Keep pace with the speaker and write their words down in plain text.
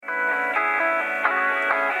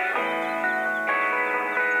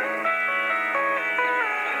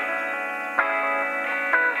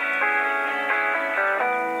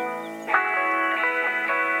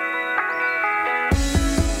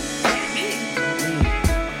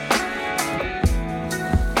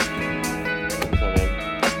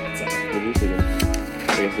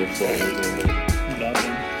still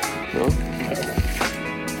Nothing. No?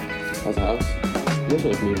 How's the house? You guys are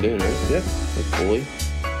like moved in, right? Yeah. Like fully?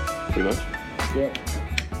 Pretty much? Yep.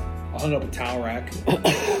 I hung up a towel rack.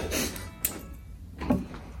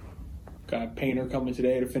 Got a painter coming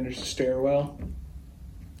today to finish the stairwell.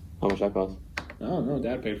 How much that cost? I don't know.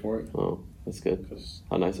 Dad paid for it. Oh, that's good. Because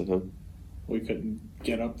How nice of him. we couldn't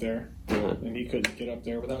get up there. Yeah. And he couldn't get up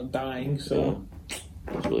there without dying, so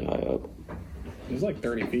It's really high up. it was like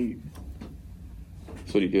 30 feet.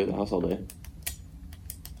 So what do you do at the house all day?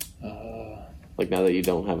 Uh, Like now that you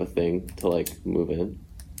don't have a thing to like move in,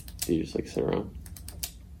 do you just like sit around?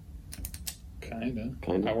 Kinda.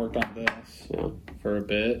 Kinda. I worked on this Yeah. for a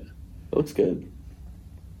bit. It looks good.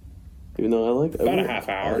 Even though About a half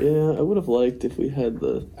hour. Yeah, I would have liked if we had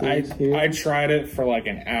the things here. I tried it for like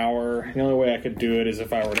an hour. The only way I could do it is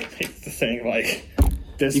if I were to make the thing like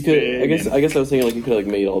this You could. big. I guess I was thinking like you could like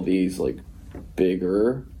made all these like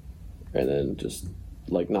bigger, and then just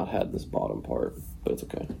like not had this bottom part. But it's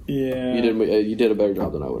okay. Yeah. You did a better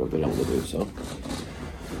job than I would have been able to do. So.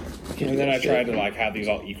 And then I tried to like have these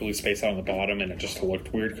all equally spaced out on the bottom, and it just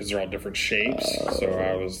looked weird because they're all different shapes. So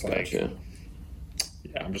I was like, Gotcha.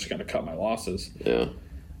 yeah, I'm just gonna cut my losses. Yeah.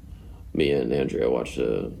 Me and Andrea watched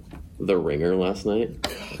The Ringer last night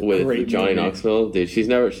with Great Johnny movie. Knoxville. Dude, she's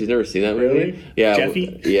never seen that movie. Really? Yeah.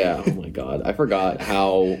 Jeffy? Yeah. Oh my god, I forgot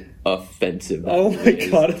how offensive. That Oh my movie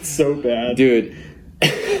is. god, it's so bad, Dude.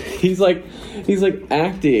 he's like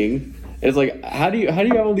acting. And it's like, how do you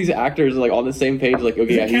have all these actors like on the same page? Like,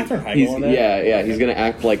 okay, Is it Katherine Heigl he's on that? yeah, he's gonna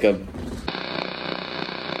act like a.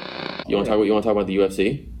 You want to talk about the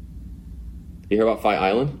UFC? You hear about Fight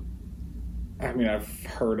Island? I mean, I've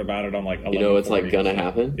heard about it on like. You know, it's like 1140. gonna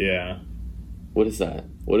happen. Yeah. What is that?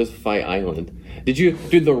 What is Fight Island? Did you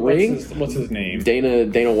do the Ring? What's his name?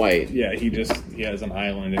 Dana White Yeah, he has an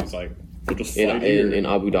island. And he's like, we'll just in fight here.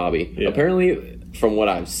 Abu Dhabi. Yeah. Apparently, from what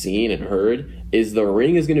I've seen and heard, is the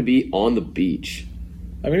Ring is going to be on the beach.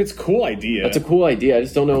 I mean, it's a cool idea. That's a cool idea. I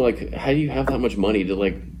just don't know, like, how do you have that much money to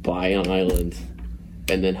like buy an island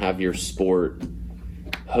and then have your sport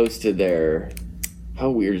hosted there?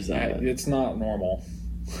 How weird is that? It's not normal.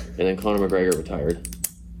 And then Conor McGregor retired.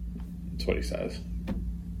 That's what he says.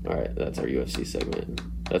 All right, that's our UFC segment.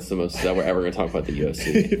 That's the most that we're ever going to talk about the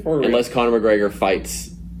UFC, For real. unless Conor McGregor fights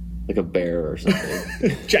like a bear or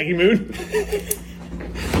something. Jackie Moon.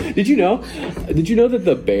 Did you know that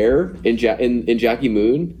the bear in Jackie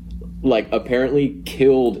Moon, like, apparently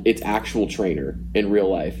killed its actual trainer in real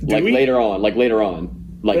life? Dewey? Later on.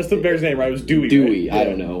 Like, That's the bear's name, right? It was Dewey. Dewey, right? I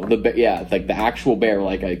don't know. Like the actual bear,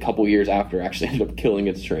 like a couple years after, actually ended up killing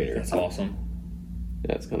its trainer. That's awesome.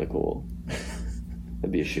 That's kind of cool.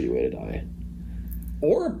 That'd be a shitty way to die.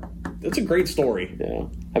 Or it's a great story. Yeah.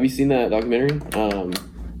 Have you seen that documentary?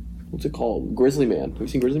 What's it called? Grizzly Man. Have you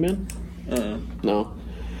seen Grizzly Man? No.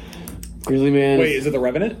 Grizzly Man. Wait, is it The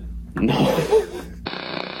Revenant? No.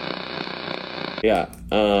 Yeah.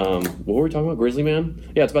 What were we talking about? Grizzly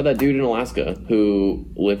Man? Yeah, it's about that dude in Alaska who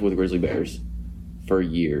lived with grizzly bears for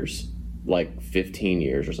years. Like 15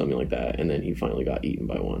 years or something like that. And then he finally got eaten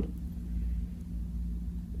by one.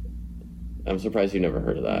 I'm surprised you never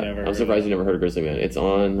heard of that. I'm surprised you never heard of Grizzly Man. It's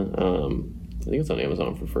on, I think it's on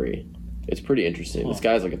Amazon for free. It's pretty interesting. This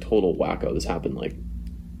guy's like a total wacko. This happened like,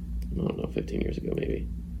 I don't know, 15 years ago maybe.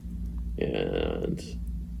 And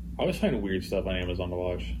I always find weird stuff on Amazon to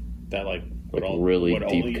watch. That would really would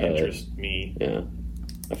deep only cut. interest me. yeah.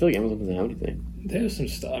 I feel like Amazon doesn't have anything. There's some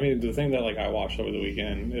stuff. I mean, the thing that I watched over the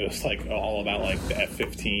weekend, it was all about the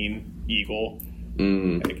F-15 Eagle,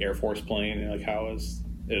 Air Force plane, and how it was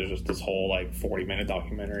just this whole 40-minute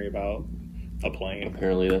documentary about a plane.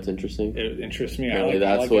 Apparently that's interesting. It interests me. Apparently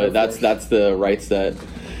I like that's the rights that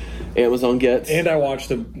Amazon gets. And I watched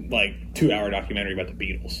a 2-hour documentary about the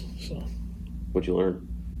Beatles. So What'd you learn?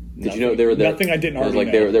 Did nothing, you know they were there? nothing I didn't I was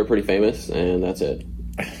already like know. they're pretty famous, and that's it.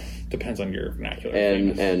 Depends on your vernacular.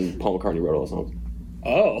 And Paul McCartney wrote all the songs.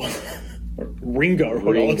 Oh, Ringo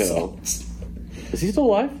wrote all the songs. Is he still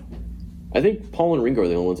alive? I think Paul and Ringo are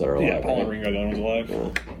the only ones that are alive. Yeah, Paul and right? Ringo, the ones alive.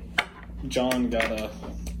 Yeah. John got a.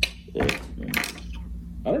 Yeah.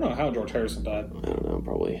 I don't know how George Harrison died. I don't know.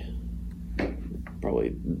 Probably. I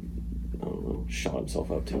don't know. Shot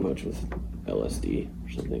himself up too much with LSD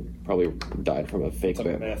or something. Probably died from a fake It's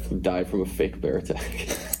like meth. Died from a fake bear attack.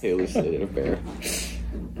 He hallucinated a bear.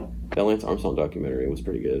 That Lance Armstrong documentary was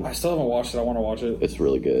pretty good. I still haven't watched it. I want to watch it. It's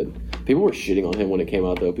really good. People were shitting on him when it came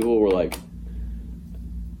out, though. People were like,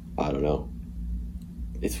 I don't know.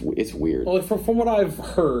 It's weird. Well, from what I've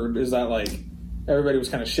heard, is that everybody was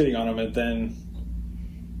kind of shitting on him, and then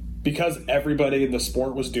because everybody in the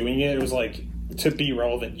sport was doing it, it was to be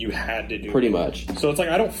relevant, you had to do pretty it. much. So it's like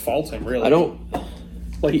I don't fault him really. I don't.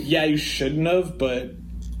 Like, yeah, you shouldn't have, but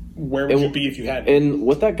where would you be if you had? And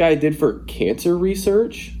what that guy did for cancer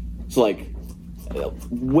research, it's like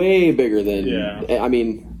way bigger than. Yeah. I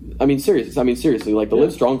mean, seriously. Like the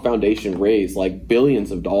Live Strong Foundation raised like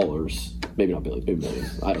billions of dollars. Maybe not billions, maybe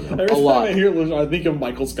millions. I don't know. Every time I hear, I think of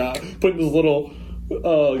Michael Scott putting his little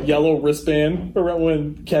yellow wristband around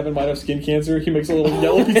when Kevin might have skin cancer. He makes a little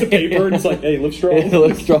yellow piece of paper and it's like, "Hey, Live Strong."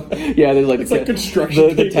 Live Strong. Yeah, there's like it's like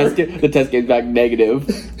construction paper. The test came back negative.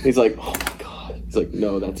 He's like, "Oh my god." It's like,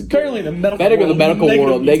 no, that's apparently in the medical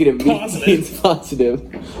world. Negative means positive.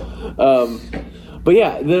 But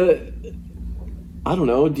yeah, I don't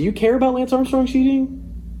know. Do you care about Lance Armstrong cheating?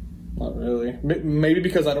 Not really. Maybe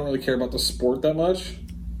because I don't really care about the sport that much.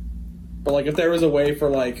 But like, if there was a way for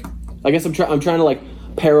like, I guess I'm trying to like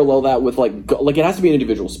parallel that with like it has to be an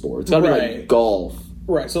individual sport. It's got to be like golf,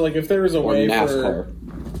 right? So like, if there was a way NASCAR.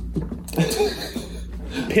 for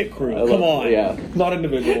pit crew, come on, yeah, not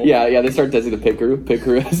individual. Yeah. They start testing the pit crew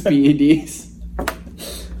has PEDs.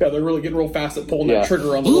 Yeah, they're really getting real fast at pulling that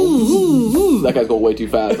trigger on the little... That guy's going way too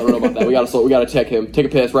fast. I don't know about that. We gotta check him. Take a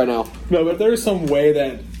piss right now. No, but there's some way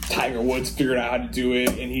that Tiger Woods figured out how to do it,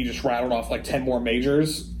 and he just rattled off like 10 more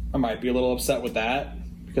majors. I might be a little upset with that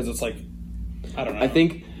because it's like, I don't know. I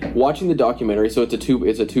think watching the documentary, so it's a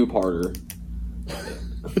two-parter.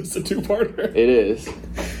 It's a two-parter. It is.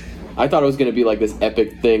 I thought it was gonna be like this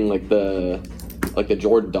epic thing, like the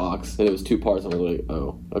Jordan docs, and it was 2 parts. I'm like,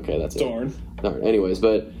 oh, okay, that's it. Darn. Anyways,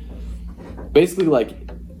 but basically,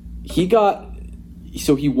 like, he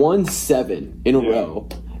won 7 in a row,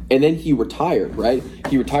 and then he retired, right?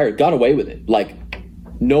 He retired, got away with it. Like,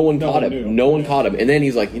 no one caught him. No one caught him. And then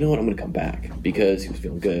he's like, you know what, I'm going to come back because he was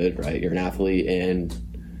feeling good, right? You're an athlete, and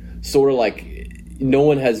sort of like no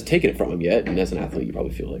one has taken it from him yet. And as an athlete, you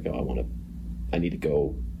probably feel like, oh, I need to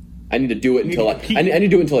do it until I need to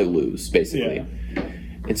do it until I lose, basically. Yeah.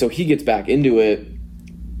 And so he gets back into it,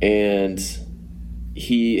 and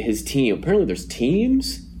his team, apparently there's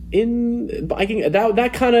teams in biking.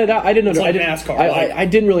 That kind of, I didn't know. Like NASCAR. I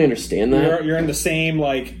didn't really understand that. You're in the same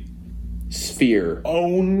like sphere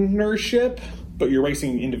ownership, but you're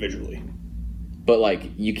racing individually. But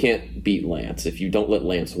like, you can't beat Lance if you don't let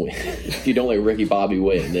Lance win. If you don't let Ricky Bobby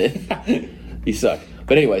win, then you suck.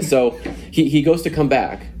 But anyway, so he goes to come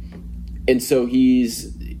back, and so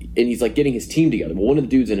he's like getting his team together. But one of the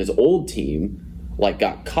dudes in his old team like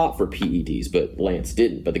got caught for PEDs, but Lance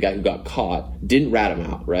didn't. But the guy who got caught didn't rat him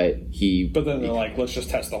out, right? But then they're like, let's just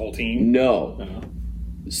test the whole team. No.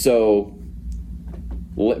 So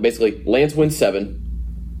basically, Lance wins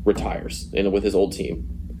 7, retires, and with his old team.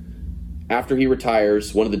 After he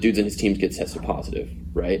retires, one of the dudes in his team gets tested positive,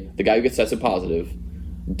 right? The guy who gets tested positive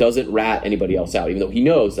doesn't rat anybody else out, even though he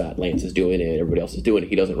knows that Lance is doing it, everybody else is doing it,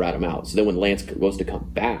 he doesn't rat him out. So then when Lance goes to come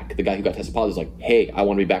back, the guy who got tested positive is like, hey, I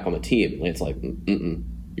want to be back on the team. And Lance's like,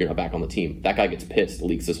 you're not back on the team. That guy gets pissed,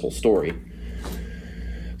 leaks this whole story.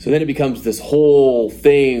 So then it becomes this whole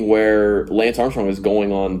thing where Lance Armstrong is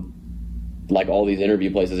going on like all these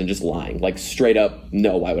interview places and just lying, like straight up,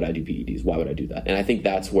 no, why would I do PEDs? Why would I do that? And I think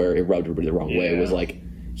that's where it rubbed everybody the wrong way. It was like,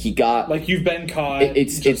 he got... Like, you've been caught.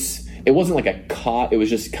 It wasn't like a caught, it was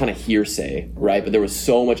just kind of hearsay, right? But there was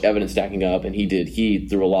so much evidence stacking up, and he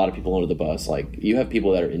threw a lot of people under the bus. Like, you have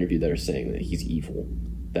people that are interviewed that are saying that he's evil,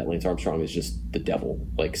 that Lance Armstrong is just the devil.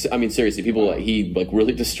 Like, I mean, seriously, people, like, he like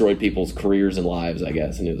really destroyed people's careers and lives, I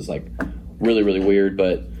guess, and it was like really, really weird.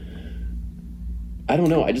 But I don't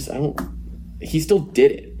know. He still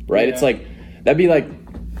did it, right? Yeah. It's like, that'd be like,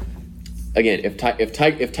 again, if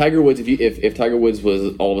Tiger Woods, if Tiger Woods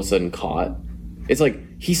was all of a sudden caught, it's like,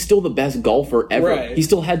 he's still the best golfer ever. Right. He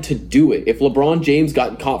still had to do it. If LeBron James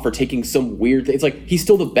got caught for taking some weird thing, it's like, he's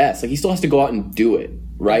still the best. Like, he still has to go out and do it,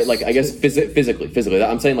 right? Like, I guess physically.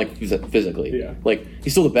 I'm saying, like, physically. Yeah. Like,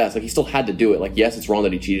 he's still the best. Like, he still had to do it. Like, yes, it's wrong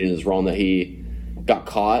that he cheated, and it's wrong that he got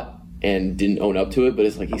caught and didn't own up to it, but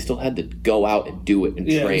it's like, he still had to go out and do it and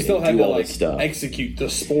train and do all this stuff. Execute the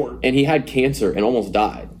sport. And he had cancer and almost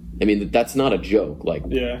died. I mean, that's not a joke. Like,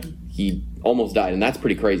 he almost died, and that's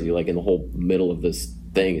pretty crazy, like, in the whole middle of this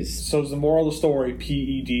thing is... So is the moral of the story,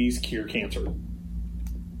 PEDs cure cancer?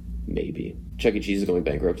 Maybe. Chuck E. Cheese is going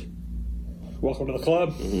bankrupt. Welcome to the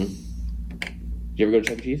club. Mm-hmm. Did you ever go to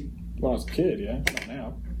Chuck E. Cheese? When I was a kid, yeah. Not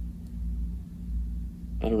now.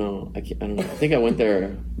 I don't know. I don't know. I think I went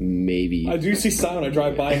there maybe. I do see sign when I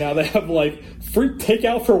drive by now. They have like free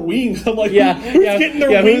takeout for wings. I'm like, who's getting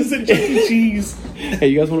their wings at Chuck E. Cheese? Hey,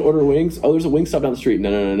 you guys want to order wings? Oh, there's a Wingstop down the street.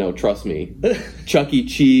 No. Trust me. Chuck E.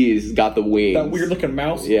 Cheese got the wings. That weird looking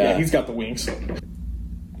mouse. Yeah, he's got the wings.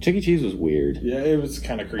 Chuck E. Cheese was weird. Yeah, it was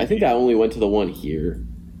kind of creepy. I think I only went to the one here.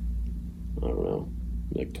 I don't know,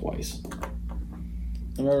 like twice.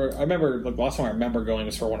 I remember like last time I remember going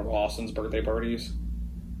was for one of Austin's birthday parties.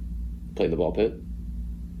 Played the ball pit.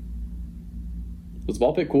 Was the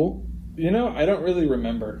ball pit cool? You know, I don't really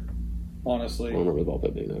remember, honestly. I don't remember the ball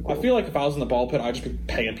pit being that cool. I feel like if I was in the ball pit, I'd just be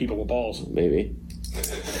pegging people with balls. Maybe.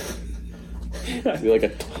 Be like a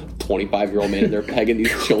 25-year-old man in there pegging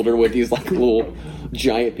these children with these like little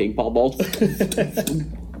giant ping pong balls.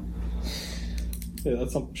 Yeah,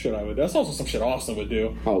 that's some shit I would do. That's also some shit Austin would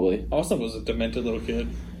do. Probably. Austin was a demented little kid.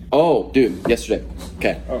 Oh, dude, yesterday.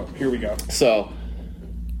 Okay. Oh, here we go. So,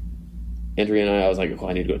 Andrea and I was like, oh,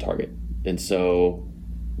 I need to go to Target. And so,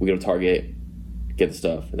 we go to Target, get the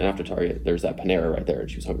stuff. And then after Target, there's that Panera right there.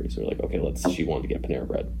 And she was hungry. So we're like, okay, she wanted to get Panera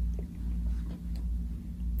bread.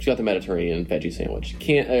 She got the Mediterranean veggie sandwich. You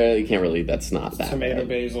can't really, that's not that Tomato bad.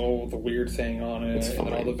 Basil with a weird thing on it, and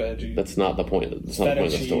all the veggies. That's not the point. That's not the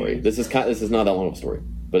point of the story. This is not that long of a story,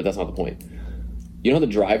 but that's not the point. You know how the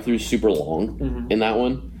drive-thru is super long in that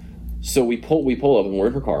one? So we pull up, and we're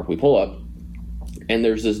in her car. We pull up, and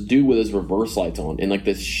there's this dude with his reverse lights on, in like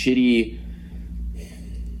this shitty,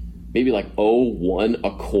 maybe like 01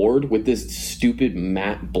 Accord with this stupid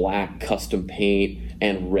matte black custom paint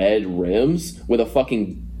and red rims with a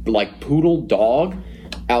fucking like poodle dog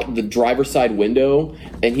out the driver's side window,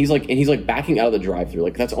 and he's like backing out of the drive-thru.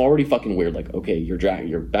 Like, that's already fucking weird. Like, okay, you're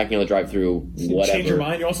backing out of the drive-thru, whatever. Change your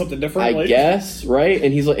mind, you want something different? I guess, right?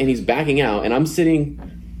 And he's backing out, and I'm sitting,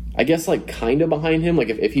 I guess, like kind of behind him. Like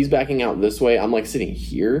if he's backing out this way, I'm like sitting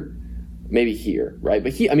here, maybe here, right?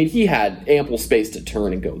 But he had ample space to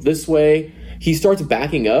turn and go this way. He starts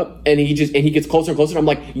backing up, and he gets closer and closer. And I'm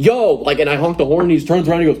like, yo, like, and I honk the horn, and he just turns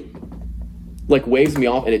around and he goes, like, waves me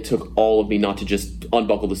off, and it took all of me not to just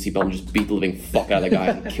unbuckle the seatbelt and just beat the living fuck out of that guy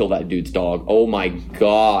and kill that dude's dog. Oh my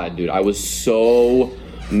god, dude, I was so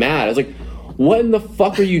mad. I was like, what in the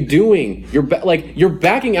fuck are you doing? You're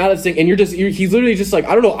backing out of this thing, and he's literally just like,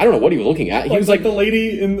 I don't know what he was looking at. He was like the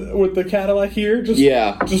lady with the Cadillac here,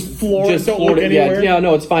 just floor it, don't look anywhere. Yeah,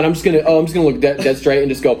 no, it's fine. I'm just gonna look dead straight and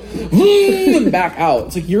just go and back out.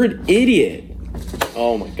 It's like, you're an idiot.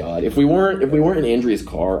 Oh my god! If we weren't in Andrea's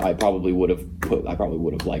car, I probably would have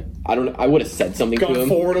like, I don't know, I would have said something to him. Gone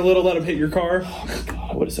forward a little, let him hit your car. Oh my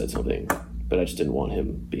god, I would have said something, but I just didn't want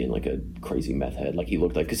him being like a crazy meth head, like he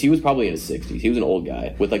looked like, because he was probably in his 60s. He was an old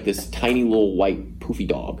guy with like this tiny little white poofy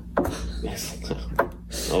dog. I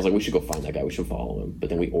was like, we should go find that guy. We should follow him. But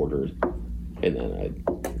then we ordered, and then I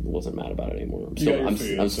wasn't mad about it anymore.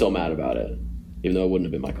 I'm still mad about it, even though it wouldn't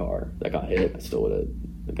have been my car that got hit. I still would have.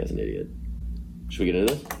 I guess an idiot. Should we get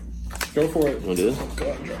into this? Go for it. You want to do this? Go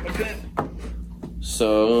ahead and drop my pen.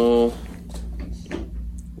 So,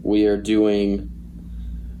 we are doing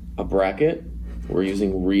a bracket. We're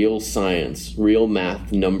using real science, real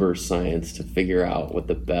math, number science to figure out what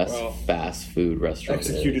the best fast food restaurant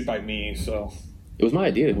executed is. by me, so. It was my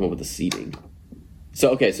idea to come up with the seating. So,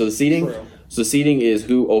 okay, so the seating. True. So the seating is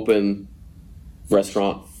who opened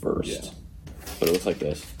restaurant first. Yeah. But it looks like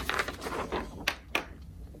this.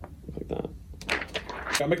 Like that.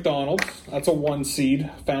 Got McDonald's. That's a 1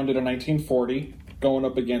 seed, founded in 1940, going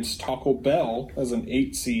up against Taco Bell as an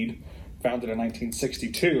 8 seed, founded in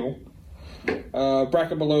 1962.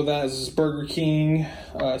 Bracket below that is Burger King,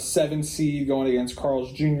 7 seed, going against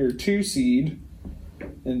Carl's Jr., 2 seed.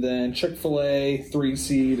 And then Chick-fil-A, 3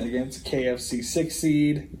 seed, against KFC, 6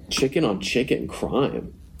 seed. Chicken on chicken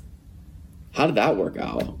crime. How did that work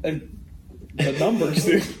out? And the numbers,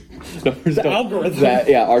 dude. The algorithm.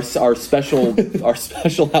 Our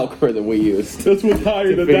special algorithm we used. That's what's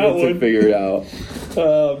higher than that one. To figure it out.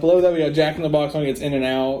 Below that we got Jack in the Box going against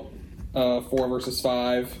In-N-Out, 4 versus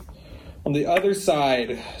 5. On the other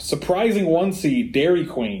side, surprising 1 seed Dairy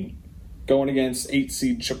Queen going against 8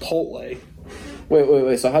 seed Chipotle.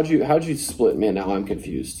 Wait. So how'd you split? Man, now I'm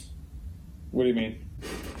confused. What do you mean?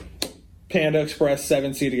 Panda Express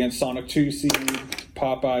 7 seed against Sonic 2 seed.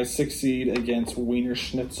 Popeye 6 seed against Wiener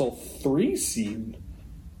Schnitzel 3 seed.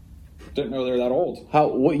 Didn't know they were that old.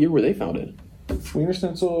 What year were they founded? Wiener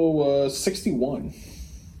Schnitzel was 61.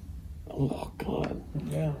 Oh god.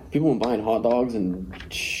 Yeah. People were buying hot dogs and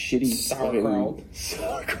shitty sauerkraut.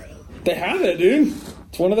 Sauerkraut. They have it, dude.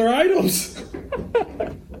 It's one of their items.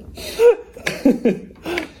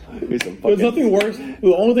 There's nothing worse.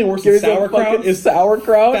 The only thing worse than sauerkraut is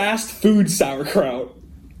sauerkraut. Fast food sauerkraut.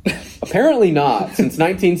 Apparently not. Since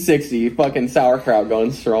 1960, fucking sauerkraut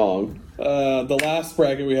going strong. The last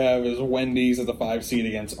bracket we have is Wendy's at the 5 seed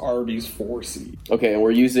against Arby's 4 seed. Okay, and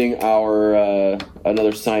we're using our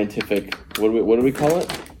another scientific. What do we call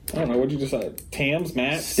it? I don't know. What'd you decide? Tams,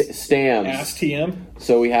 Matt? Stams. Ask TM.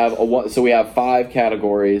 So we have 5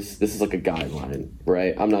 categories. This is like a guideline,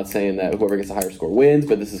 right? I'm not saying that whoever gets a higher score wins,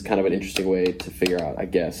 but this is kind of an interesting way to figure out, I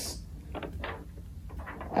guess.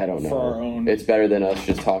 I don't know. For our own. It's better than us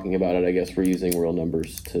just talking about it. I guess we're using real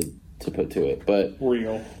numbers to put to it. But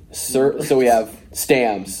real. So we have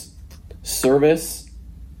Stams, service,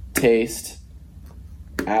 taste,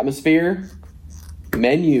 atmosphere,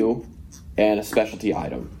 menu, and a specialty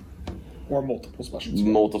item. Or multiple specialty.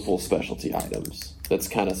 Multiple specialty items. That's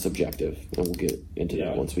kind of subjective, and we'll get into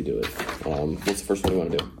that once we do it. What's the first one you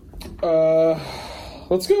want to do?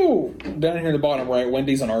 Let's go down here at the bottom right.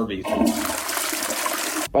 Wendy's and Arby's.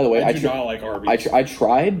 By the way, I do not like Arby's. I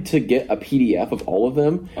tried to get a PDF of all of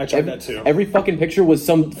them. I tried that too. Every fucking picture was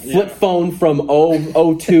some flip phone from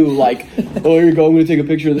 002. Like, oh, here you go. I'm going to take a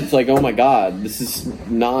picture. That's like, oh my god, this is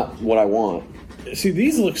not what I want. See,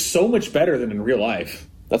 these look so much better than in real life.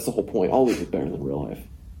 That's the whole point. All these look better than real life.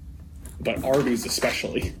 But Arby's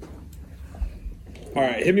especially. All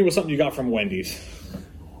right, hit me with something you got from Wendy's.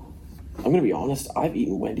 I'm going to be honest. I've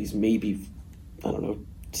eaten Wendy's maybe, I don't know,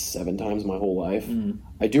 7 times my whole life.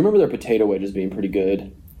 I do remember their potato wedges being pretty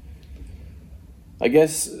good. I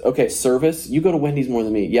guess, okay, service. You go to Wendy's more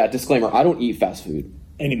than me. Yeah, disclaimer, I don't eat fast food.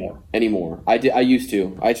 Anymore. I used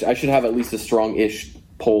to. I should have at least a strong-ish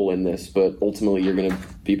poll in this, but ultimately you're going to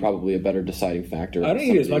be probably a better deciding factor. I don't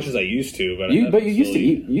eat as much as I used to. But you used to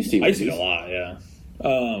eat. I used to eat a lot, yeah.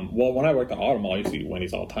 Well, when I worked at Automall, I used to eat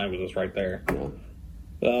Wendy's all the time because it's right there.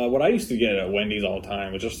 Yeah. What I used to get at Wendy's all the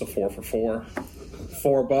time was just a 4 for $4.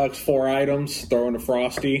 $4, 4 items, throw in a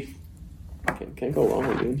Frosty. Can't go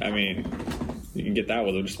wrong, dude. I mean, you can get that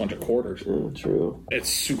with just a bunch of quarters. True. It's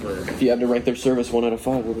super. If you had to rank their service 1 out of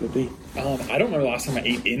 5, what would it be? I don't remember the last time I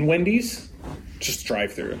ate in Wendy's. Just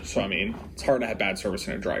drive-through. So, I mean, it's hard to have bad service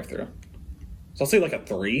in a drive-through. So I'll say like a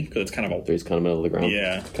 3, because it's kind of a... 3's kind of middle of the ground?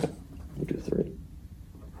 Yeah. Okay. We'll do 3.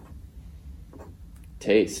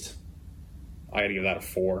 Taste. I gotta give that a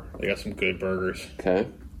 4. They got some good burgers. Okay.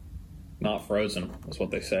 Not frozen, that's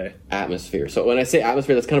what they say. Atmosphere. So when I say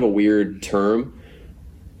atmosphere, that's kind of a weird term.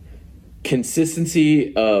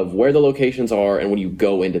 Consistency of where the locations are and when you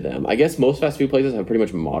go into them. I guess most fast food places have pretty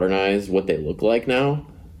much modernized what they look like now,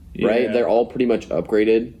 right? They're all pretty much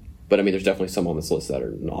upgraded, but I mean, there's definitely some on this list that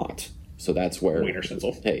are not. So that's where... Wiener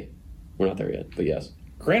Schnitzel. Hey, we're not there yet, but yes.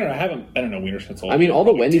 Granted, I don't know Wiener Schnitzel. I mean, all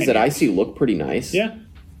the Wendy's that I see look pretty nice. Yeah.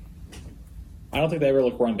 I don't think they ever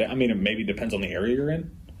look run down. I mean, it maybe depends on the area you're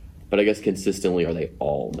in. But I guess consistently, are they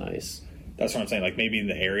all nice? That's what I'm saying. Like, maybe in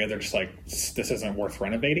the area, they're just like, this isn't worth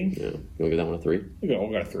renovating. Yeah. You want to give that one a 3? We'll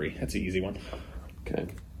go a 3. That's an easy one. Okay.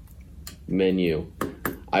 Menu.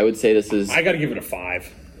 I would say this is... I got to give it a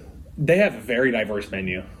 5. They have a very diverse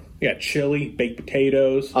menu. You got chili, baked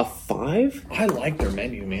potatoes. A 5? I like their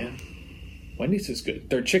menu, man. Wendy's is good.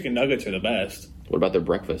 Their chicken nuggets are the best. What about their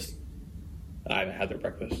breakfast? I haven't had their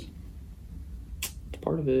breakfast. It's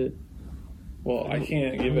part of it. Well, I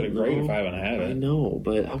can't give it a grade if I haven't had it. I know,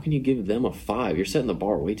 but how can you give them a 5? You're setting the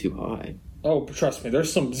bar way too high. Oh, trust me,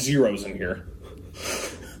 there's some zeros in here.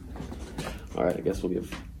 All right, I guess we'll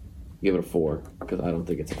give it a 4 because I don't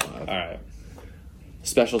think it's a 5. All right.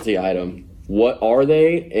 Specialty item. What are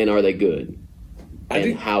they, and are they good?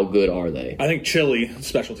 And how good are they? I think chili,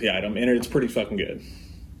 specialty item, and it's pretty fucking good.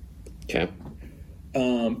 Okay.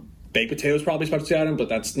 Baked potatoes probably specialty item, but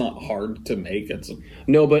that's not hard to make.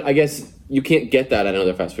 No, but I guess you can't get that at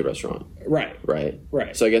another fast food restaurant. Right.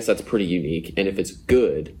 So I guess that's pretty unique. And if it's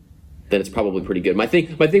good, then it's probably pretty good. My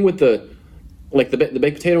thing with the baked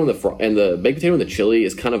potato and the baked potato and the chili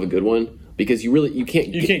is kind of a good one because you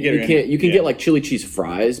can get like chili cheese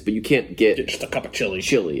fries, but you can't get just a cup of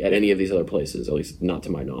chili at any of these other places, at least not to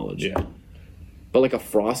my knowledge. Yeah. But like a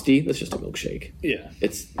Frosty, that's just a milkshake. Yeah.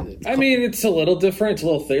 It's I mean, it's a little different. It's a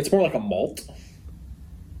little thick. It's more like a malt.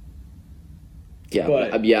 Yeah,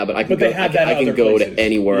 but I can go to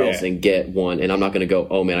anywhere else and get one, and I'm not going to go,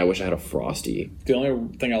 oh man, I wish I had a Frosty. The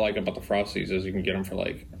only thing I like about the Frosties is you can get them for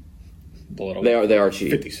like the little... They are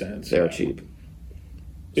cheap. 50 cents. They are cheap.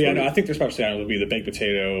 I think their specialty item would be the baked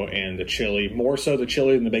potato and the chili. More so the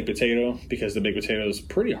chili than the baked potato, because the baked potato is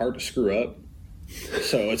pretty hard to screw up.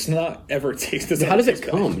 So it's not ever tasted. How does it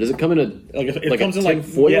come? Does it come in it comes in like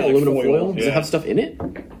foil, aluminum foil? Does it have stuff in it?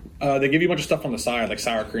 They give you a bunch of stuff on the side, like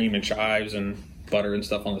sour cream and chives and butter and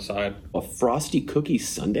stuff on the side. A Frosty cookie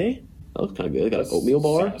sundae? That looks kind of good. They got an oatmeal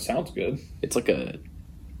bar. Sounds good. It's like I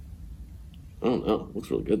don't know. It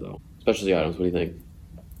looks really good though. Specialty items. What do you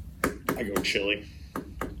think? I go with chili.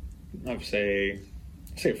 I'd say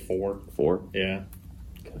a 4. 4? Yeah.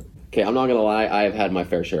 Okay. Okay, I'm not gonna lie. I have had my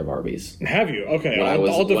fair share of Arby's. Have you? Okay,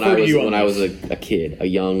 I'll defer to you. When I was a kid, a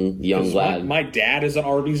young lad. My dad is an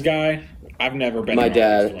Arby's guy. I've never been. My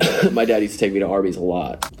dad used to take me to Arby's a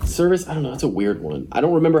lot. Service, I don't know. It's a weird one. I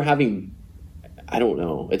don't remember having. I don't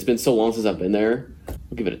know. It's been so long since I've been there.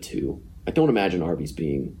 I'll give it a 2. I don't imagine Arby's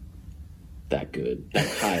being that good, that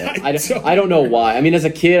high. I don't know why. I mean, as a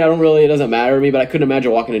kid, it doesn't matter to me, but I couldn't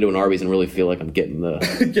imagine walking into an Arby's and really feel like I'm getting the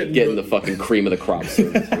the fucking cream of the crop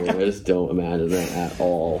service. I just don't imagine that at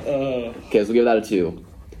all. Okay, so we'll give that a 2.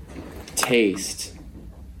 Taste.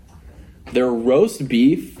 Their roast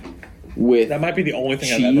beef with that might be the only thing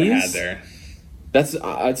cheese. I've ever had there. That's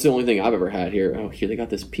the only thing I've ever had here. Oh, here they got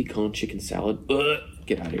this pecan chicken salad. Ugh.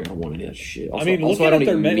 Get out of here! I don't want any of that shit. Also,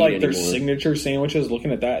 looking at their signature sandwiches,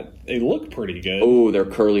 looking at that, they look pretty good. Oh, their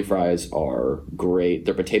curly fries are great.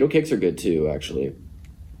 Their potato cakes are good too, actually.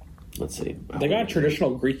 Let's see. They got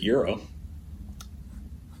traditional Greek gyro.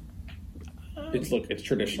 It's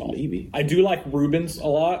traditional. Maybe. I do like Reuben's a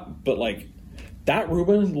lot, but like that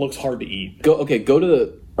Reuben looks hard to eat. Go to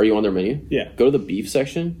the. Are you on their menu? Yeah. Go to the beef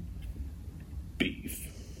section. Beef.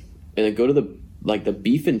 And then go to the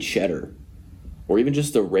beef and cheddar. Or even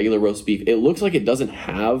just the regular roast beef. It looks like it doesn't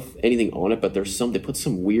have anything on it, but they put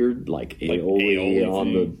some weird aioli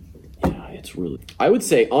on the. Yeah, it's really. I would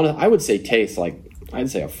say taste I'd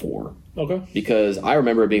say a 4. Okay. Because I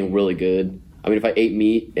remember it being really good. I mean, if I ate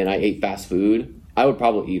meat and I ate fast food, I would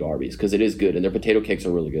probably eat Arby's because it is good, and their potato cakes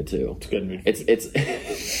are really good too. It's good meat. It's.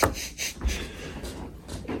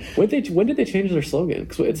 When did they change their slogan?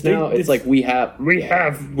 Because it's like we have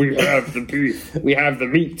the beef, we have the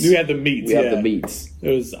meats, we have the meats, we have the meats. It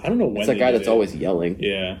was I don't know when. It's that guy that's always yelling.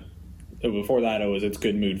 Yeah. Before that, it's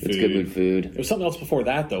good mood food. It's good mood food. It was something else before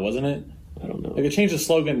that though, wasn't it? I don't know. Like they changed the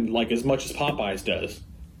slogan as much as Popeyes does.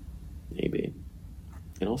 Maybe.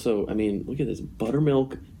 And also, I mean, look at this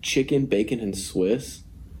buttermilk chicken, bacon, and Swiss.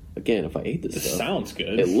 Again, if I ate this stuff, sounds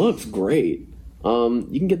good. It looks great. You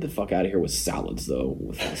can get the fuck out of here with salads, though,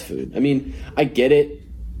 with fast food. I mean, I get it.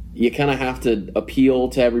 You kind of have to appeal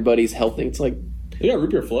to everybody's health thing. It's like, yeah, root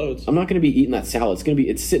beer floats. I'm not going to be eating that salad.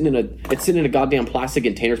 It's sitting in a goddamn plastic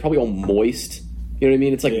container. It's probably all moist. You know what I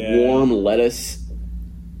mean? It's like warm lettuce.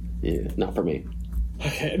 Yeah, not for me.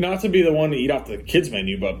 Not to be the one to eat off the kids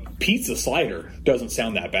menu, but pizza slider doesn't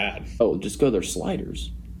sound that bad. Oh, just go to their sliders.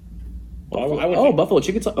 Buffalo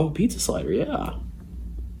chicken slider. Oh, pizza slider. Yeah.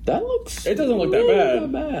 That looks. It doesn't look that bad.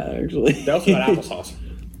 Not bad, actually. They also got applesauce.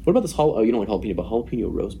 What about this you don't like jalapeno, but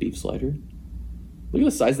jalapeno roast beef slider? Look at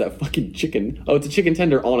the size of that fucking chicken. Oh, it's a chicken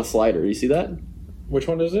tender on a slider. You see that? Which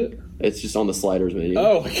one is it? It's just on the sliders menu.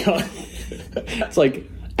 Oh my god. It's like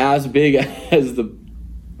as big as the.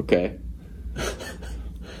 Okay.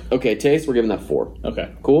 Okay, taste. We're giving that 4.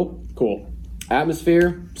 Okay. Cool.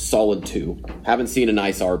 Atmosphere, solid 2. Haven't seen a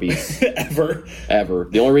nice Arby's ever.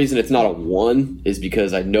 The only reason it's not a 1 is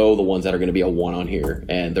because I know the ones that are going to be a 1 on here,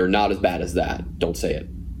 and they're not as bad as that. Don't say it.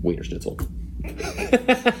 Wiener Schnitzel. /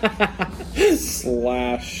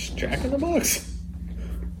 Jack in the Box.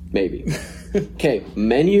 Maybe. Okay,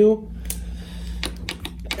 menu.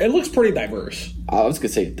 It looks pretty diverse. I was going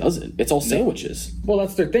to say it doesn't. It's all sandwiches. Well,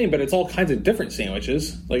 that's their thing, but it's all kinds of different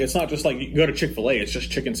sandwiches. Like, it's not just like you go to Chick-fil-A, it's just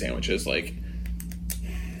chicken sandwiches. Like,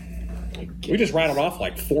 we just rattled off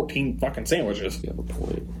 14 fucking sandwiches. You have a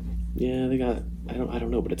point. Yeah, they got, I don't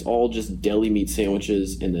know, but it's all just deli meat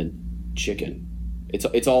sandwiches and then chicken. It's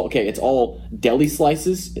all deli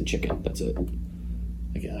slices and chicken. That's it.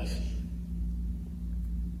 I guess.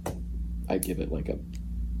 I'd give it like a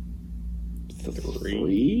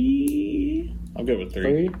 3. I'll go with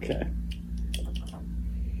 3. Okay.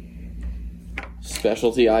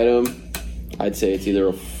 Specialty item, I'd say it's either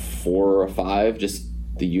a 4 or a 5. Just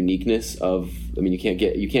the uniqueness of. I mean, you can't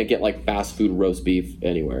get like fast food roast beef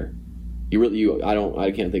anywhere.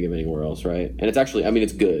 I can't think of anywhere else, right? And it's actually, I mean,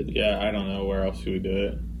 it's good. Yeah, I don't know where else you would do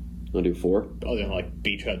it. I'll do 4. Other than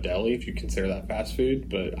Beach Hut Deli, if you consider that fast food,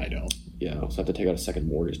 but I don't. Yeah, I also have to take out a second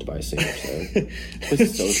mortgage to buy a sandwich there. This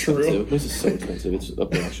is so expensive. This is so expensive. It's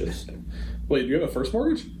obnoxious. Wait, do you have a first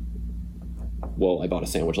mortgage? Well, I bought a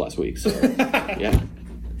sandwich last week, so yeah.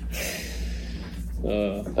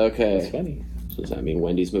 Okay. That's funny. So does that mean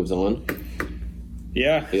Wendy's moves on?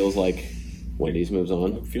 Yeah. Feels like Wendy's moves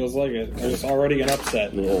on. Feels like it. There's already an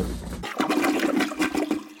upset. Yeah.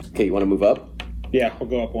 Okay, you want to move up? Yeah, we'll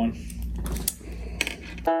go up 1.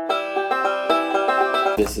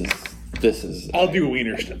 This is. I'll do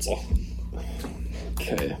Wiener Schnitzel.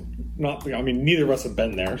 Okay. Neither of us have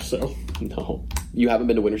been there, so. No. You haven't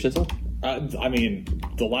been to Wiener Schnitzel?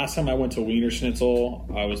 The last time I went to Wiener Schnitzel,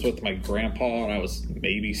 I was with my grandpa, and I was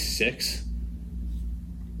maybe 6.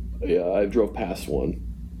 Yeah, I drove past one.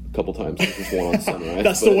 a couple times. There's one on Sunrise.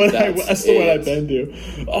 That's the one. That's the one I've been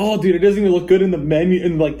to. Oh, dude, it doesn't even look good in the menu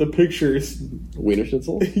in like the pictures. Wiener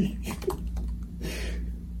Schnitzel.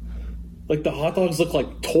 Like the hot dogs look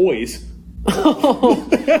like toys. Oh,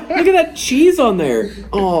 look at that cheese on there.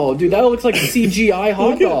 Oh, dude, that looks like a CGI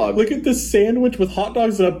hot dog. Look at this sandwich with hot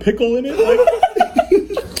dogs and a pickle in it. Like,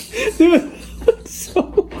 dude, that's so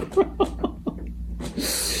gross.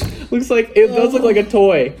 Looks like it does look like a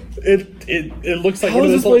toy. It looks like. How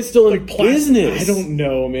is this place still in business? I don't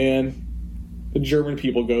know, man. The German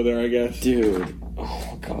people go there, I guess. Dude,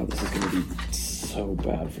 oh god, this is gonna be so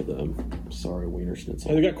bad for them. Sorry, Wiener Schnitzel.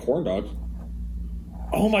 Hey, they got corn dogs.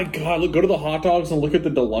 Oh my god! Look, go to the hot dogs and look at the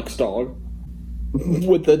deluxe dog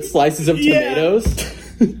with the slices of tomatoes.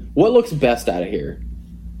 What looks best out of here?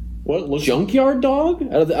 What looks Junkyard Dog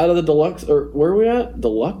out of the deluxe, or where are we at?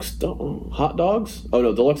 Deluxe hot dogs? Oh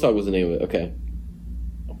no, Deluxe Dog was the name of it. Okay.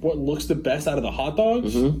 What looks the best out of the hot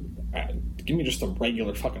dogs? Mm-hmm. Give me just a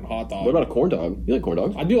regular fucking hot dog. What about a corn dog? You like corn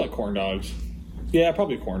dogs? I do like corn dogs. Yeah,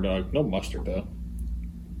 probably a corn dog. No mustard though.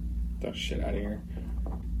 That shit out of here.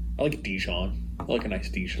 I like Dijon. I like a nice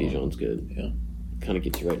Dijon. Dijon's good. Yeah. Kind of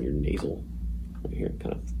gets you right in your nasal. Right here,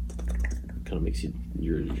 kind of makes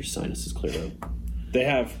your sinuses clear up. They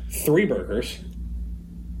have 3 burgers,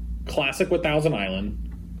 classic with Thousand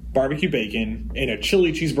Island, barbecue bacon, and a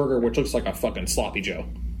chili cheeseburger, which looks like a fucking sloppy Joe.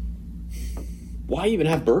 Why even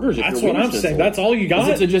have burgers? If That's what I'm saying. That's all you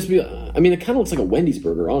got. To just be. I mean, it kind of looks like a Wendy's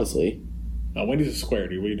burger, honestly. No, Wendy's is square,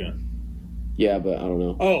 dude. What are you doing? Yeah, but I don't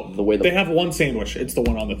know. Oh, the way they have one sandwich. It's the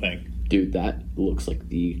one on the thing. Dude, that looks like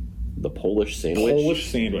the Polish sandwich. Polish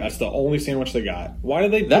sandwich. That's the only sandwich they got. Why do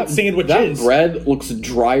they put sandwiches? That bread looks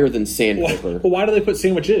drier than sandpaper. Well, why do they put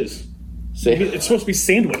sandwiches? It's supposed to be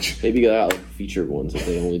sandwich. Maybe they got like featured ones if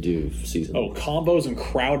they only do seasonal. Oh, combos and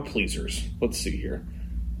crowd pleasers. Let's see here.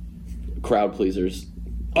 Crowd pleasers.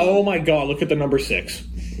 Oh my god, look at the number 6.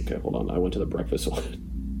 Okay, hold on. I went to the breakfast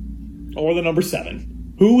one. Or the number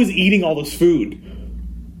 7. Who is eating all this food?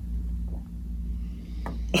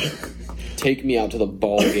 Take me out to the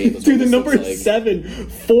ball game. Dude, the number 7.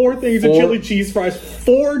 4 things of chili cheese fries,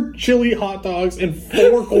 4 chili hot dogs, and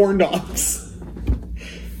 4 corn dogs.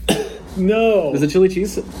 No. Does the chili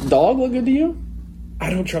cheese dog look good to you? I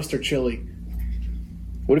don't trust their chili.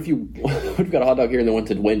 What if you got a hot dog here and then went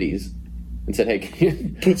to Wendy's and said, "Hey, can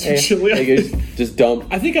you put some chili on?" Hey, just dump.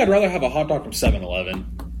 I think I'd rather have a hot dog from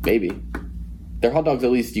 7-Eleven. Maybe. Their hot dogs, at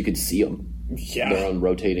least you could see them. Yeah. They're on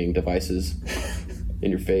rotating devices in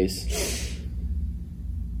your face.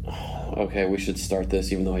 Okay, we should start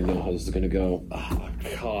this, even though I know how this is going to go. Oh,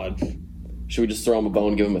 God. Should we just throw them a bone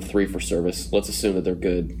and give them a 3 for service? Let's assume that they're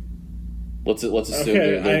good. Let's assume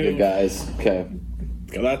they're good guys. Okay.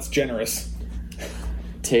 That's generous.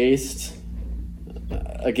 Taste.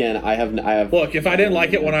 Again, I have. Look, if I didn't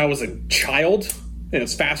like it when I was a child and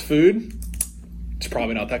it's fast food, it's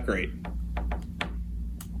probably not that great.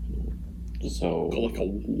 So like a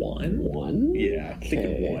 1? 1? Yeah, I think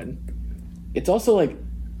a 1. It's also like,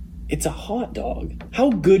 it's a hot dog. How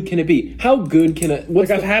good can it be? How good can it?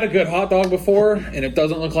 I've had a good hot dog before, and it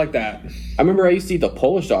doesn't look like that. I remember I used to eat the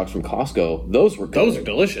Polish dogs from Costco. Those were good. Those are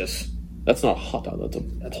delicious. That's not a hot dog. That's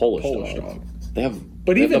a Polish dog. They have.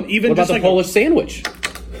 But even what about just the like Polish sandwich?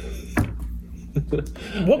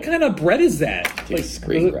 What kind of bread is that? I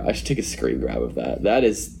should take a screen grab of that. That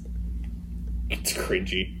is. It's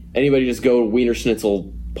cringy. Anybody just go Wiener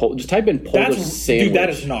Schnitzel. Just type in Polish sandwich. Dude, that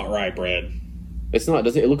is not rye bread. It's not.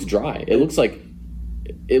 Doesn't it? Looks dry. It looks like.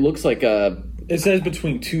 It looks like a. It says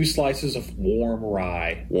between 2 slices of warm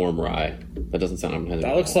rye. Warm rye. That doesn't sound.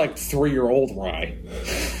 That looks like 3-year-old rye.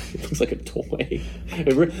 It looks like a toy.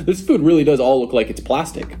 This food really does all look like it's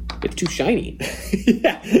plastic. It's too shiny.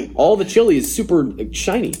 Yeah. All the chili is super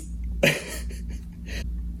shiny.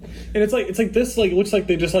 And it's like this. Like, it looks like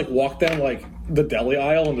they just like walked down like the deli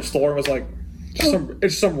aisle in the store and was like,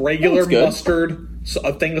 it's some regular mustard,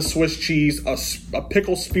 a thing of Swiss cheese, a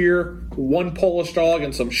pickle spear, 1 Polish dog,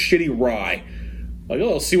 and some shitty rye. Like,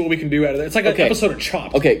 oh, let's see what we can do out of that. It's like an episode of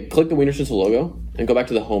Chopped. Okay, click the Wiener Schnitzel logo and go back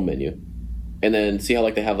to the home menu, and then see how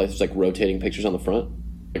like they have like there's like rotating pictures on the front,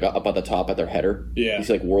 like up at the top at their header. Yeah, you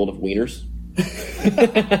see like World of Wieners.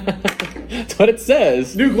 That's what it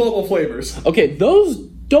says. New global flavors. Okay, those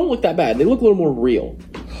don't look that bad. They look a little more real.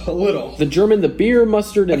 A little. The beer,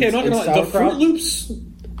 mustard, and, not gonna sauerkraut. The Fruit Loops.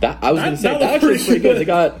 I was going to say that actually is pretty good. They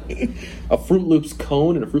got a Fruit Loops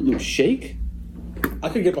cone and a Fruit Loops shake. I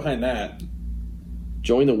could get behind that.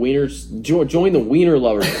 Join the Wiener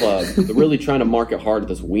Lovers Club. They're really trying to market hard at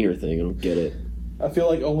this Wiener thing. I don't get it. I feel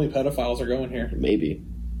like only pedophiles are going here. Maybe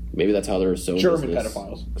that's how they're so German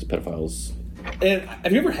pedophiles. Because pedophiles. And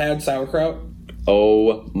have you ever had sauerkraut?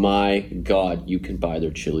 Oh my god, you can buy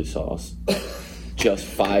their chili sauce. Just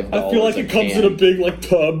 $5. I feel like it comes in a big like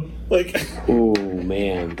tub. Like, oh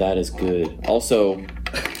man, that is good. Also,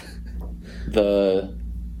 the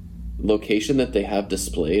location that they have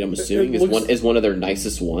displayed, I'm assuming, is one of their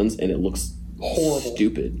nicest ones, and it looks horrible.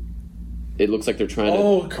 Stupid. It looks like they're trying to.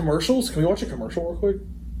 Oh, commercials! Can we watch a commercial real quick?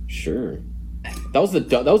 Sure. That was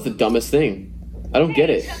the dumbest thing. I don't get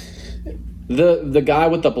it. The guy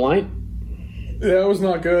with the blind. That was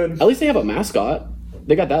not good. At least they have a mascot.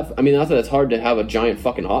 They got that. I mean, not that it's hard to have a giant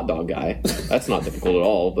fucking hot dog guy. That's not difficult at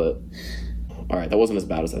all. But all right, that wasn't as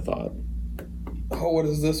bad as I thought. Oh, what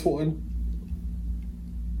is this one?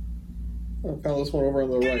 I found this one over on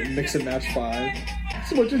the right. Mix and Match 5.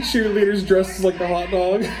 It's a bunch of cheerleaders dressed as like the hot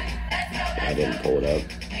dog. I didn't pull it up.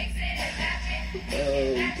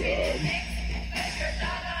 Oh god.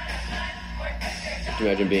 Can you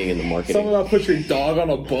imagine being in the marketing? Something about put your dog on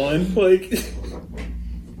a bun, like.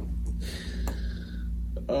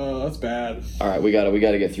 That's bad. All right, we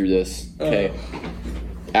gotta get through this. Okay.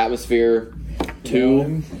 Atmosphere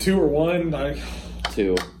 2. 2 or 1.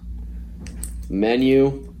 2.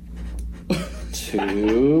 Menu 2.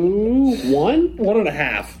 1.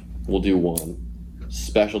 1.5. We'll do 1.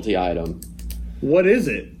 Specialty item. What is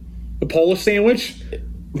it? A Polish sandwich?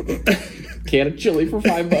 Can of chili for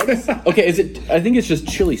 $5. Okay, is it? I think it's just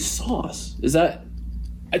chili sauce. Is that?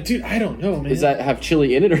 Dude, I don't know, man. Does that have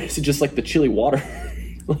chili in it, or is it just like the chili water?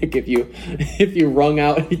 Like if you wrung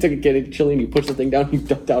out, you took a can of chili and you pushed the thing down, and you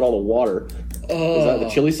dumped out all the water. Is that the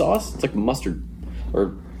chili sauce? It's like mustard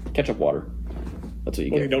or ketchup water. That's what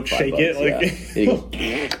you get. You don't shake it like. Yeah. You go.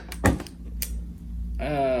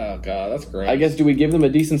 Oh god, that's gross. I guess, do we give them a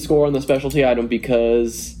decent score on the specialty item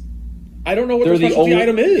because I don't know what the specialty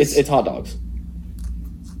item is. It's hot dogs.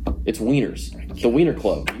 It's wieners. The Wiener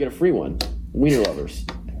Club. You get a free one. Wiener lovers.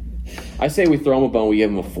 I say we throw them a bone. We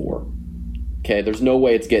give them a 4. Okay, there's no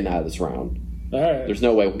way it's getting out of this round. All right. There's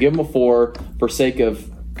no way. We'll give them a 4 for sake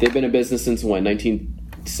of they've been in business since when?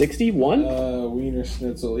 1961? Wiener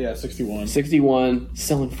Schnitzel. Yeah, 61. 61.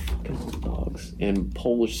 Selling fucking hot dogs and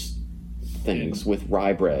Polish things with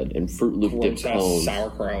rye bread and Fruit Loop dipped cones.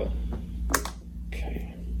 Sauerkraut.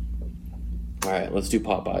 Okay. All right, let's do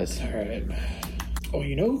Popeyes. All right. Oh,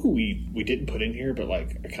 you know who we didn't put in here, but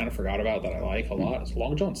like I kind of forgot about that I like a lot? It's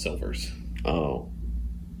Long John Silver's. Oh.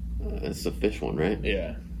 It's the fish one, right?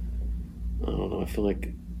 Yeah. I don't know. I feel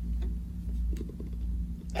like.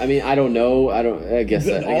 I mean, I don't know. I guess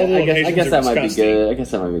that might be good. I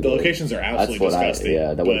guess that might be good. The locations are absolutely disgusting.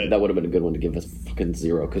 That would have been a good one to give us fucking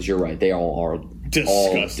 0 because you're right. They all are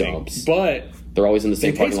disgusting. All dumps. But they're always in the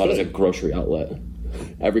same parking lot as a grocery outlet.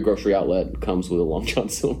 Every grocery outlet comes with a Long John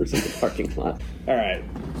Silver's in the parking lot. All right.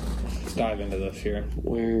 Let's dive into this here.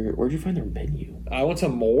 Where'd you find their menu? I went to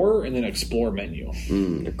More and then Explore menu.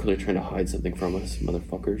 They're clearly trying to hide something from us,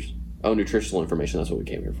 motherfuckers. Oh, nutritional information. That's what we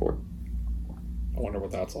came here for. I wonder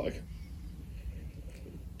what that's like.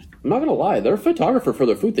 I'm not gonna lie, their photographer for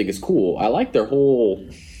their food thing is cool. I like their whole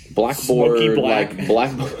blackboard, Smoky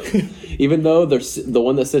black. Even though there's the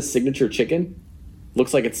one that says signature chicken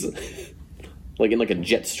looks like it's like in like a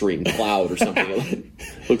jet stream cloud or something.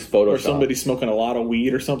 It looks photoshopped. Or somebody smoking a lot of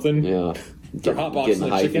weed or something. Yeah, They're hot boxing getting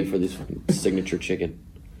the hyphy chicken for this fucking signature chicken.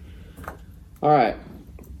 All right.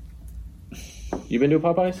 You been to a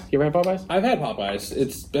Popeyes? You ever had Popeyes? I've had Popeyes.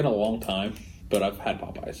 It's been a long time, but I've had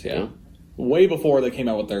Popeyes, yeah. Way before they came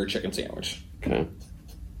out with their chicken sandwich. Okay.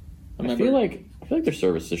 I feel like their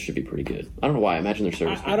services should be pretty good. I don't know why. I imagine their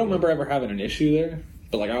service. I don't remember ever having an issue there,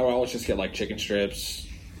 but like I would always just get like chicken strips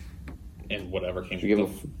and whatever came. Should you give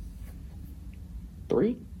them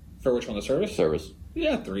 3? For which one? The service? Service.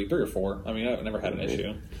 Yeah, 3 or 4. I mean, I've never had an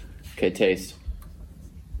issue. Okay, taste.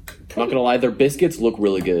 Not gonna lie, their biscuits look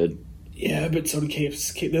really good. Yeah, but so do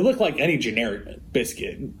KFC. They look like any generic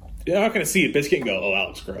biscuit. You're not going to see a biscuit and go, oh, that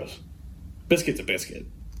looks gross. Biscuit's a biscuit.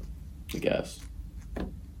 I guess. I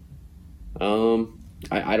don't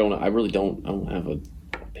know. I really don't. I don't have an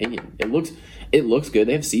opinion. It looks good.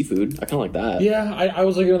 They have seafood. I kind of like that. Yeah, I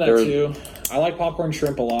was looking at that too. I like popcorn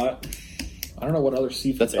shrimp a lot. I don't know what other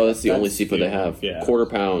seafood. That's the only seafood they have. Yeah.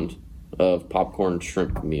 1/4 pound of popcorn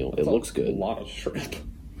shrimp meal. It looks good. A lot of shrimp.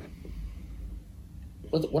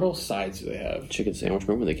 What else sides do they have? Chicken sandwich.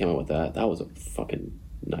 Remember when they came out with that? That was a fucking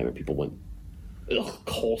nightmare. People went. Ugh,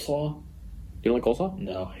 coleslaw. You don't like coleslaw?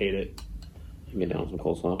 No, hate it. You can get down with some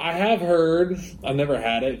coleslaw. I have heard. I've never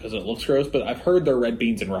had it because it looks gross, but I've heard their red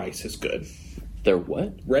beans and rice is good. Their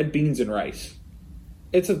what? Red beans and rice.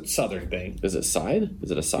 It's a southern thing. Is it side?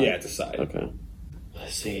 Is it a side? Yeah, it's a side. Okay.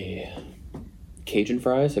 Let's see. Cajun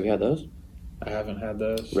fries. Have you had those? I haven't had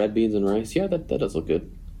those. Red beans and rice. Yeah, that does look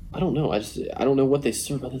good. I don't know. I don't know what they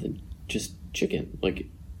serve other than just chicken. Like,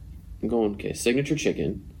 I'm going, okay, signature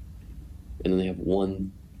chicken, and then they have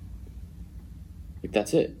one. Like,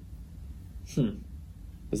 that's it. Isn't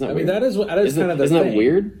that weird? mean, that is kind of the Isn't thing. that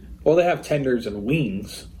weird? Well, they have tenders and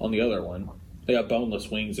wings on the other one. They have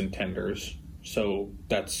boneless wings and tenders. So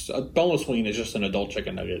that's a boneless wing is just an adult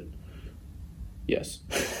chicken nugget. Yes.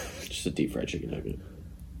 Just a deep fried chicken nugget.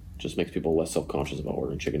 Just makes people less self-conscious about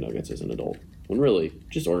ordering chicken nuggets as an adult. When really,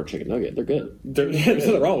 just order chicken nugget. They're good. There's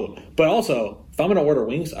nothing wrong with them. But also, if I'm going to order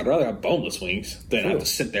wings, I'd rather have boneless wings than have to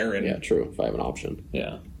sit there and... Yeah, true. If I have an option.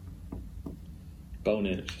 Yeah. Bone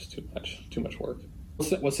in is just too much work.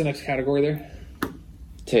 What's the next category there?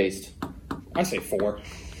 Taste. I say 4.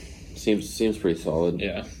 Seems pretty solid.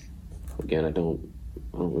 Yeah. Again, I don't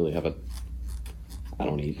really have I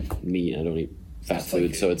don't eat meat. I don't eat fast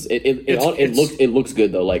food. So it looks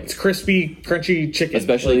good though. Like, it's crispy, crunchy chicken.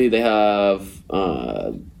 Especially they have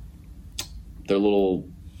their little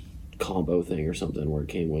combo thing or something where it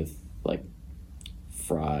came with like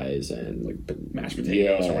fries and like mashed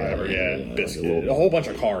potatoes or whatever. Yeah, biscuit, like a whole bunch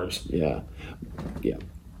of carbs. Yeah.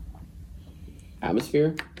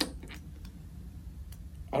 Atmosphere.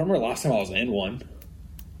 I don't remember last time I was in one,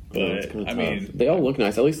 but I mean, they all look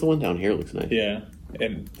nice. At least the one down here looks nice. Yeah,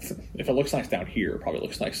 and if it looks nice down here, it probably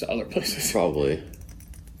looks nice to other places. Probably. I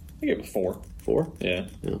think it was 4. 4? Yeah.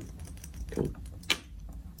 Cool.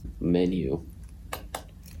 Menu.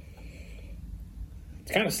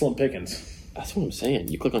 It's kind of slim pickings. That's what I'm saying.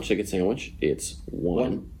 You click on chicken sandwich, it's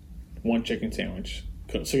one chicken sandwich.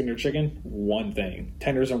 Signature chicken, one thing.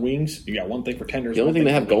 Tenders and wings, you got one thing for tenders. The only thing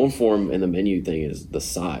they have going for them in the menu thing is the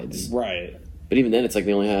sides. Right. But even then, it's like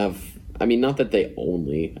they only have... I mean, not that they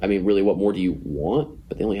only... I mean, really, what more do you want?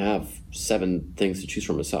 But they only have 7 things to choose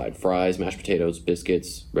from aside. Fries, mashed potatoes,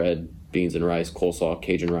 biscuits, bread, beans and rice, coleslaw,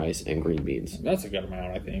 Cajun rice, and green beans. That's a good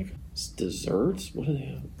amount, I think. Desserts? What do they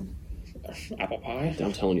have? Apple pie?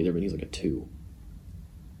 I'm telling you, their menu's like a 2.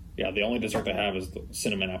 Yeah, the only dessert they have is the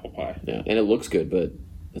cinnamon apple pie. Yeah, and it looks good, but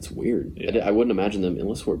it's weird. Yeah. I wouldn't imagine them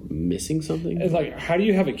unless we're missing something. It's like, how do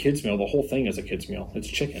you have a kid's meal? The whole thing is a kid's meal. It's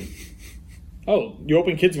chicken. Oh, you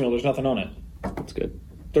open kid's meal, there's nothing on it. That's good.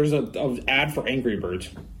 There's a ad for Angry Birds.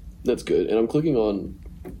 That's good. And I'm clicking on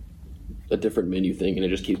a different menu thing, and it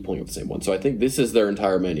just keeps pulling up the same one. So I think this is their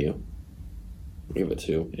entire menu. I'll give it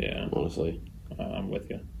 2. Yeah. Honestly. I'm with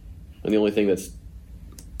you. And the only thing that's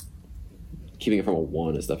keeping it from a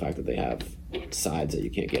 1 is the fact that they have sides that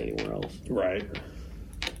you can't get anywhere else. Right.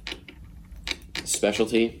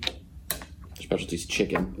 Specialty's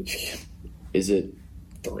chicken. Is it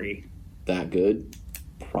 3? That good?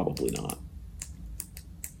 Probably not.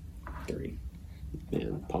 3.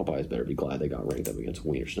 Man, Popeyes better be glad they got ranked up against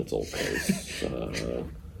Wiener Schnitzel.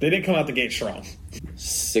 They didn't come out the gate strong.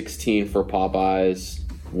 16 for Popeyes,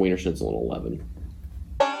 Wiener Schnitzel an 11.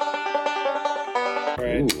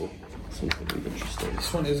 Right. Ooh, this one's going to be interesting.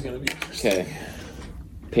 This one is going to be interesting. Okay.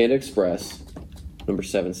 Panda Express, number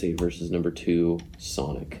 7 seed versus number 2,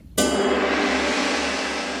 Sonic.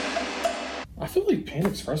 I feel like Panda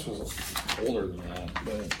Express was older than that,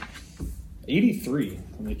 but 83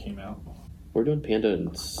 when they came out. We're doing Panda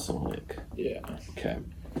and Sonic. Yeah. Okay.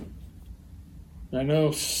 I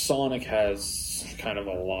know Sonic has kind of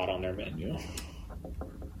a lot on their menu.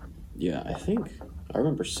 Yeah, I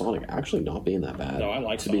remember Sonic actually not being that bad. No, I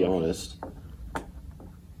like to be Sonic. honest.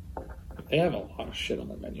 They have a lot of shit on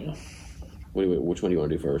their menu. Wait, which one do you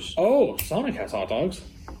want to do first? Oh, Sonic has hot dogs.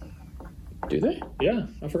 Do they? Yeah,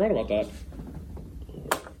 I forgot about that.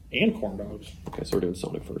 And corn dogs. Okay, so we're doing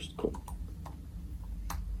Sonic first. Cool.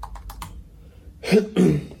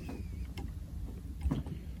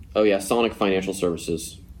 Oh yeah, Sonic Financial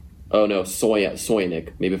Services. Oh no,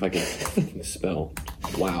 Soynik. Maybe if I can spell.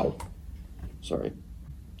 Wow. Sorry.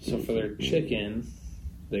 So for their chicken,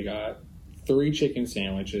 they got 3 chicken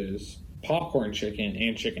sandwiches, popcorn chicken,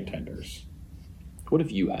 and chicken tenders. What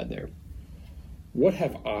have you had there? What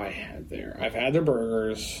have I had there? I've had their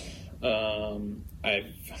burgers. I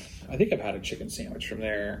think I've had a chicken sandwich from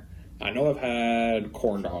there. I know I've had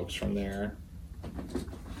corn dogs from there.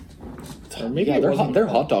 Or maybe their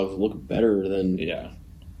hot dogs look better than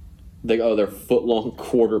their foot-long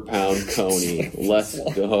quarter-pound coney. Let's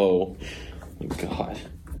go. My God.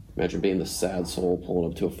 Imagine being the sad soul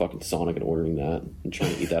pulling up to a fucking Sonic and ordering that and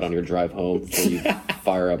trying to eat that on your drive home before you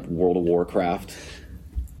fire up World of Warcraft.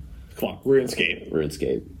 Come on,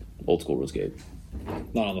 RuneScape. Old school RuneScape.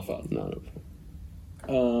 Not on the phone. Not on the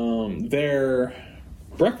phone. Their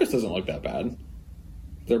breakfast doesn't look that bad.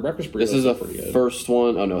 Their breakfast burritos This is a pretty good. first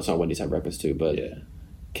one. Oh no, it's not Wendy's had breakfast too, but yeah.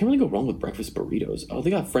 Can't really go wrong with breakfast burritos. Oh, they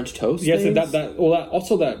got French toast. Yes, and things?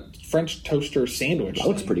 that French toaster sandwich. That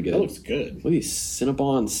looks pretty good. That looks good. What are these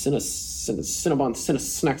Cinnabon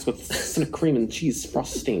snacks with Cinnabon cream and cheese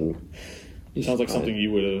frosting? Sounds like something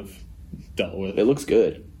you would have dealt with. It looks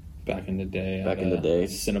good. Back in the day.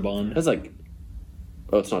 Cinnabon. It's like,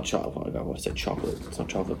 oh, it's not chocolate. I want to say chocolate. It's not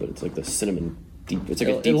chocolate, but it's like the cinnamon deep. It's like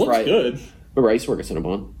a deep fried. It looks good. Remember, I used to work at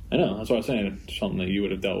Cinnabon. I know. That's what I was saying. Something that you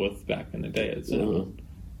would have dealt with back in the day at Cinnabon.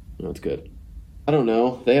 No, it's good. I don't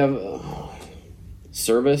know. They have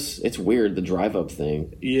service. It's weird, the drive-up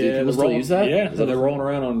thing. Yeah. Do people still use that? Yeah. They're rolling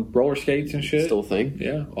around on roller skates and shit. Still a thing?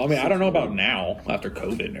 Yeah. Well, I mean, I don't know about now after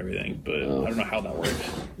COVID and everything, but I don't know how that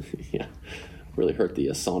works. Yeah. Really hurt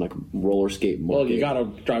the Sonic roller skate market. Well, you got to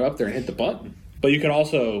drive up there and hit the button. But you can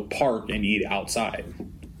also park and eat outside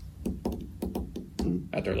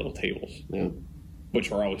at their little tables. Yeah.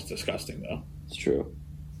 Which are always disgusting, though. It's true.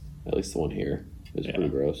 At least the one here is pretty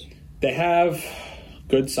gross. They have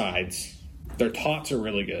good sides. Their tots are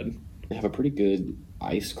really good. They have a pretty good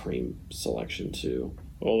ice cream selection, too.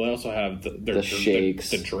 Well, they also have the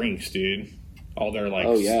shakes. The drinks, dude. All their, like,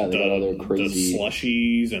 they got all their crazy... the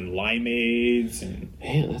slushies and limeades. And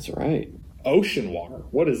man, that's right. Ocean water.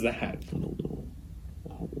 What is that? I don't know.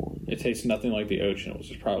 It tastes nothing like the ocean, which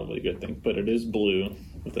is probably a good thing. But it is blue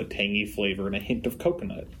with a tangy flavor and a hint of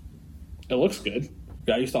coconut. It looks good.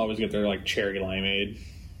 I used to always get their, like, cherry limeade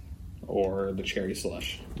or the cherry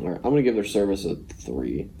slush. All right, I'm going to give their service a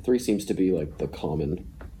 3. 3 seems to be, like, the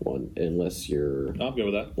common one, unless you're... I'll go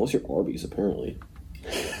with that. Unless you're Arby's, apparently.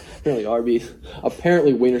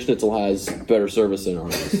 Apparently Wiener Schnitzel has better service than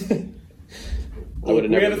Arby's.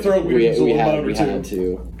 We had to throw Wiener Schnitzel in we had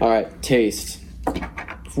to. All right, taste.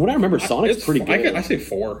 From what I remember, Sonic's pretty good. I say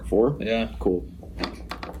 4. 4? Yeah. Cool.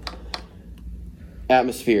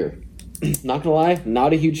 Atmosphere. Not gonna lie,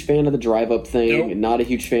 not a huge fan of the drive-up thing. Nope. Not a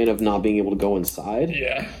huge fan of not being able to go inside.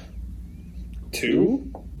 Yeah.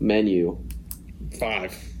 2? Menu.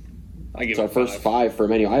 5. I give So it our first 5. 5 for a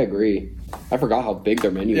menu. I agree. I forgot how big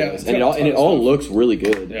their menu is, and it's it all looks really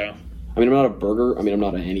good. Yeah. I mean, I'm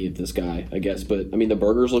not any of this guy, I guess, but I mean, the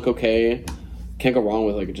burgers look okay. Can't go wrong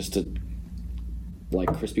with like just a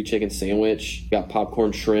crispy chicken sandwich. Got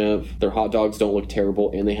popcorn, shrimp. Their hot dogs don't look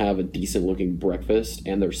terrible, and they have a decent looking breakfast.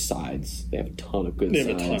 And their sides, they have a ton of good. They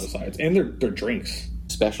have a ton of sides, and their drinks.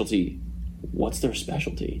 Specialty. What's their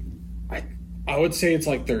specialty? I would say it's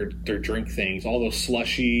like their drink things, all those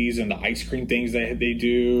slushies and the ice cream things they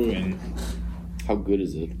do, and how good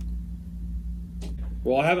is it?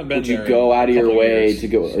 Well, I haven't been. Would you go out of your way to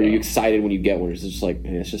go? So. Are you excited when you get one? Or is it just like,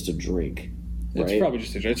 man, it's just a drink? Right? It's probably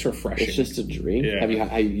just it's refreshing. It's just a drink. Yeah. Have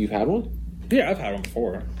you had one? Yeah, I've had one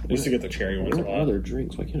before. I used to get the cherry ones a lot. What are their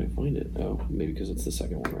drinks? Why can't I find it? Oh, maybe because it's the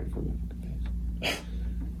second one right from my face.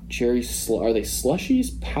 Cherry are they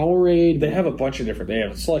slushies? Powerade? They have a bunch of different. They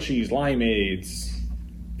have slushies, limeades,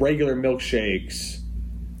 regular milkshakes.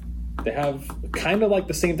 They have kind of like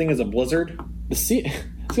the same thing as a Blizzard. It's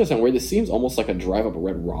gonna sound weird. This seems almost like a drive-up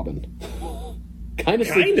Red Robin. Kind of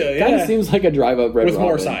seems like a drive-up Red Robin with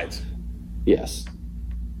more sides. Yes.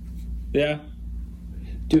 Yeah.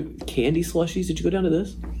 Dude, candy slushies. Did you go down to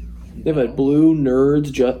this? They have a blue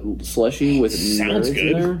Nerds slushie with Sounds Nerds good.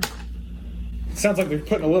 in there. Sounds like they're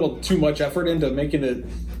putting a little too much effort into making it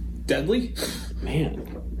deadly.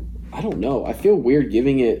 Man, I don't know. I feel weird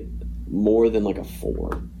giving it more than like a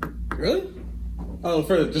 4. Really? Oh,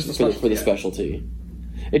 for the specialty.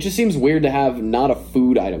 It just seems weird to have not a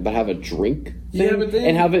food item, but have a drink thing, yeah, but then,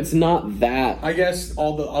 and have it's not that. I guess I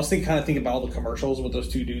was thinking about all the commercials with those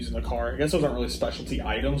two dudes in the car. I guess those aren't really specialty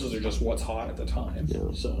items; those are just what's hot at the time.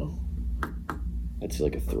 Yeah. So I'd say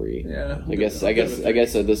like a 3. Yeah. I guess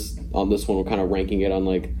on this one we're kind of ranking it on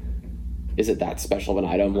like, is it that special of an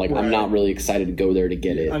item? Like, right. I'm not really excited to go there to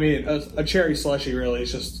get it. I mean, a cherry slushie really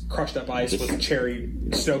is just crushed up ice with cherry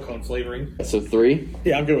snow cone flavoring. So 3?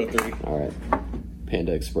 Yeah, I'm good with 3. All right.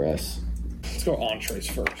 Panda Express. Let's go entrees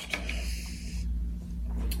first.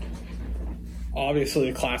 Obviously,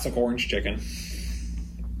 the classic orange chicken.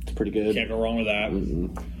 It's pretty good. Can't go wrong with that.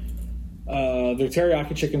 Mm-hmm. Their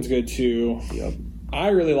teriyaki chicken's good too. Yep.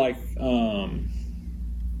 I really like. I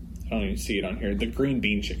don't even see it on here. The green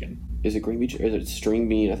bean chicken. Is it green bean? Or is it string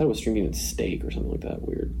bean? I thought it was string bean and steak or something like that.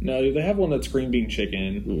 Weird. No, they have one that's green bean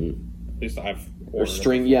chicken. Mm-hmm. At least I've. Or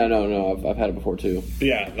string, yeah, no, I've had it before too. But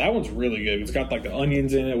yeah, that one's really good. It's got like the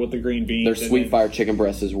onions in it with the green beans. Their sweet fire chicken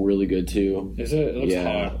breast is really good too. Is it? It looks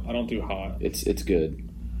hot. I don't do hot. It's good.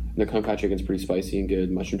 And their kung pao chicken's pretty spicy and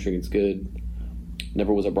good. Mushroom chicken's good.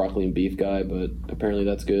 Never was a broccoli and beef guy, but apparently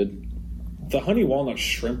that's good. The honey walnut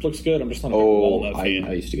shrimp looks good. I'm just not a big walnut fan.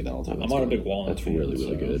 I used to get that all the time. I'm not a big walnut fan. fan. That's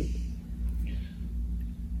really good.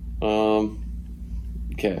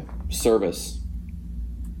 Okay. Service.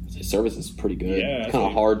 I'd say service is pretty good. Yeah, it's kind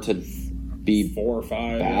of hard to be 4 or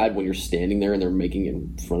 5 bad when you're standing there and they're making it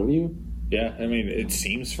in front of you. Yeah, I mean, it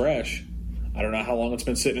seems fresh. I don't know how long it's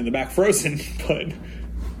been sitting in the back frozen, but...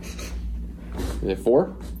 Is it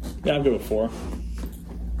 4? Yeah, I'll go with 4.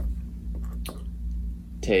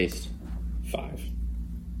 Taste. 5.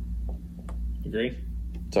 Agree?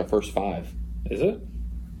 It's our first 5. Is it?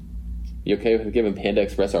 You okay with giving Panda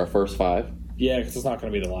Express our first 5? Yeah, because it's not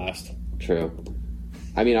going to be the last. True.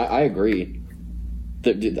 I mean, I agree.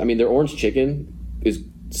 Their orange chicken is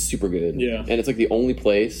super good. Yeah. And it's like the only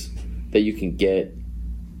place that you can get,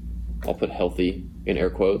 I'll put healthy in air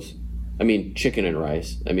quotes. I mean, chicken and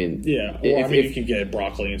rice. I mean, yeah. Well, you can get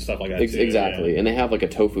broccoli and stuff like that too. Exactly. Yeah. And they have like a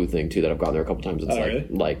tofu thing too that I've gone there a couple times.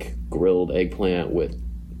 It's like grilled eggplant with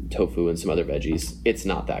tofu and some other veggies. It's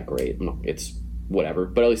not that great. It's whatever.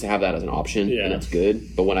 But at least I have that as an option, and that's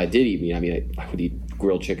good. But when I did eat meat, I mean, I would eat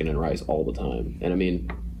grilled chicken and rice all the time. And I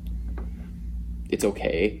mean, it's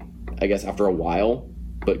okay, I guess, after a while.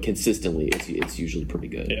 But consistently, it's usually pretty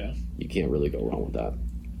good. Yeah. You can't really go wrong with that.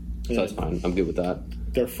 So that's fine. I'm good with that.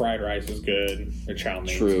 Their fried rice is good. Their chow mein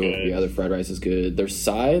is True. good. Yeah, their fried rice is good. Their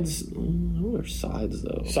sides, I don't know their sides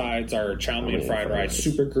though. Sides are chow mein, fried rice,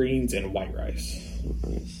 super greens, and white rice.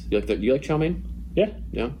 Nice. You like chow mein? Yeah.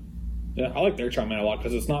 Yeah. Yeah, I like their chow mein a lot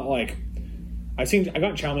because it's not like I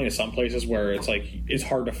got chow mein at some places where it's like it's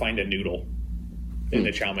hard to find a noodle in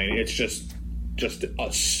the chow mein. It's just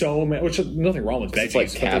so many, which is nothing wrong with veggies. It's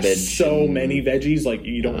like cabbage. So many veggies, like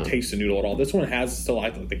you don't taste the noodle at all. This one has still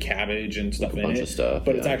like the cabbage and stuff in it. Bunch of stuff,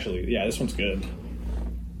 but it's actually this one's good.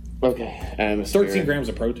 Okay, 13 grams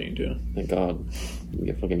of protein too. Thank God, you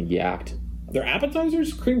get fucking yacked. Their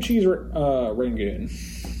appetizers, cream cheese rangoon,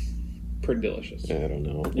 pretty delicious. Yeah, I don't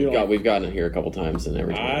know. We've gotten it here a couple times and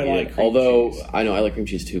everything. I like cream cheese. I know I like cream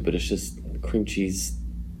cheese too, but it's just cream cheese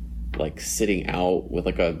like sitting out with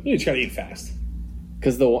like a. You just gotta eat fast.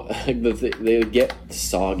 Because they get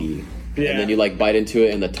soggy, and then you like bite into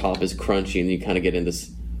it, and the top is crunchy, and you kind of get in this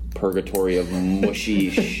purgatory of mushy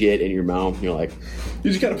shit in your mouth, and you're like, you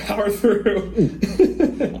just gotta power through.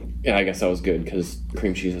 Yeah, I guess that was good because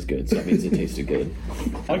cream cheese is good, so that means it tasted good.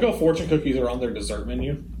 I like how fortune cookies are on their dessert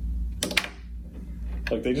menu.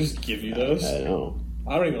 Like they just give you those. I know.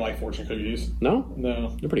 I don't even like fortune cookies. No,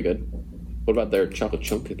 they're pretty good. What about their chocolate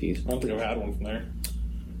chunk cookies? I don't think I've had one from there.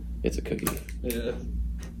 It's a cookie. Yeah.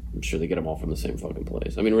 I'm sure they get them all from the same fucking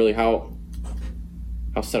place. I mean, really, how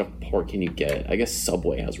set apart can you get? I guess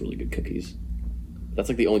Subway has really good cookies. That's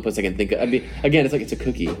like the only place I can think of. I mean, again, it's like it's a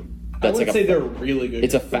cookie. I would say they're really good.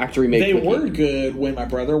 It's a factory made cookie. They were good when my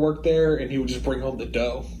brother worked there, and he would just bring home the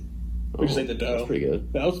dough. We just ate the dough. That's pretty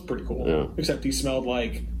good. That was pretty cool. Yeah. Except he smelled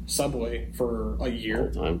like Subway for a year. All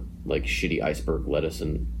the time. Like shitty iceberg lettuce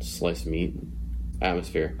and sliced meat.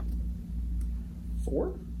 Atmosphere.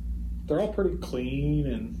 4? They're all pretty clean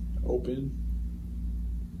and open.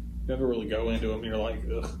 You never really go into them and you're like,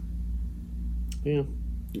 ugh. Yeah,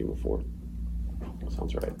 you were 4.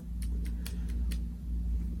 Sounds right.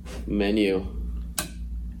 Menu.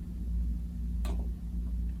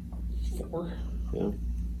 4? Yeah,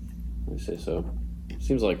 I say so.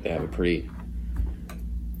 Seems like they have a pretty...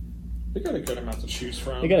 They got a good amount to choose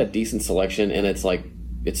from. They got a decent selection, and it's like,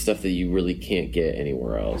 it's stuff that you really can't get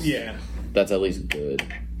anywhere else. Yeah. That's at least good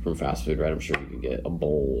from fast food, right? I'm sure you can get a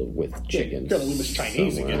bowl with chicken. You got to leave this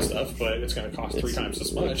Chinese and get stuff, but it's going to cost 3 times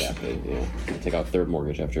as much. Exactly, yeah. Take out third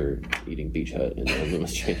mortgage after eating Beach Hut and then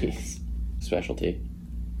Loomis Chinese. Specialty.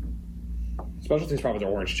 Specialty is probably the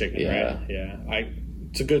orange chicken, right? Yeah.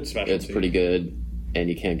 It's a good specialty. It's pretty good, and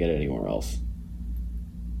you can't get it anywhere else.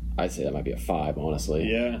 I'd say that might be a 5,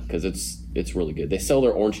 honestly. Yeah. Because it's really good. They sell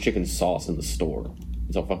their orange chicken sauce in the store.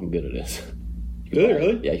 That's how fucking good it is. Do they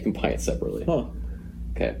really? Yeah, you can buy it separately. Huh.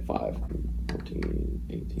 Okay, 5, 14,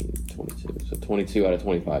 18, 22. So 22 out of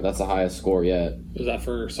 25. That's the highest score yet. Is that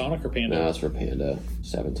for Sonic or Panda? No, that's for Panda.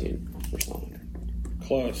 17 for Sonic.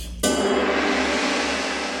 Close.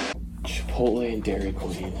 Chipotle and Dairy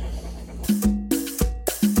Queen.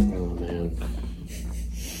 Oh, man.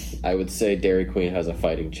 I would say Dairy Queen has a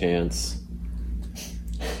fighting chance.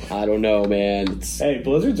 I don't know, man. Hey,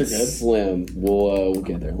 Blizzards are good. Slim. We'll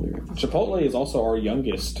get there later. Chipotle is also our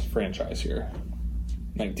youngest franchise here.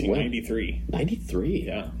 1993. 93?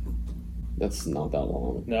 Yeah. That's not that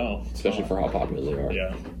long. No. Especially for how popular they are.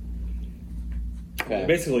 Yeah. Okay. They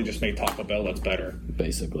basically just made Taco Bell that's better.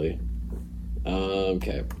 Basically.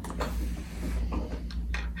 Okay.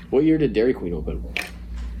 What year did Dairy Queen open?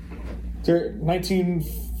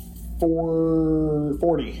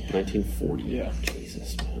 1940. 1940. Yeah.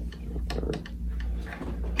 Jesus, man.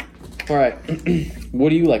 All right. What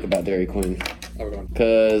do you like about Dairy Queen? Everyone.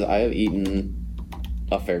 Because I have eaten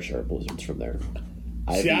a fair share of Blizzards from there.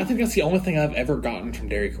 I think that's the only thing I've ever gotten from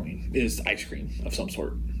Dairy Queen is ice cream of some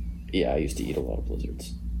sort. Yeah, I used to eat a lot of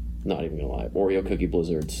Blizzards. Not even gonna lie. Oreo cookie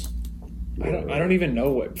Blizzards. I don't even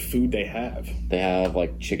know what food they have. They have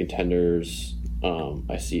like chicken tenders.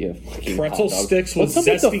 I see a fucking pretzel sticks with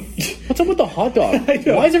zesty. What's up with the hot dog? Why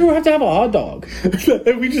does everyone have to have a hot dog?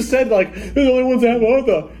 We just said like they're the only ones that have a hot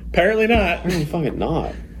dog. Apparently not. Apparently fucking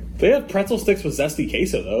not. They have pretzel sticks with zesty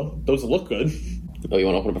queso though. Those look good. Oh, you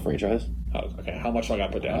want to open up a franchise? Oh, okay, how much do I got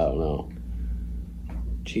to put down? I don't know.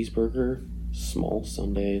 Cheeseburger, small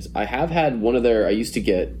sundaes. I have had one of their. I used to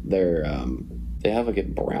get their. They have like a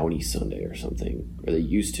brownie sundae or something, or they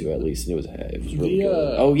used to at least, and it was really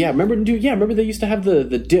good. Oh yeah, remember, dude? Yeah, remember they used to have the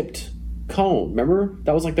dipped cone. Remember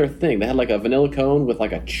that was like their thing. They had like a vanilla cone with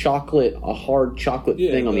like a hard chocolate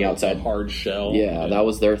thing on the outside, hard shell. Yeah, that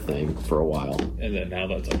was their thing for a while. And then now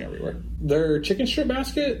that's like everywhere. Their chicken strip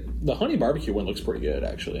basket, the honey barbecue one looks pretty good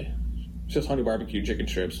actually. It's just honey barbecue chicken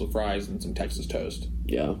strips with fries and some Texas toast.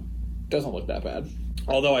 Yeah, doesn't look that bad.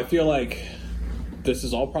 Although I feel like this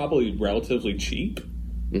is all probably relatively cheap,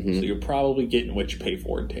 so you're probably getting what you pay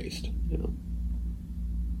for in taste. Yeah.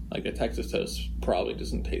 Like a Texas toast probably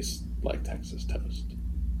doesn't taste like Texas toast.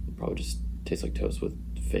 It probably just tastes like toast with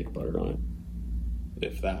fake butter on it.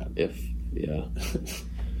 If that. Yeah.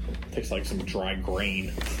 Tastes like some dry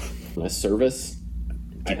grain. My service?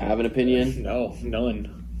 Do you have an opinion? No,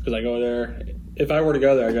 none. Because I go there. If I were to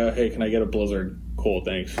go there, I go, hey, can I get a Blizzard? Cool,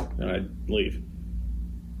 thanks. And I leave.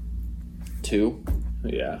 2?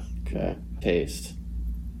 Yeah. Okay. Taste.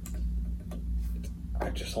 I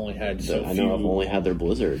just only had I know I've only had their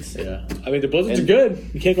Blizzards. Yeah. I mean, the Blizzards are good.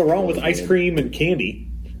 You can't go wrong with ice cream and candy.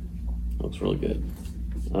 Looks really good.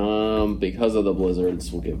 Because of the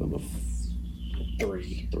Blizzards, we'll give them a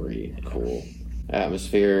 3. 3. Cool.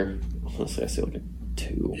 Atmosphere. Honestly, I say like a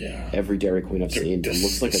 2. Yeah. Every Dairy Queen I've seen, it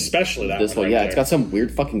looks like especially this one. Right yeah, there. It's got some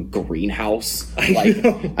weird fucking greenhouse. Like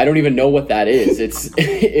I don't even know what that is.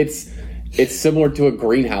 It's similar to a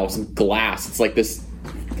greenhouse in glass. It's like this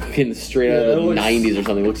fucking straight out of the 90s or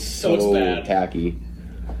something. It looks so tacky.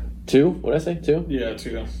 2? What did I say? 2? Yeah,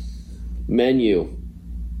 2. Menu.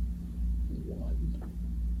 1.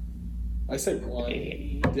 I say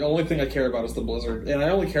 1. The only thing I care about is the Blizzard, and I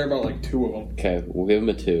only care about like 2 of them. Okay, we'll give them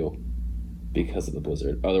a 2 because of the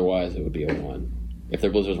Blizzard. Otherwise, it would be a 1. If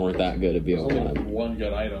their Blizzards weren't that good, it'd be a 1. Only one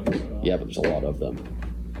good item. So. Yeah, but there's a lot of them.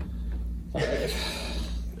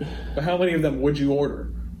 But how many of them would you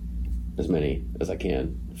order? As many as I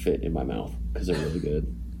can fit in my mouth because they're really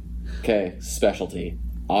good. Okay, specialty.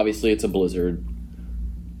 Obviously, it's a Blizzard.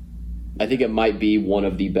 I think it might be one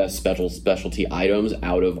of the best specialty items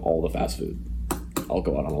out of all the fast food. I'll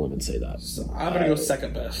go out on a limb and say that. So I'm going to go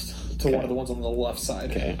second best to one of the ones on the left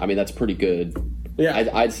side. Okay, I mean that's pretty good. Yeah,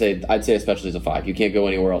 I'd say a specialty is a 5. You can't go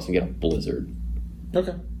anywhere else and get a Blizzard.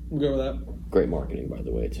 Okay, we'll go with that. Great marketing, by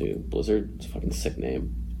the way, too. Blizzard, it's a fucking sick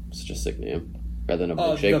name. Such a sick name. Rather than a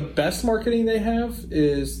milkshake. The best marketing they have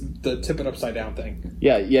is the tip it upside down thing.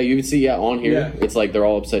 Yeah, you can see on here. It's like they're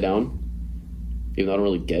all upside down. Even though I don't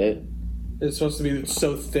really get it. It's supposed to be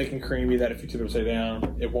so thick and creamy that if you tip it upside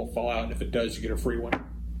down, it won't fall out. And if it does, you get a free one.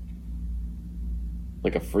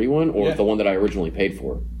 Like a free one? Or the one that I originally paid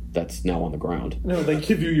for that's now on the ground? No, they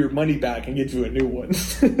give you your money back and give you a new one.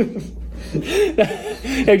 Hey,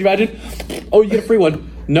 can you imagine? Oh, you get a free one.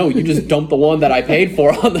 No, you just dumped the one that I paid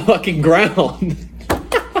for on the fucking ground.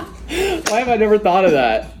 Why have I never thought of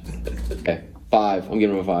that? Okay, 5. I'm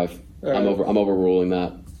giving him a 5. Right. I'm overruling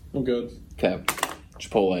that. I'm good. Okay,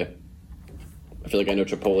 Chipotle. I feel like I know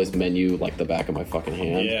Chipotle's menu like the back of my fucking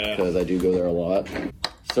hand. Yeah. Because I do go there a lot.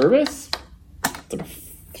 Service? It's like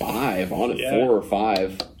a 5. On it, 4 or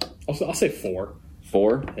 5. I'll say 4.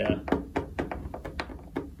 4? Yeah.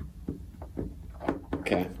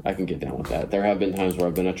 Okay, I can get down with that. There have been times where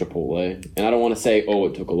I've been at Chipotle, and I don't want to say, oh,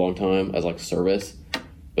 it took a long time as like service,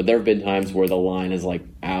 but there have been times where the line is like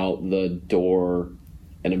out the door,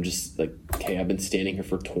 and I'm just like, okay, I've been standing here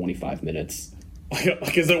for 25 minutes.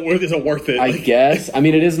 Like, is it worth it? I guess. I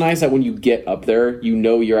mean, it is nice that when you get up there, you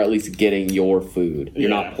know you're at least getting your food. You're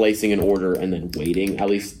not placing an order and then waiting. At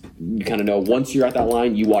least you kind of know once you're at that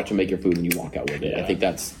line, you watch them make your food and you walk out with it. I think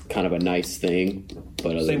that's kind of a nice thing.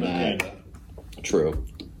 But other than that, true.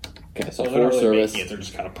 Okay, so 4 really service. They're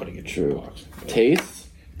just kind of putting it true. in the box. Taste.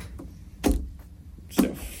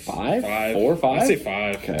 So 5? 5. 4 or 5? I say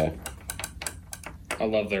 5. Okay. I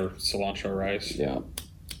love their cilantro rice. Yeah.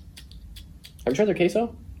 Have you tried their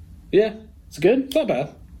queso? Yeah. It's good? It's not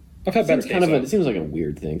bad. I've had better queso. It seems like a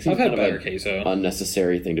weird thing. I've had better queso.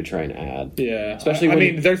 Unnecessary thing to try and add. Yeah.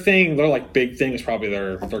 Especially their like big thing is probably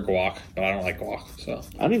their guac, but I don't like guac, so.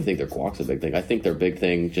 I don't even think their guac's a big thing. I think their big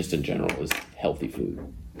thing, just in general, is healthy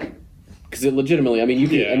food. Because it legitimately,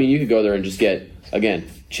 you could go there and just get, again,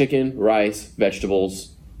 chicken, rice,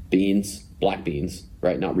 vegetables, beans, black beans,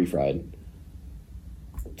 right? Not refried.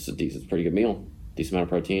 It's a pretty good meal. Decent amount of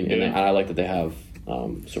protein. Yeah. And I like that they have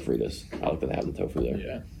sofritas. I like that they have the tofu there.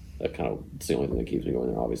 Yeah. It's the only thing that keeps me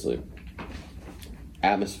going there, obviously.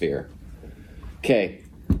 Atmosphere. Okay.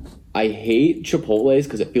 I hate Chipotle's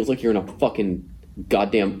because it feels like you're in a fucking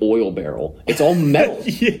goddamn oil barrel. It's all metal.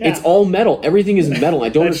 Yeah. It's all metal. Everything is metal. I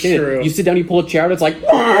don't understand true. it. You sit down, you pull a chair out, it's like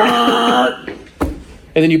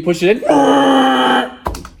and then you push it in.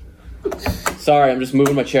 Sorry, I'm just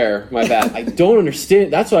moving my chair. My bad. I don't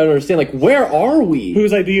understand. That's what I don't understand. Like, where are we?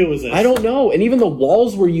 Whose idea was this? I don't know. And even the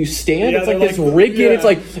walls where you stand, it's like this rigged. Yeah. It's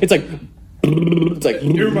like.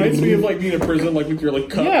 It reminds me of like being in prison, like with your like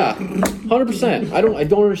cup. Yeah, 100%. I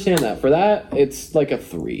don't understand that. For that, it's like a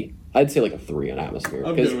 3. I'd say like a 3 on atmosphere.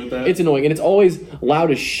 I'm good with that. It's annoying and it's always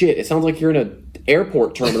loud as shit. It sounds like you're in an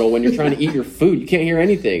airport terminal when you're trying to eat your food. You can't hear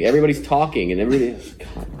anything. Everybody's talking and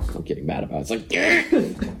God, I'm getting mad about it. It's like.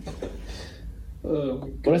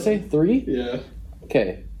 What did I say? 3? Yeah.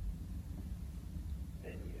 Okay.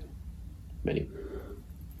 Menu.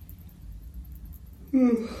 I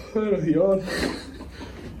had a yawn.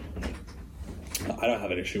 I don't have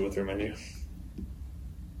an issue with their menu.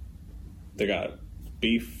 They got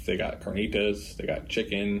beef, they got carnitas, they got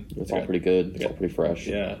chicken. It's all pretty good. It's all pretty fresh.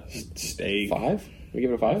 Yeah. Steak. 5? We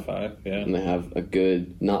give it a 5? 5, yeah. And they have a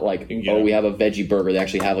good, not like, we have a veggie burger. They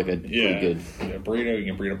actually have like a pretty good. You get a burrito, you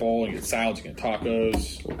can burrito bowl, you get salads, you get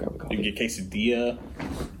tacos. Okay, you can get quesadilla.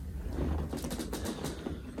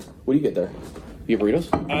 What do you get there? You get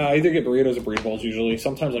burritos? I either get burritos or burrito bowls usually.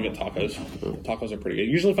 Sometimes I get tacos. Tacos are pretty good.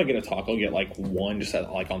 Usually if I get a taco, I get like one just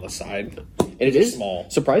like on the side. And it is small.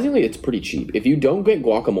 Surprisingly, it's pretty cheap. If you don't get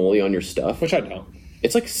guacamole on your stuff. Which I don't.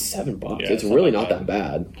 It's like $7. Yeah, it's really not that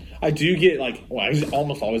bad. I do get I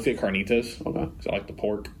almost always get carnitas. Okay. Because I like the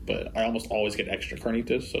pork, but I almost always get extra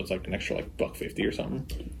carnitas, so it's like an extra like $1.50 or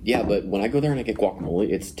something. Yeah, but when I go there and I get guacamole,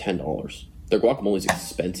 it's $10. Their guacamole is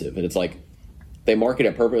expensive, and it's like they market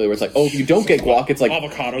it perfectly. Where it's like, oh, if you don't get guac, it's like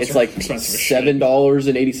avocados. It's like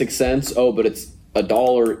 $7.86. Oh, but it's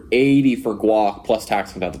 $1.80 for guac plus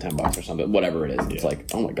tax comes out to $10 or something. Whatever it is, it's like,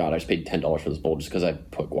 oh my god, I just paid $10 for this bowl just because I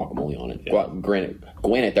put guacamole on it. Yeah. Granted,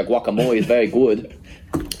 the guacamole is very good.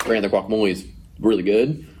 Granted, the guacamole is really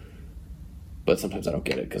good, but sometimes I don't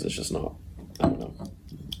get it because it's just not. I don't know.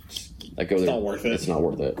 It's not worth it. It's not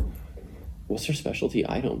worth it. What's their specialty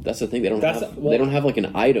item? That's the thing. They don't have like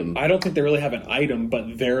an item. I don't think they really have an item,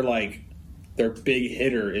 but their big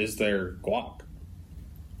hitter is their guac.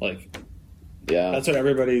 Like, yeah, that's what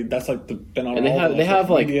everybody. That's like been on. And they have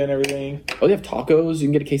like media and everything. Oh, they have tacos.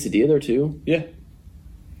 You can get a quesadilla there too. Yeah.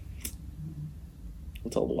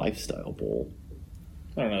 What's a lifestyle bowl?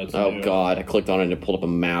 I don't know. Oh god, I clicked on it and it pulled up a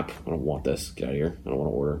map. I don't want this. Get out of here. I don't want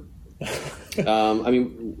to order.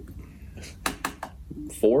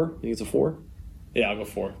 4? I think it's a 4. Yeah, I'll go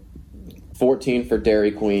 4. 14 for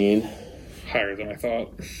Dairy Queen. Higher than I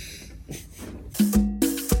thought.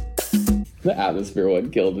 The atmosphere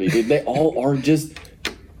one killed me, dude. They all are just.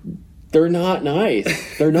 They're not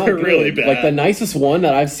nice. They're not They're good. really bad. Like the nicest one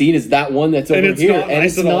that I've seen is that one that's over here, and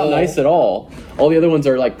it's not nice at all. All the other ones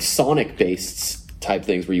are like Sonic based type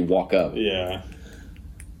things where you walk up. Yeah.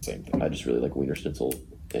 Same thing. I just really like Wiener Schnitzel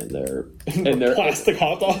and their plastic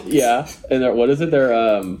hot dogs. Yeah, and their what is it? Their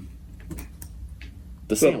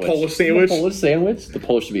the sandwich. Polish sandwich. The Polish sandwich. The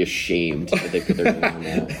Polish should be ashamed that they put their name on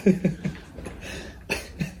that.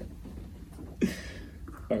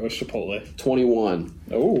 All right, what's Chipotle? 21.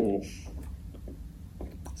 Oh,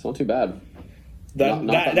 it's not too bad.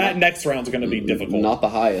 That next round's going to be difficult. Not the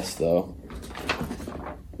highest though.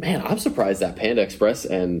 Man, I'm surprised that Panda Express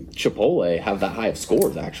and Chipotle have that high of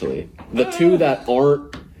scores. Actually, the two that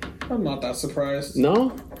aren't. I'm not that surprised.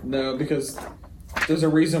 No, because there's a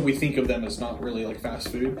reason we think of them as not really like fast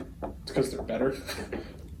food. It's because they're better.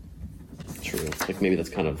 True. Like maybe that's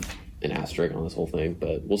kind of an asterisk on this whole thing,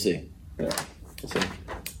 but we'll see. Yeah. We'll see.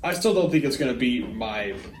 I still don't think it's going to be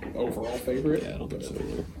my overall favorite. Yeah, I don't think so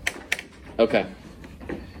either. Okay.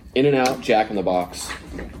 In-N-Out, Jack in the Box.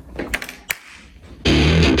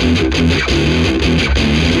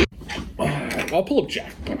 I'll pull up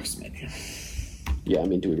Jack in the Box menu. Yeah, I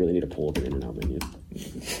mean, do we really need to pull up an In-N-Out menu?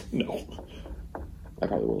 No. I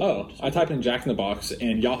probably will. Oh, I typed in Jack in the Box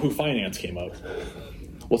and Yahoo Finance came up.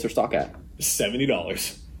 What's their stock at?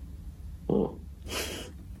 $70. Oh.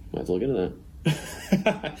 Might have to look into that. Like,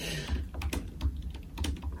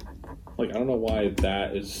 I don't know why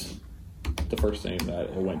that is the first thing that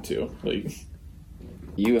it went to. Like,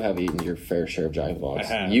 you have eaten your fair share of Jack in the Box.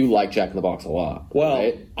 I have. You like Jack in the Box a lot. well,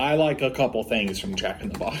 right? I like a couple things from Jack in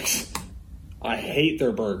the Box. I hate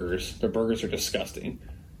their burgers. Their burgers are disgusting.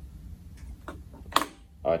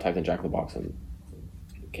 I typed in Jack in the Box and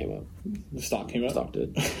it came up. The stock came up. Stock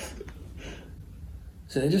did.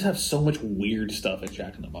 So they just have so much weird stuff at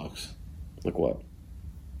Jack in the Box. Like what?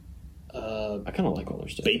 I kind of like all their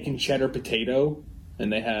stuff. Bacon cheddar potato,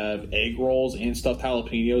 and they have egg rolls and stuffed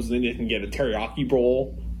jalapenos, and then you can get a teriyaki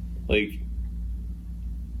bowl. Like,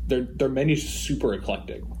 their menu's super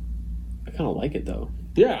eclectic. I kind of like it though.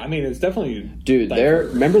 Yeah, I mean, it's definitely... Dude,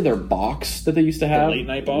 remember their box that they used to have? The late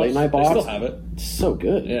night box? Late night box? They still have it. It's so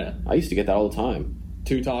good. Yeah. I used to get that all the time.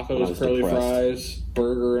 2 When I tacos, was curly depressed. fries,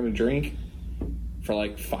 burger, and a drink for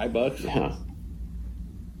like $5. Yeah.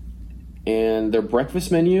 And their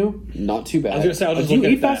breakfast menu, not too bad. I was gonna say, I was just Do you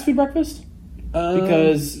looking eat at that. fast food breakfast?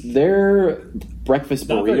 Because their breakfast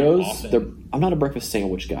Not very burritos, often. I'm not a breakfast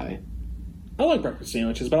sandwich guy, I like breakfast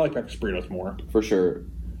sandwiches, but I like breakfast burritos more. for sure.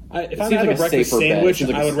 If It I seems have like a a breakfast safer bet. It sandwich, seems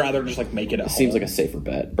like I a- would rather just like make it at It seems home. like a safer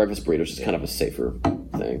bet. Breakfast burritos is kind of a safer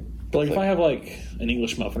thing. But like if Like- I have like an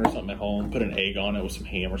English muffin or something at home, put an egg on it with some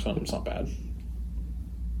ham or something, it's not bad.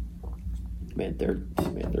 Man, their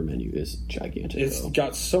menu is gigantic. It's though.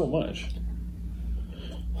 got so much.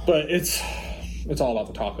 But it's all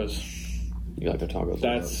about the tacos. You like their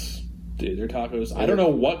tacos? Dude, their tacos. I don't know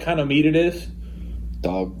what kind of meat it is.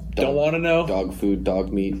 dog. Don't want to know. Dog food,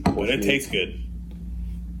 dog meat. But bush it meat. tastes good.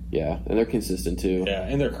 Yeah, and they're consistent too. Yeah,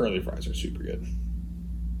 and their curly fries are super good.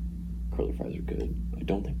 Curly fries are good. I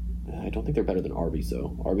don't think they're better than Arby's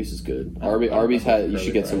though. Arby's is good. I don't Arby's know you curly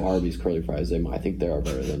should get some fries. Arby's curly fries. I think they are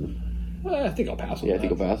better than. I think I'll pass on Yeah, I that.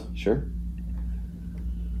 think I'll pass. Sure.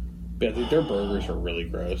 Yeah, their burgers are really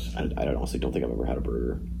gross. I honestly don't think I've ever had a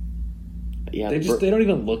burger. Yeah, They don't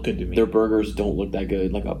even look good to me. their burgers don't look that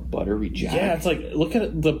good. Like a buttery jack. Yeah, it's like, look at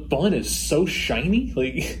it. The bun is so shiny.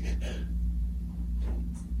 Like,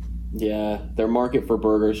 Yeah, their market for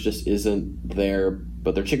burgers just isn't there.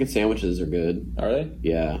 But their chicken sandwiches are good. are they?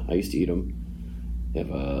 Yeah, I used to eat them. They have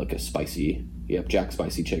like a spicy, Jack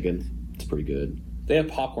spicy chicken. It's pretty good. They have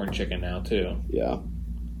popcorn chicken now too. Yeah.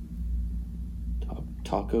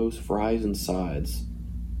 Tacos, fries, and sides.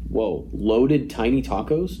 Whoa, loaded tiny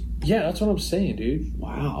tacos? Yeah, that's what I'm saying, dude.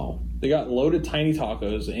 Wow. They got loaded tiny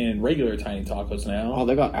tacos and regular tiny tacos now. Oh,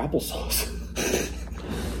 they got applesauce.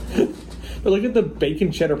 But look at the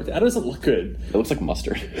bacon cheddar potato. That doesn't look good. It looks like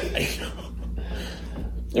mustard. I know.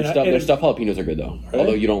 Their stuffed jalapenos are good though. they?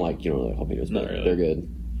 Although you don't like jalapenos, Not but really. they're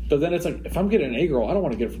good. But then it's like, if I'm getting an egg roll, I don't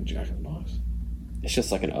want to get it from Jack in the Box. It's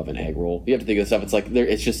just like an oven egg roll. You have to think of stuff. It's like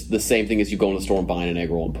it's just the same thing as you go in the store and buying an egg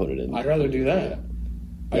roll and put it in. I'd rather do that.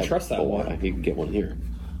 I Yeah, trust that but more. why? You can get one here.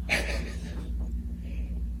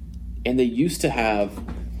 And they used to have.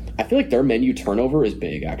 I feel like their menu turnover is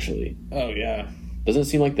big. Actually, Oh, yeah. doesn't it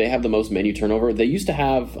seem like they have the most menu turnover? They used to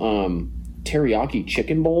have teriyaki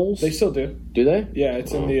chicken bowls. They still do. Do they? Yeah,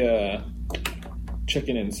 it's in the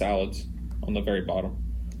chicken and salads on the very bottom.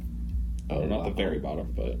 Oh, Not the very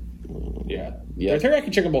bottom, but yeah. Yeah. Their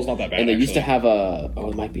teriyaki chicken bowl's not that bad. And they used to actually. have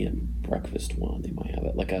it might be a breakfast one. They might have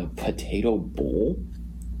it like a potato bowl.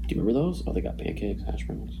 Do you remember those? Oh, they got pancakes, hash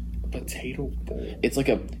browns. potato bowl. It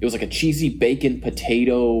was like a cheesy bacon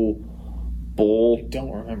potato bowl.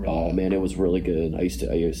 Don't remember Oh that. man, it was really good. I used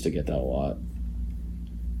to get that a lot.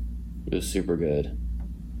 It was super good.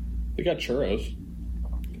 They got churros.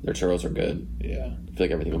 Their churros are good. Yeah. I feel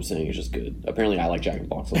like everything I'm saying is just good. Apparently, I like Jack in the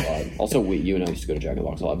Box a lot. Also, you and I used to go to Jack in the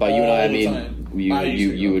Box a lot. By you and I All the mean time. you I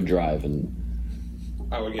used to you go. would drive and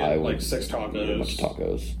I would get I would like 6 eat a bunch of tacos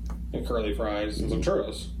tacos. and curly fries and some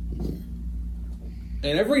churros.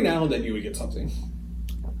 And every now and then you would get something.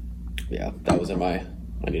 Yeah, that was in my.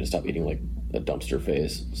 I need to stop eating like a dumpster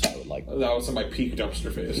phase. So I would like That was in my peak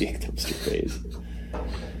dumpster phase. big dumpster phase.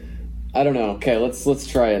 I don't know. Okay, let's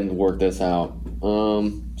try and work this out.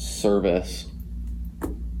 Service.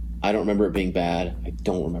 I don't remember it being bad. I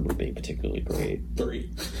don't remember it being particularly great.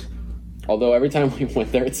 3. Although every time we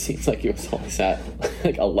went there, it seems like it was always at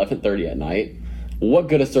like 11:30 at night. What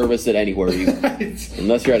good of service at anywhere you,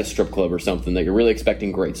 unless you're at a strip club or something that you're really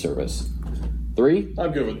expecting great service. 3?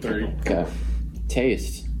 I'm good with 3. Okay.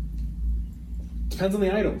 Taste. Depends on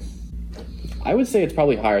the item. I would say it's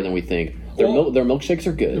probably higher than we think. Their Well, milkshakes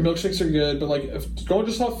are good. The milkshakes are good, but like if going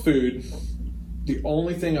just off food, the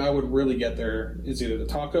only thing I would really get there is either the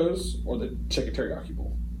tacos or the chicken teriyaki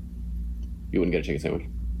bowl. You wouldn't get a chicken sandwich.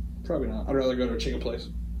 Probably not. I'd rather go to a chicken place.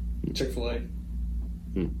 Chick-fil-A.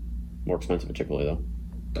 More expensive at Chick-fil-A though.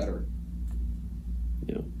 Better.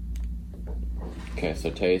 Yeah. Okay, so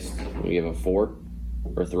taste. We give a 4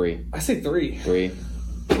 or 3. I say 3. 3,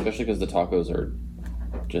 especially because the tacos are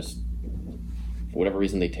just, for whatever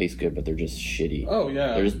reason, they taste good, but they're just shitty. Oh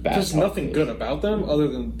yeah, they're just bad. There's nothing good about them other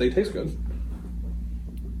than they taste good.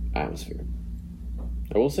 Atmosphere.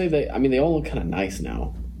 I will say they all look kind of nice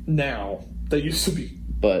now. Now they used to be,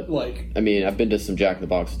 but like, I've been to some Jack in the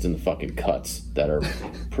Box that's in the fucking cuts that are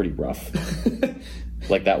pretty rough.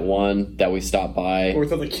 Like that one that we stopped by. Or we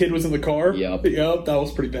thought the kid was in the car. Yep, that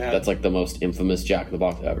was pretty bad. That's like the most infamous Jack in the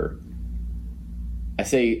Box ever. I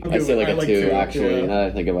say like a 2 actually. Yeah. Now that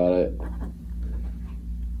I think about it.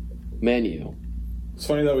 Menu. It's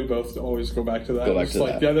funny that we both always go back to that.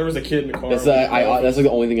 That. Yeah, there was a kid in the car. That's like the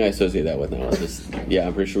only thing I associate that with now. It's just,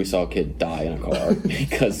 I'm pretty sure we saw a kid die in a car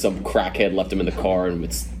because some crackhead left him in the car and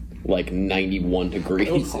it's like 91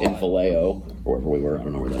 degrees in Vallejo, or wherever we were. I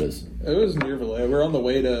don't know where that is. It was near Vallejo. We're on the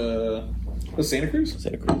way to Santa Cruz?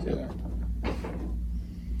 Santa Cruz, yeah.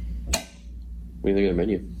 What do you think of their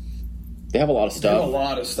menu? They have a lot of stuff. They have a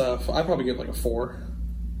lot of stuff. I'd probably give like a 4.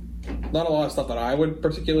 Not a lot of stuff that I would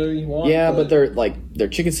particularly want. Yeah, but their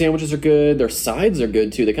chicken sandwiches are good. Their sides are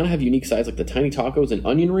good too. They kind of have unique sides, like the tiny tacos and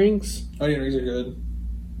onion rings. Onion rings are good.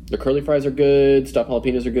 Their curly fries are good. Stuffed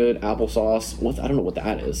jalapenos are good. Applesauce. I don't know what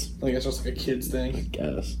that is. I think it's just like a kid's thing. I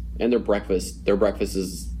guess. And their breakfast. Their breakfast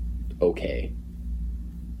is okay.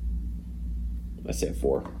 I say a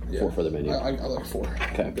 4. Yeah. 4 for the menu. I like 4.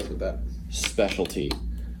 Okay. I'm good with that. Specialty.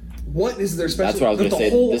 What is their specialty? That's what I was going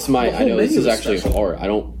to say. I know this is actually special.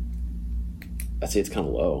 hard. I'd say it's kind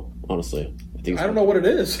of low, honestly. I don't know what it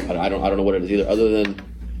is. I don't know what it is either, other than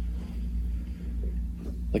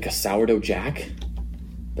like a sourdough jack.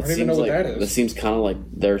 I don't even know what that is. That seems kind of like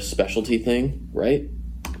their specialty thing, right?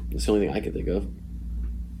 That's the only thing I could think of.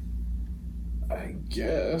 I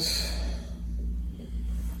guess.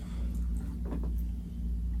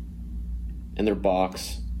 And their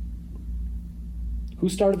box. Who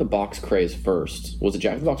started the box craze first? Was it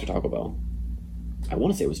Jack in the Box or Taco Bell? I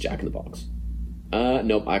want to say it was Jack in the Box.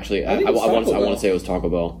 Nope. Actually, I want to say it was Taco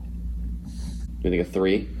Bell. Do you think a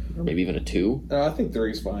 3, or maybe even a 2? I think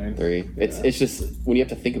 3 is fine. 3. It's just when you have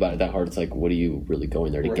to think about it that hard. It's like, what are you really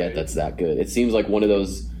going there to get? That's that good. It seems like one of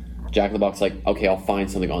those Jack in the Box. Like, okay, I'll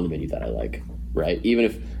find something on the menu that I like. Right? Even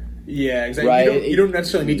if. Yeah, exactly. Right? You don't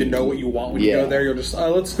necessarily need to know what you want when you go there. You'll just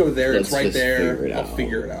let's go there. It's right there. I'll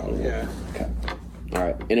figure it out. Yeah. Okay. All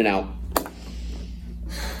right. In and out.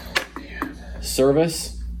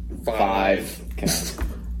 Service. 5. Okay.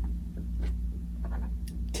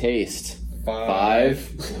 Taste.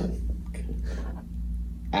 5.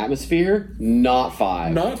 Atmosphere. Not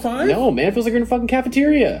 5. Not 5? No, man. It feels like you're in a fucking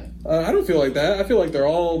cafeteria. I don't feel like that. I feel like they're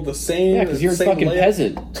all the same. Yeah, because you're a fucking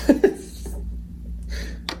peasant.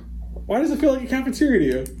 Why does it feel like a cafeteria to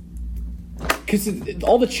you? Because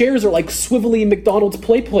all the chairs are like swivelly McDonald's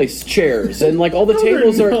play place chairs, and like all the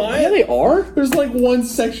tables are. Yeah, they are. There's like one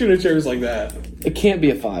section of chairs like that. It can't be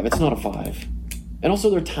a 5. It's not a 5. And also,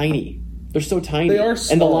 they're tiny. They're so tiny. They are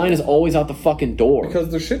small. And the line is always out the fucking door. Because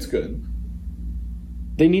their shit's good.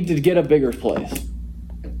 They need to get a bigger place.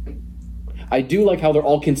 I do like how they're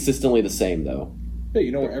all consistently the same, though. Yeah,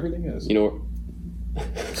 you know where everything is. You know,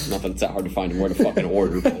 not that it's that hard to find where to fucking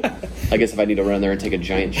order, but I guess if I need to run there and take a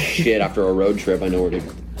giant shit after a road trip, I know where to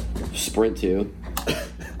sprint to.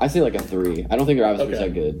 I say like a 3. I don't think their atmosphere's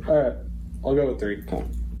that good. All right. I'll go with 3. Okay.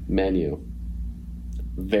 Menu.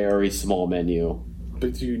 Very small menu.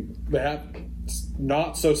 But they have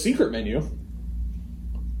not so secret menu,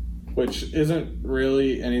 which isn't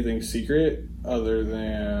really anything secret other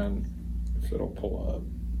than if it'll pull up.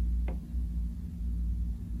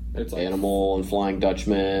 It's like Animal and Flying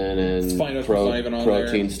Dutchman and protein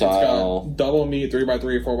there. Style. It's got double meat,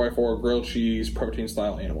 3x3, 4x4, grilled cheese, protein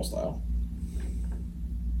style, animal style.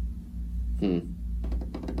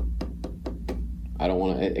 I don't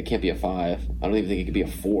want to. It can't be a 5. I don't even think it could be a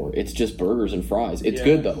 4. It's just burgers and fries. It's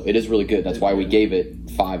good though. It is really good. That's why we gave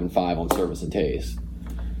it 5 and 5 on service and taste.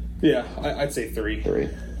 Yeah, I'd say 3. 3.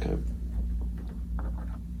 Okay.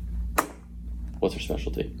 What's their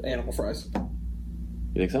specialty? Animal fries.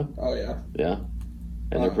 You think so? Oh yeah. Yeah.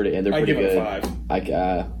 And they're pretty. And they're I pretty give good. It a 5.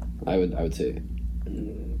 I would say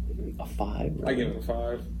a 5. Right? I give it a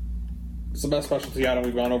 5. It's the best specialty item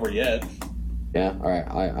we've gone over yet. Yeah. All right.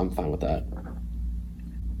 I'm fine with that.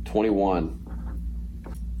 21.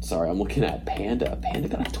 Sorry, I'm looking at Panda. Panda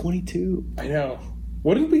got a 22. I know.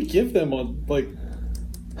 What did we give them on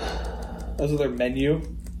as their menu?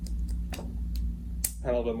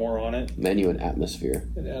 Had a little bit more on it. Menu and atmosphere.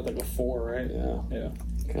 It had like a 4, right? Yeah.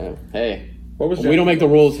 Okay. Hey. What was we don't make the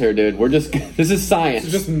rules here, dude. We're just. This is science.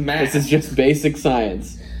 This is just math. This is just basic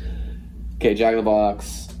science. Okay, Jack in the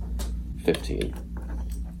Box, 15.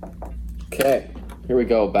 Okay, here we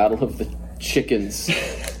go. Battle of the Chickens.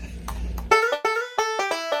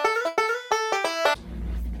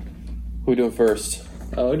 Who we doing first?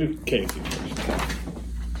 I'll do KFC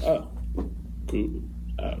first. Oh. Cool.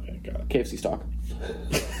 Oh, okay, got it. KFC stock.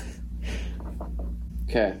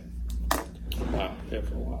 Okay. Wow, yeah,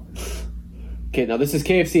 for a while. Okay, now this is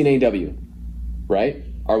KFC and A&W, right?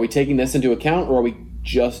 Are we taking this into account, or are we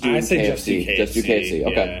just doing KFC? Just do KFC.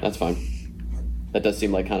 Okay, yeah. That's fine. That does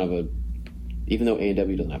seem like kind of a... Even though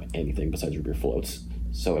A&W doesn't have anything besides root beer floats,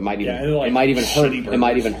 so it might even it might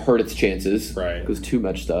even hurt its chances. Right. Because too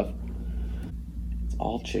much stuff. It's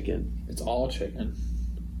all chicken. It's all chicken.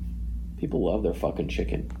 People love their fucking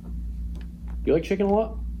chicken. You like chicken a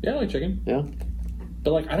lot? Yeah, I like chicken. Yeah.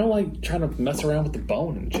 But, like, I don't like trying to mess around with the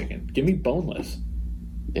bone in chicken. Give me boneless.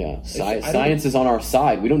 Yeah. Science is on our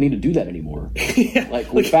side. We don't need to do that anymore.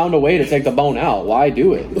 Like, we found a way to take the bone out. Why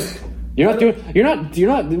do it? You're not. What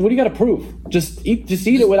do you got to prove? Just eat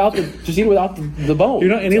it without the bone. You're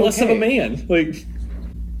not any less of a man. Like,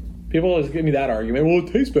 people always give me that argument. Well,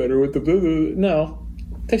 it tastes better with the... No.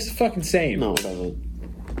 It tastes the fucking same. No, it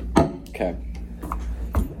doesn't. Okay.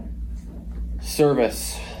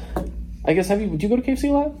 Service. I guess, do you go to KFC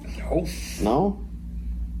a lot? No. No?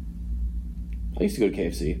 I used to go to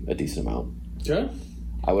KFC a decent amount. Yeah?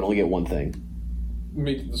 I would only get one thing.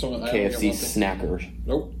 KFC snackers.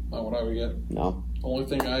 Nope, not what I would get. No? Only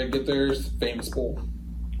thing I get there is Famous Bowl.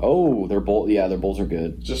 Oh, their bowls are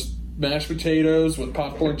good. Just mashed potatoes with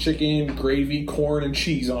popcorn chicken, gravy, corn, and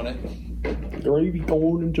cheese on it. Gravy,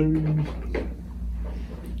 corn, and cheese.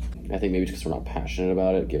 I think maybe just because we're not passionate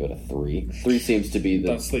about it, give it a 3. 3 seems to be the...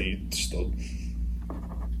 That's the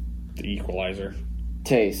equalizer.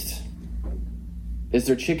 Taste. Is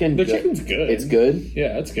their chicken good? The chicken's good. It's good?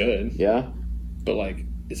 Yeah, it's good. Yeah? But, like,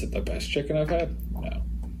 is it the best chicken I've had? No.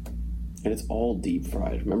 And it's all deep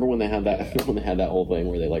fried. Remember when they had that whole thing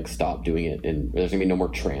where they, like, stopped doing it and there's going to be no more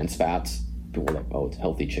trans fats? People were like, oh, it's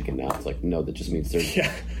healthy chicken now. It's like, no, that just means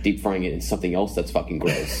they're deep frying it in something else that's fucking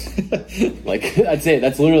gross. Like, that's it.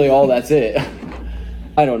 That's literally all that's it.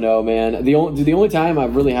 I don't know, man. The only time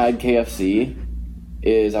I've really had KFC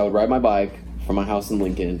is I would ride my bike from my house in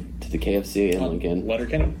Lincoln to the KFC in Lincoln.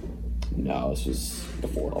 Letterkenny? No, this was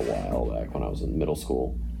before a while back when I was in middle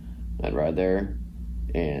school. I'd ride there,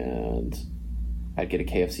 and I'd get a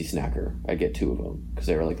KFC snacker. I'd get 2 of them because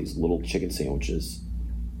they were like these little chicken sandwiches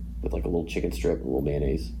with like a little chicken strip, a little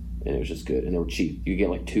mayonnaise, and it was just good. And they were cheap. You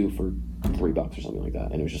get like 2 for $3 or something like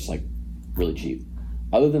that, and it was just like really cheap.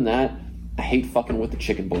 Other than that, I hate fucking with the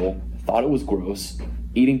chicken bowl. Thought it was gross.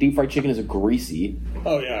 Eating deep fried chicken is a greasy.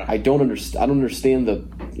 Oh yeah. I don't understand the.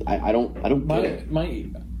 I don't get it.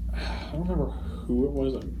 I don't remember who it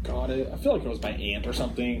was that got it. I feel like it was my aunt or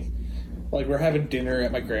something. Like, we're having dinner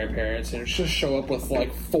at my grandparents, and it just show up with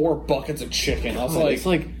like 4 buckets of chicken. I was like, it's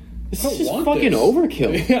like. This is just fucking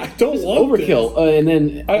overkill. Yeah, I don't want overkill. And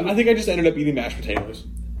then I think I just ended up eating mashed potatoes.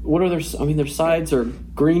 What are their? I mean, their sides are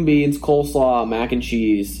green beans, coleslaw, mac and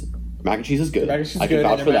cheese. Mac and cheese is good. Mac and cheese is I can good.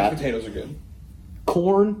 vouch for that. Mashed potatoes are good.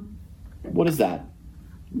 Corn. What is that?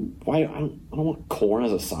 Why I don't want corn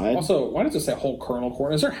as a side. Also, why does it say whole kernel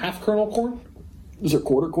corn? Is there half kernel corn? Is there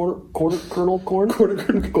quarter kernel corn? Quarter kernel corn.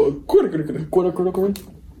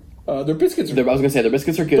 Their biscuits are good. I was gonna say their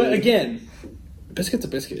biscuits are good. But again, a biscuit's a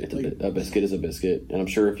biscuit. A biscuit is a biscuit, and I'm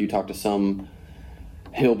sure if you talk to some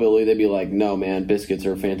hillbilly, they'd be like, "No, man, biscuits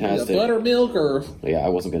are fantastic." Buttermilk or I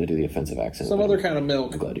wasn't gonna do the offensive accent. Some other kind of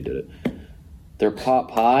milk. I'm glad you did it. Their pot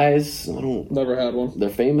pies, never had one. Their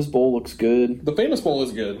Famous Bowl looks good. The Famous Bowl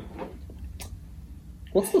is good.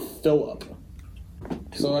 What's the fill up?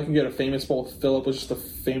 So I can get a Famous Bowl fill up with just a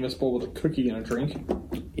Famous Bowl with a cookie and a drink.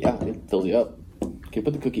 Yeah, it fills you up. Can you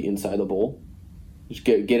put the cookie inside the bowl? Just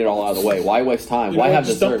get it all out of the way. Why waste time? Why have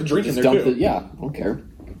dessert? Dump the drink in there too. I don't care.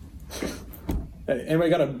 Hey, anybody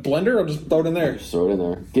got a blender? I'll just throw it in there. Just throw it in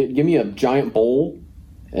there. Give me a giant bowl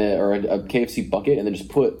or a KFC bucket, and then just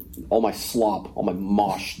put all my slop, all my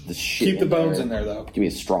mosh, the shit. Keep the bones in there though. Give me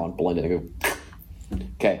a straw and blend it. And go.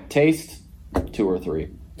 Okay, taste 2 or 3.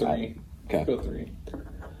 3. Okay. Go 3.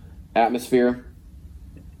 Atmosphere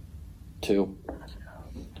 2.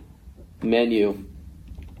 Menu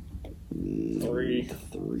 3.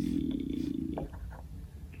 3.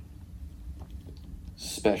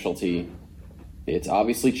 Specialty. It's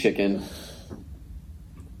obviously chicken.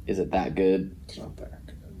 Is it that good? It's not that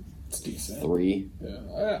good. It's decent. 3.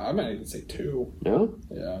 Yeah, I might even say 2. No?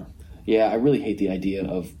 Yeah. Yeah, I really hate the idea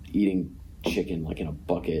of eating chicken like in a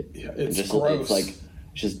bucket. Yeah, it's just, gross. It's like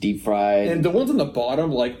it's just deep fried. And the ones on the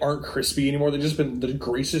bottom like aren't crispy anymore. The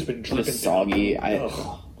grease has been dripping. Just soggy.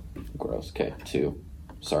 Gross. gross. Okay, 2.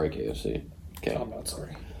 Sorry, KFC. Okay. I'm not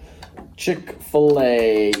sorry.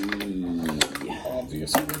 Chick-fil-A.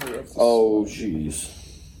 Obviously. Oh, jeez.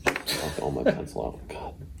 Knocked all my pencil off.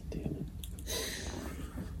 God damn it.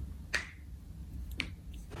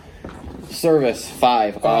 Service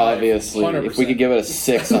 5, obviously. 100%. If we could give it a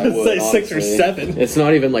 6, I would. Say 6 or 7. It's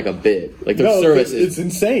not even like a bit. Like their service it's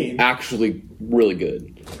insane. Actually, really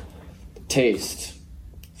good. Taste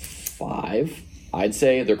 5. I'd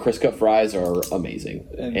say their crisp cut fries are amazing,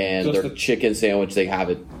 and their chicken sandwich, they have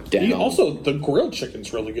it down. Also, the grilled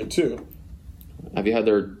chicken's really good too. Have you had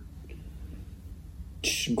their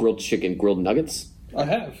grilled nuggets? I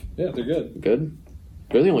have. Yeah, they're good. Good.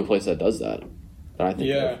 They're the only place that does that. I think.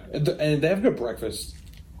 Yeah, and they have good breakfast.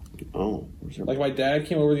 Oh, like my dad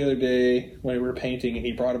came over the other day when we were painting, and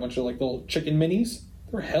he brought a bunch of like little chicken minis.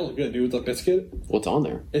 They're hella good, dude. With a biscuit. What's on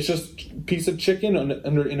there? It's just a piece of chicken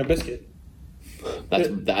in a biscuit.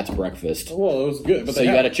 That's breakfast. Well, it was good. But so you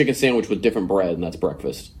had a chicken sandwich with different bread, and that's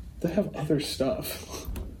breakfast. They have other stuff.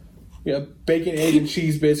 Yeah, bacon, egg, and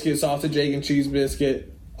cheese biscuit, sausage, egg, and cheese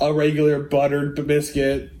biscuit, a regular buttered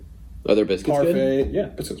biscuit. Other biscuits parfait. Good? Yeah,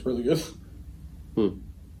 biscuits really good.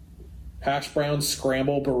 Hash brown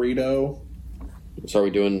scramble burrito. So are we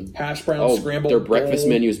doing hash brown scramble? Their breakfast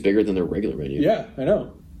menu is bigger than their regular menu. Yeah, I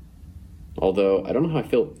know. Although I don't know how I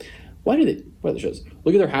feel. Why are the shows?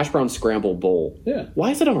 Look at their hash brown scramble bowl. Yeah. Why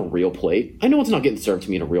is it on a real plate? I know it's not getting served to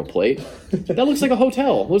me in a real plate. That looks like a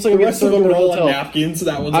hotel. It looks like the rest of them are all on napkins. So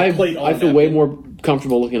that one's a plate. I feel way more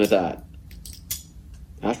comfortable looking at that.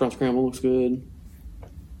 Hash brown scramble looks good.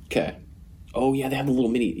 Okay. Oh yeah, they have the little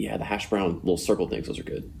mini. Yeah, the hash brown little circle things. Those are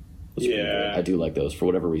good. Those are good. I do like those for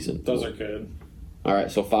whatever reason. Those are good. All right,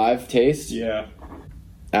 so 5 taste. Yeah.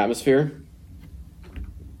 Atmosphere.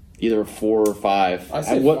 Either a 4 or 5. I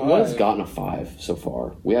say what 5. What has gotten a 5 so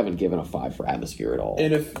far? We haven't given a 5 for atmosphere at all.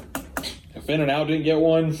 And if In-N-Out didn't get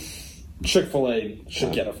one, Chick-fil-A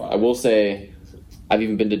should get a 5. I will say, I've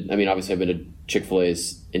even been to. I mean, obviously, I've been to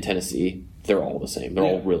Chick-fil-A's in Tennessee. They're all the same. They're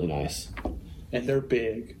all really nice. And they're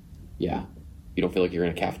big. Yeah, you don't feel like you're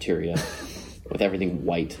in a cafeteria with everything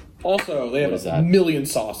white. Also, they have a million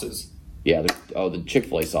sauces. Yeah, the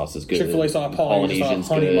Chick-fil-A sauce is good. Chick-fil-A sauce, Polynesian sauce,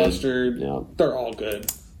 honey mustard. Yeah. They're all good.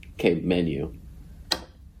 Okay, menu.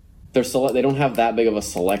 They don't have that big of a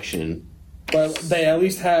selection. But they at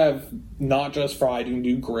least have not just fried, you can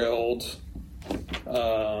do grilled.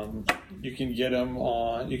 You can get them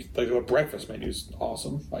on... like a breakfast menu is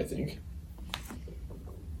awesome, I think.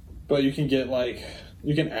 But you can get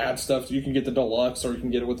you can add stuff. You can get the deluxe or you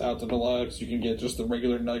can get it without the deluxe. You can get just the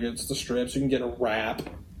regular nuggets, the strips. You can get a wrap.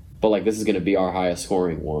 But this is going to be our highest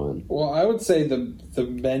scoring one. Well, I would say the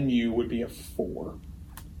menu would be a 4.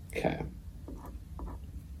 Okay.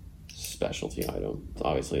 Specialty item. It's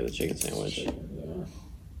obviously the chicken sandwich. Yeah.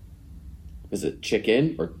 Is it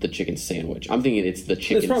chicken or the chicken sandwich? I'm thinking it's the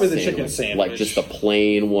chicken sandwich. It's probably the chicken sandwich. Like just the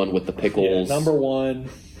plain one with the pickles. Yeah, number 1.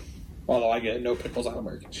 Although I get no pickles on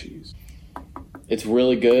American cheese. It's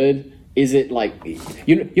really good. Is it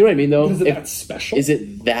you know what I mean though? Is it that special? Is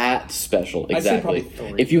it that special? Exactly. I'd say probably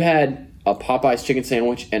 3. If you had a Popeyes chicken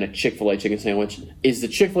sandwich and a Chick-fil-A chicken sandwich, is the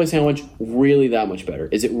Chick-fil-A sandwich really that much better?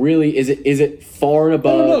 Is it really? Is it far and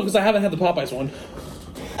above? I don't know because I haven't had the Popeyes one.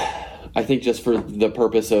 I think just for the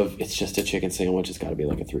purpose of it's just a chicken sandwich, it's got to be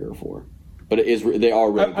like a 3 or 4. But it is. They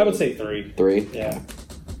are really. I would say 3. 3. Yeah.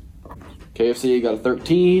 KFC got a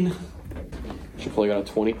 13. Chick-fil-A got a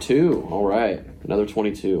 22. All right, another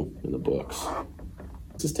 22 in the books.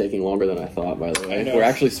 This is taking longer than I thought. By the way, we're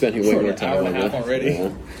actually spending way more time on it already.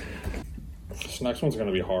 Yeah. This next one's going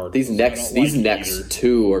to be hard. These next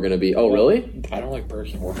 2 are going to be. Oh, really? I don't like Burger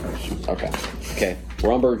King or Carl's Jr. Okay.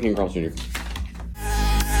 We're on Burger King and Carl's Jr.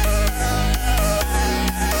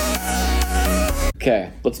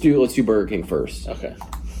 Okay, let's do Burger King first. Okay.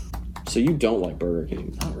 So you don't like Burger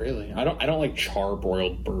King? Not really. I don't like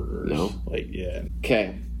char-broiled burgers. No? Yeah.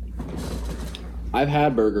 Okay. I've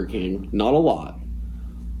had Burger King, not a lot.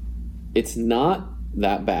 It's not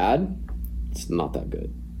that bad. It's not that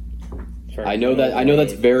good. I know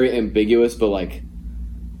that's very ambiguous, but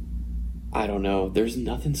I don't know. There's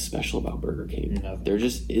nothing special about Burger King. Nothing. There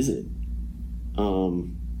just isn't. I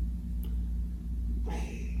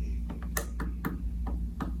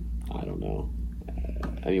don't know.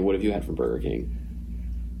 I mean, what have you had from Burger King?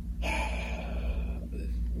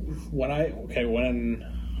 When I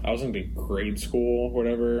was in grade school or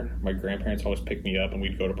whatever, my grandparents always picked me up and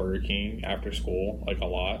we'd go to Burger King after school, a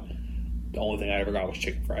lot. The only thing I ever got was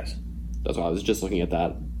chicken fries. That's why I was just looking at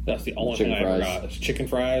that. That's the only thing I ever got. It's chicken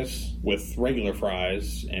fries with regular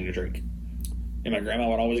fries and a drink. And my grandma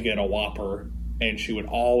would always get a Whopper, and she would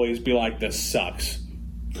always be like, "This sucks."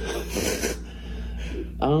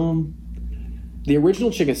 The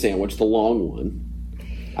original chicken sandwich, the long one.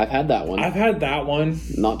 I've had that one. I've had that one.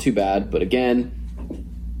 Not too bad, but again,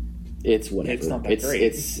 it's whatever. It's not that great.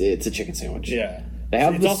 It's a chicken sandwich. Yeah.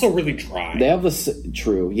 It's also really dry. They have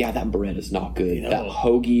true. Yeah, that bread is not good. That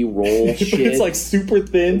hoagie roll shit. It's like super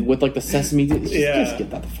thin with like the sesame. Just get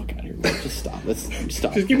that the fuck out of here. Man. Just stop.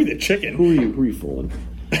 Stop. Just give me the chicken. Who are you fooling?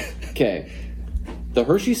 Okay, the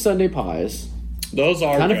Hershey Sundae pies. Those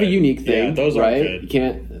are kind of a unique thing. Yeah, those right? are good. You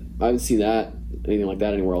can't. I haven't seen anything like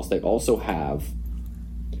that anywhere else. They also have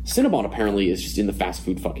Cinnabon. Apparently, is just in the fast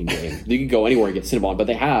food fucking game. You can go anywhere and get Cinnabon, but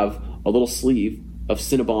they have a little sleeve of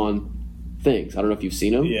Cinnabon things. I don't know if you've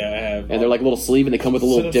seen them. Yeah, I have. And they're like a little sleeve, and they come with a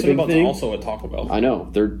little dipping thing. Also at Taco Bell. I know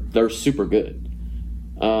they're super good.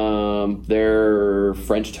 Their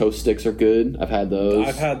French toast sticks are good. I've had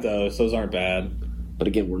those. Those aren't bad. But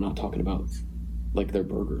again, we're not talking about like their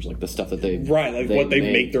burgers, like the stuff that they what they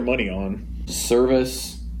make their money on.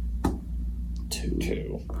 Service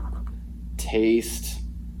 2. Taste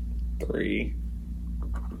 3.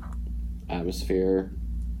 Atmosphere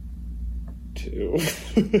 2.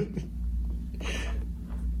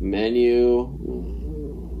 Menu,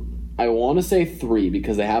 I want to say 3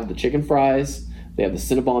 because they have the chicken fries, they have the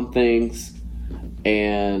Cinnabon things,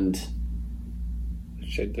 and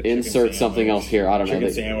insert something else here. I don't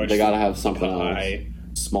know. They gotta have something else.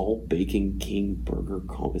 Small Bacon King burger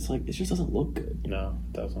combo. It's like it just doesn't look good. No,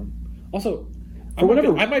 it doesn't. Also, I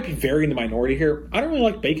might be very in the minority here. I don't really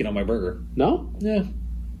like bacon on my burger. No? Yeah.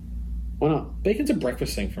 Why not? Bacon's a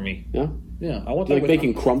breakfast thing for me. Yeah. Yeah, I want that. Like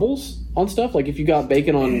bacon crumbles on stuff. Like if you got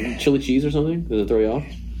bacon on chili cheese or something, does it throw you off?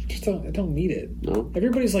 I don't need it. No.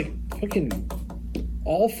 Everybody's like fucking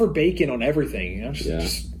all for bacon on everything. I'm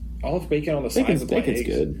just all for bacon on the sides of my bacon's eggs.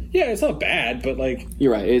 Good. Yeah, it's not bad, but like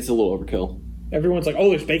you're right. It's a little overkill. Everyone's like, "Oh,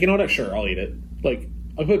 there's bacon on it. Sure, I'll eat it." Like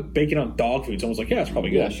I put bacon on dog food. Someone's like, "Yeah, it's probably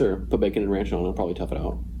good." Yeah, sure. Put bacon and ranch on it. It'll probably tough it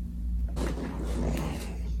out.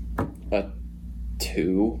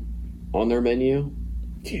 2 on their menu.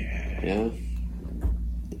 Yeah.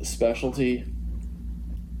 Specialty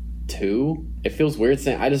 2. It feels weird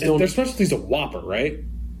saying. I just don't. Their specialty's a Whopper, right?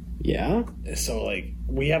 Yeah. So like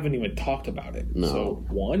we haven't even talked about it. No. So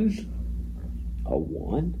 1. A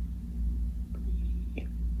 1.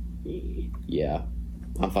 Yeah,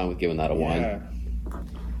 I'm fine with giving that a 1.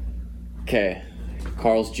 Okay,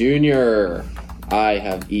 Carl's Jr. I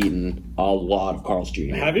have eaten a lot of Carl's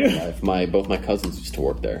Jr. Have you? Both my cousins used to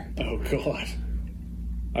work there. Oh God,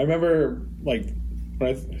 I remember like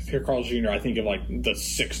when I hear Carl's Jr. I think of like the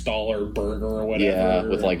 $6 burger or whatever. Yeah,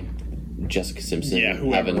 with like Jessica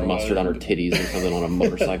Simpson having mustard on her titties or something on a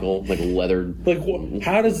motorcycle, like leathered. Like,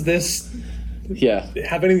 how does this? Yeah.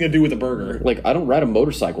 Have anything to do with a burger? Like, I don't ride a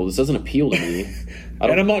motorcycle. This doesn't appeal to me.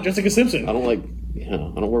 And I'm not Jessica Simpson. I don't like, I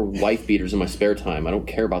don't wear wife beaters in my spare time. I don't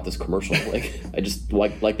care about this commercial. Like, I just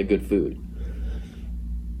like the good food.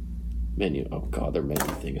 Menu. Oh God, their menu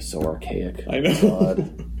thing is so archaic. I know.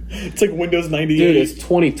 God. It's like Windows 98. Dude, it's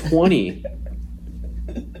 2020.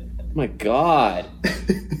 My God.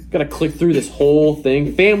 Gotta click through this whole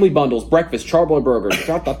thing. Family bundles, breakfast, charbroiled burgers.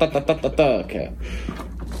 Okay.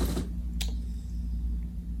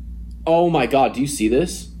 Oh my God, do you see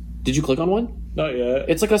this? Did you click on one? Not yet.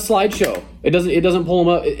 It's like a slideshow. It doesn't pull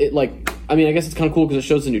them up. I guess it's kind of cool because it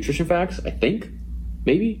shows the nutrition facts, I think.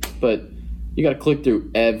 Maybe. But you gotta click through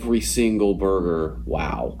every single burger.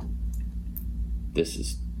 Wow. This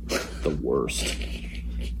is the worst.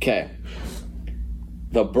 Okay.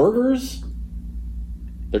 The burgers,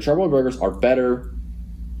 their charbroiled burgers are better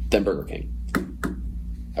than Burger King.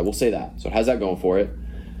 I will say that. So it has that going for it.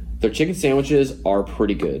 Their chicken sandwiches are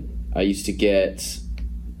pretty good. I used to get...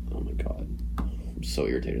 Oh my God. I'm so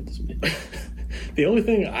irritated at this minute. The only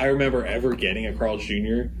thing I remember ever getting at Carl's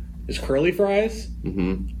Jr. is curly fries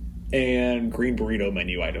and green burrito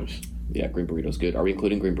menu items. Yeah, green burrito's good. Are we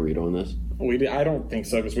including green burrito in this? I don't think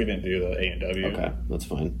so because we didn't do the A&W. Okay, that's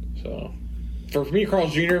fine. So, for me,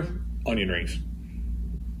 Carl's Jr., onion rings.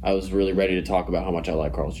 I was really ready to talk about how much I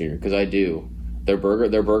like Carl's Jr. because I do. Their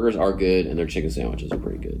burgers are good and their chicken sandwiches are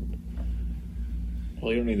pretty good.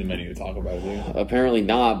 Well, you don't need the menu to talk about it, do you? Apparently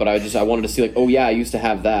not, but I wanted to see like, oh yeah, I used to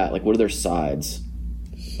have that. Like, what are their sides?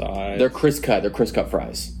 Their crisp cut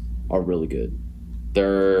fries are really good.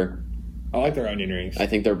 I like their onion rings. I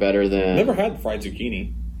think they're better than... I've never had fried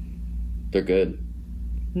zucchini. They're good.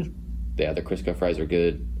 Yeah, their crisp cut fries are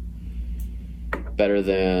good. Better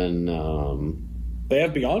than... They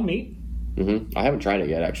have Beyond Meat. I haven't tried it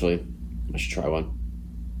yet, actually. I should try one.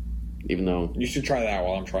 Even though... You should try that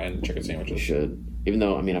while I'm trying chicken sandwiches. You should. Even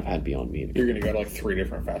though, I've had Beyond Meat. You're going to go to like 3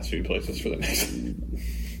 different fast food places for the next...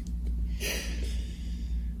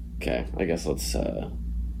 Okay, I guess let's talk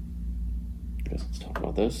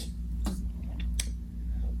about this.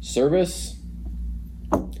 Service,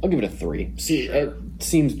 I'll give it a 3. See, it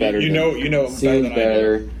seems better. You know, seems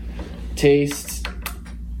better than I do. Taste.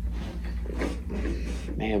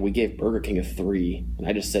 Man, we gave Burger King a 3, and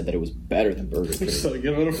I just said that it was better than Burger King. So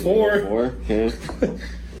give it a 4. 4, yeah.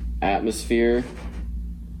 Atmosphere.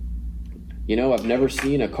 You know, I've never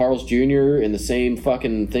seen a Carl's Jr. in the same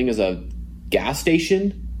fucking thing as a gas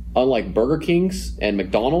station. Unlike Burger King's and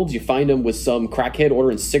McDonald's, you find them with some crackhead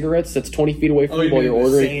ordering cigarettes that's 20 feet away from you while you're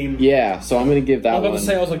ordering. Same... Yeah, so I'm going to give that one. I was about to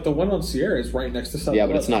say, I was like, the one on Sierra is right next to something. Yeah,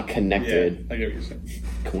 but it's not connected. Yeah, I get what you're saying.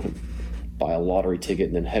 Go and buy a lottery ticket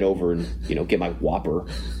and then head over and, get my Whopper.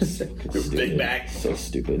 Big Mac. So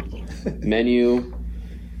stupid. Menu.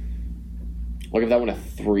 I'll give that one a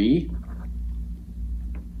 3.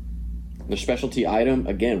 Their specialty item,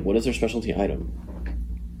 again, what is their specialty item?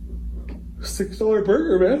 $6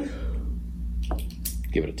 burger, man.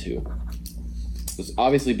 Give it a 2. This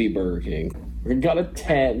obviously beat Burger King. We got a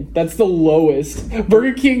 10. That's the lowest.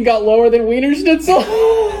 Burger King got lower than Wiener Schnitzel.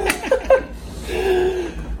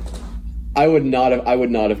 I would not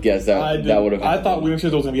have guessed that. That would have. I thought Wiener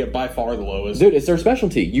Schnitzel was going to get by far the lowest. Dude, it's their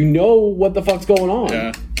specialty. You know what the fuck's going on.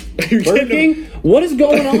 Yeah. Burger King, what is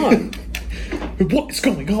going on? What is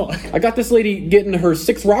going on? I got this lady getting her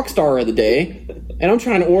 6th Rockstar of the day, and I'm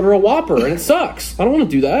trying to order a Whopper, and it sucks. I don't want to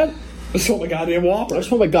do that. I just want my goddamn Whopper. I just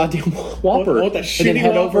want my goddamn Whopper. I want that shitty and then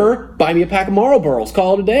head Whopper. over, buy me a pack of Marlboros,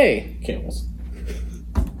 call it a day. Camels.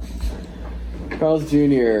 Carl's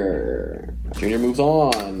Jr. Jr. moves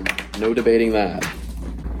on. No debating that.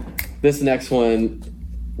 This next one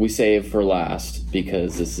we save for last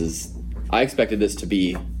because this is... I expected this to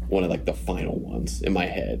be one of like the final ones in my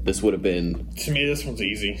head. This would have been... To me, this one's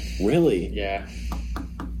easy. Really? Yeah.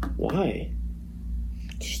 Why?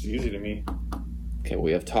 It's just easy to me. Okay,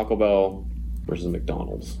 we have Taco Bell versus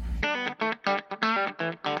McDonald's. I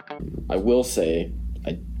will say,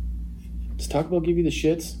 does Taco Bell give you the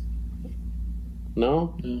shits?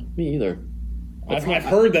 No? Me either. I've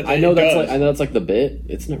heard that. I know that's like the bit.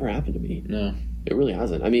 It's never happened to me. No, it really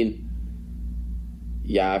hasn't. I mean,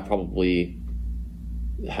 yeah, I've probably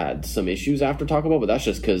had some issues after Taco Bell, but that's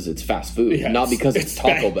just because it's fast food, not because it's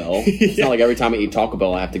Taco Bell. It's not like every time I eat Taco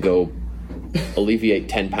Bell, I have to go alleviate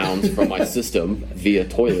 10 pounds from my system via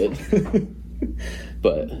toilet.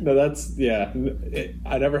 But no, that's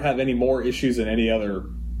I never have any more issues than any other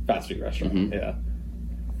fast food restaurant. Mm-hmm. Yeah.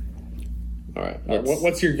 All right.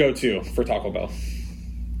 What's your go-to for Taco Bell?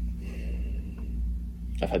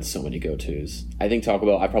 I've had so many go-tos. I think Taco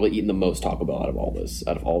Bell. I've probably eaten the most Taco Bell out of all this.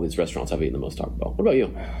 Out of all these restaurants, I've eaten the most Taco Bell. What about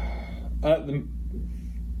you?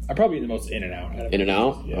 I probably eat the most In-N-Out.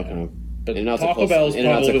 In-N-Out? Yeah. Okay. But In-N-Out's Taco Bell's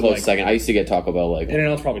In-N-Out's a close like, second. I used to get Taco Bell like...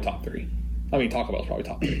 In-N-Out's probably top 3. I mean, Taco Bell's probably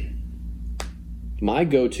top 3. My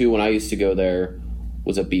go-to when I used to go there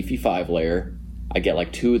was a beefy 5-layer. I get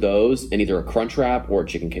like 2 of those and either a crunch wrap or a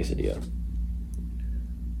chicken quesadilla.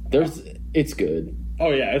 It's good. Oh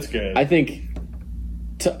yeah, it's good. I think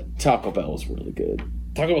Taco Bell is really good.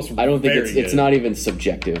 Taco Bell's I don't think very it's not even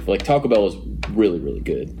subjective. Like Taco Bell is really, really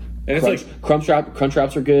good. And it's crunch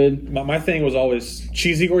wraps are good. My thing was always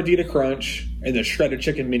cheesy gordita crunch and the shredded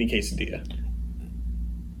chicken mini quesadilla.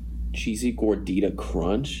 Cheesy gordita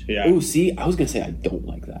crunch. Yeah. Ooh, see, I was gonna say I don't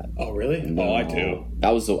like that. Oh really? No. Oh, I do.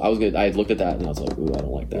 I had looked at that and I was like, ooh, I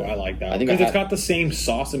don't like that. Ooh, I like that. I think because it's got the same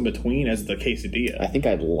sauce in between as the quesadilla. I think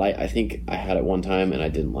I had it one time and I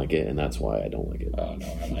didn't like it, and that's why I don't like it. Oh no,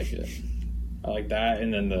 I like it. I like that,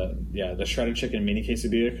 and then the shredded chicken mini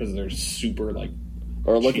quesadilla because they're super like.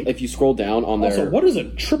 Or look, cheap. if you scroll down on their... Also, what is a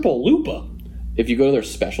triple lupa? If you go to their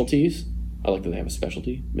specialties, I like that they have a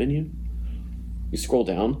specialty menu. You scroll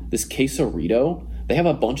down, this quesarito, they have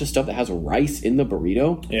a bunch of stuff that has rice in the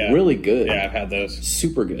burrito. Yeah. Really good. Yeah, I've had those.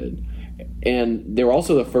 Super good. And they were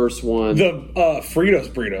also the first one... The Fritos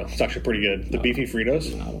burrito is actually pretty good. The beefy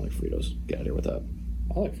Fritos. No, I don't like Fritos. Get out of here with that.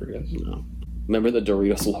 I like Fritos. No. Remember the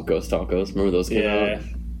Doritos Locos Tacos? Remember those came out?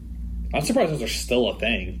 I'm surprised those are still a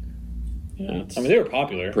thing. Yeah, I mean, they were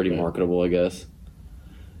popular. Pretty marketable, I guess.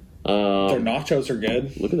 Their nachos are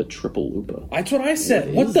good. Look at the triple lupa. That's what I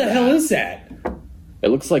said. What the hell is that? It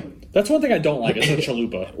looks like... That's one thing I don't like, is the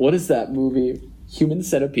chalupa. What is that movie? Human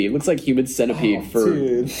Centipede. It looks like Human Centipede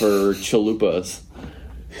for chalupas.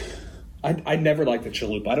 I never liked the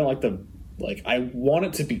chalupa. I don't like the... Like, I want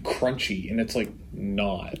it to be crunchy, and it's, like,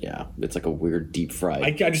 not. Yeah, it's like a weird deep fried.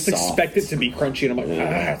 I just expect it to be crunchy, and I'm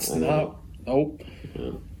like, it's not. Nope.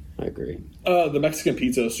 Yeah, I agree. The Mexican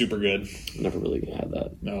pizza is super good. Never really had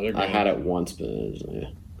that. No, they're good. I had it once, but yeah.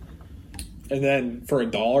 And then for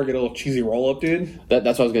 $1, get a little cheesy roll up, dude. That's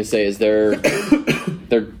what I was gonna say. Is there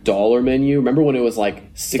their dollar menu. Remember when it was like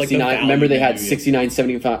 69? Like the remember they had menu.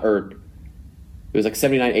 69.75 or it was like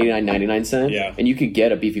 79, 99 cents. Yeah. And you could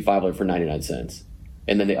get a beefy 5-layer for 99 cents.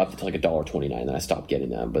 And then they upped it to like $1.29. And then I stopped getting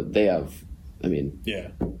them. But they have, I mean, Yeah.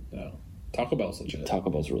 No. Taco Bell's legit. Taco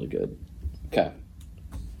Bell's really good. Okay.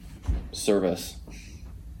 Service.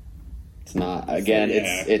 It's not, again,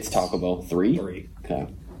 Yeah. it's Taco Bell. 3? 3. Okay.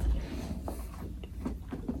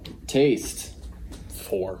 Taste.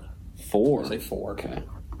 4. 4. I'll say 4. Okay.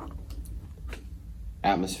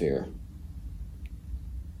 Atmosphere.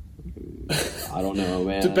 I don't know,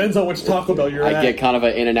 man. Depends on which Taco Bell you're at. I get kind of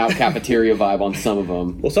an In-N-Out cafeteria vibe on some of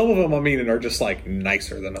them. Well, some of them, I mean, are just like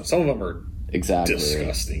nicer than them. Some of them are Exactly.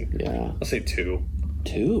 disgusting. Yeah. I'll say 2.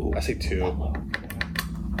 2? I say 2.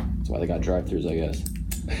 That's why they got drive-thrus, I guess.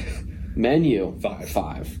 Menu. 5.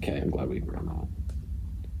 5. Okay, I'm glad we agree on that.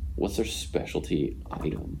 What's their specialty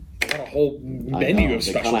item? Got a whole I menu know, of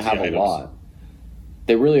they specialty kind of have items. a lot.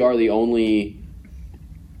 They really are the only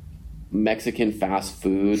Mexican fast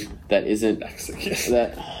food that isn't Mexican.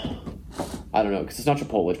 that. I don't know because it's not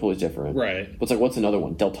Chipotle. Chipotle's different, Right. But it's like what's another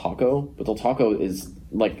one? Del Taco, but Del Taco is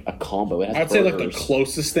like a combo. It has I'd say like the burgers.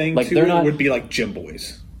 closest thing Like, to they're it not- would be like Jim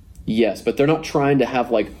Boy's. Yes, but they're not trying to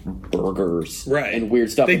have like burgers Right. and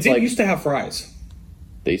weird stuff. They It's did like used to have fries.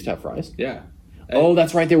 they used to have fries. Yeah. Oh,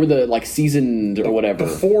 that's right. They were the like seasoned or whatever.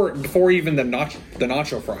 Before even the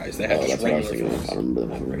nacho fries, they had Oh, just that's what I was regular thinking. fries. I don't remember them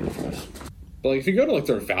having regular fries. But like if you go to like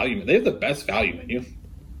their value menu, they have the best value menu.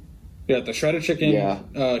 Yeah, the shredded chicken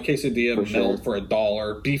quesadilla For melt sure. for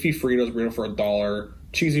 $1, beefy Fritos burrito for $1,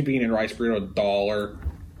 cheesy bean and rice burrito $1.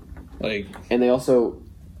 Like And they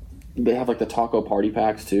have like the taco party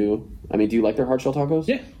packs too. I mean, do you like their hard shell tacos?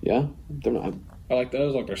 Yeah. Yeah? They're not. I like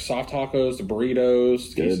those, like their soft tacos, the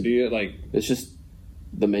burritos, Good. quesadilla, like It's just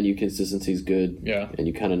the menu consistency is good. Yeah. And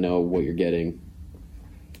you kind of know what you're getting.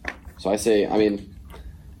 So I say, I mean,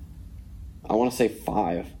 I want to say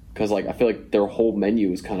 5 because like I feel like their whole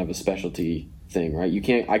menu is kind of a specialty thing, right? You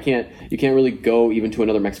can't really go even to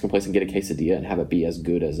another Mexican place and get a quesadilla and have it be as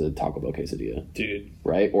good as a Taco Bell quesadilla, dude.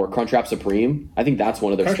 right? Or Crunchwrap Supreme. I think that's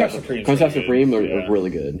one of their Crunchwrap special. Supreme's Crunchwrap really good, Supreme are yeah. really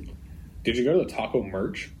good. Did you go to the taco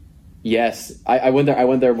merch? Yes, I went there. I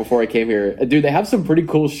went there before I came here, dude. They have some pretty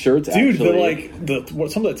cool shirts. Dude, actually. they're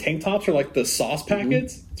like some of the tank tops are like the sauce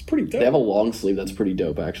packets. Mm-hmm. It's pretty dope. They have a long sleeve that's pretty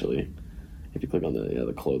dope, actually. If you click on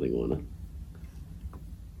the clothing one,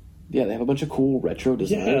 yeah, they have a bunch of cool retro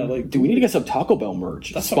design. Yeah, like- dude, we need to get some Taco Bell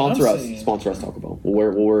merch. That's what I'm Sponsor us, saying. sponsor us, Taco Bell.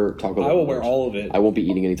 We'll wear Taco Bell. I will wear merch. all of it. I won't be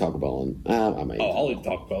eating any Taco Bell, and I might. Oh, I'll eat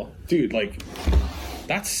Taco Bell. Dude, like,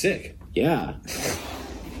 that's sick. Yeah,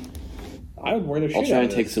 I would wear the shit I'll try out and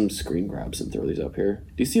of take this. some screen grabs and throw these up here.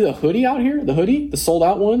 Do you see the hoodie out here? The hoodie, the sold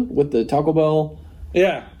out one with the Taco Bell.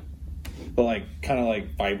 Yeah. But, like, kind of,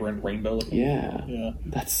 like, vibrant rainbow looking. Yeah, Yeah.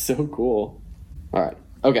 that's so cool. All right.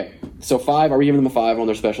 Okay, so 5. Are we giving them a 5 on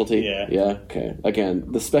their specialty? Yeah. Yeah. Okay. Again,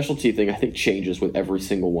 the specialty thing I think changes with every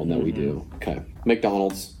single one that we do. Okay.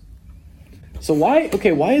 McDonald's. So why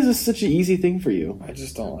is this such an easy thing for you? I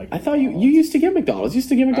just don't like I thought you used to get McDonald's. You used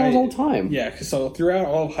to get McDonald's all the time. Yeah, 'cause so throughout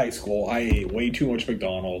all of high school, I ate way too much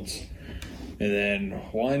McDonald's. And then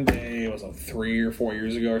one day, it was like 3 or 4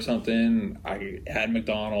 years ago or something, I had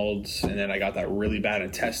McDonald's, and then I got that really bad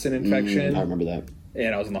intestine infection. I remember that.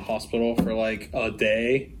 And I was in the hospital for like a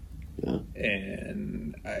day, Yeah.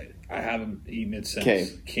 and I haven't eaten it since. Okay.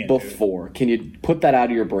 Can't do it. Before, can you put that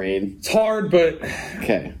out of your brain? It's hard, but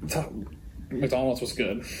Okay. McDonald's was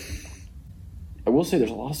good. I will say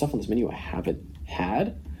there's a lot of stuff on this menu I haven't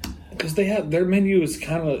had. Because they have their menu is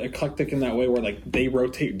kind of eclectic in that way, where like they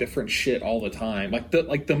rotate different shit all the time. Like the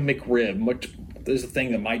McRib, which is a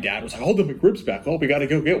thing that my dad was like, "Oh, the McRib's back. Oh, we got to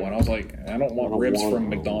go get one." I was like, "I don't want ribs from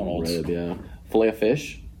McDonald's." Rib, yeah. Filet of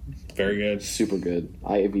fish, Very good. super good.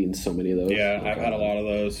 I have eaten so many of those. Yeah, I've had a lot of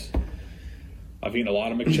those. I've eaten a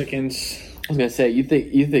lot of McChickens. I was gonna say you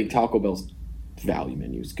think Taco Bell's value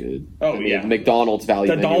menu is good. Oh, I mean, yeah. McDonald's value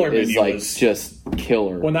The menu dollar is menu like is- just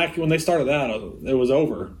killer. When they started that, it was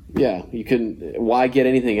over. Yeah, you couldn't. Why get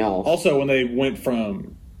anything else? Also, when they went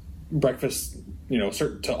from breakfast,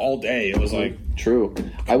 to all day, it was like True.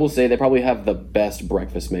 I will say they probably have the best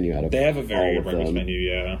breakfast menu out of. they have a very all good of breakfast them. menu.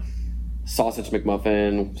 Yeah, Sausage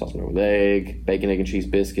McMuffin, sausage McMuffin with egg, bacon, egg and cheese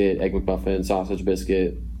biscuit, egg McMuffin, sausage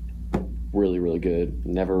biscuit. Really, really good.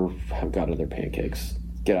 Never have got other pancakes.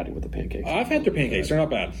 Get out of here with the pancakes. I've had their pancakes. They're not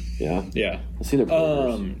bad. Yeah. Yeah. Let's see their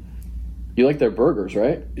burgers. You like their burgers,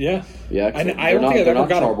 right? Yeah. Yeah. I don't they're think I've they're ever not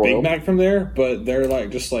got a Big charbroiled. Mac from there, but they're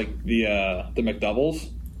like just like the McDoubles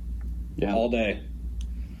Yeah. all day.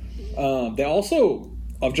 They also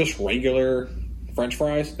of just regular French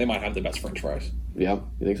fries. They might have the best French fries. Yeah.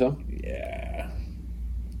 You think so? Yeah.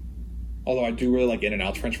 Although I do really like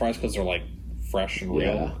In-N-Out's French fries because they're like fresh and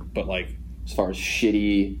real. Yeah. But like, as far as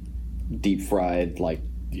shitty, deep fried, like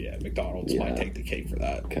yeah, McDonald's might take the cake for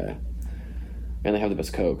that. Okay. And they have the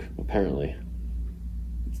best Coke, apparently.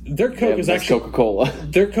 Their Coke is actually Coca-Cola.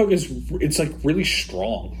 Their Coke it's like really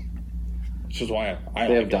strong, which is why I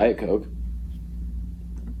they have Diet Coke.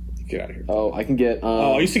 Get out of here. Oh, I can get.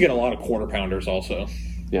 I used to get a lot of quarter pounders also.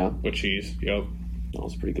 Yeah, with cheese. Yep, that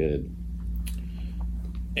was pretty good.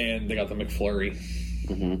 And they got the McFlurry.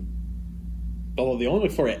 Mm-hmm. Although the only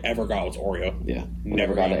McFlurry I ever got was Oreo. Yeah,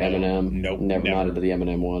 never got an M&M. Nope, never got into the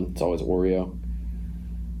M&M one. It's always Oreo.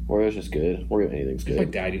 Oreo's just good. Oreo, anything's good. My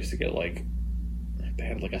dad used to get like. They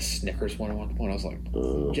had like a Snickers one at one point. I was like,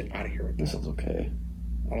 get out of here with that. That sounds okay.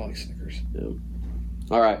 I don't like Snickers. Yeah.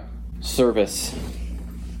 All right. Service.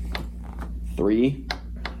 3.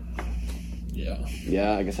 Yeah.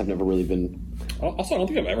 Yeah, I guess I've never really been... Also, I don't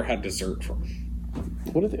think I've ever had dessert from...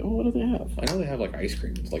 What do they have? I know they have like ice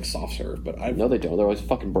cream. It's like soft serve, but No, they don't. They're always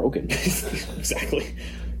fucking broken. Exactly.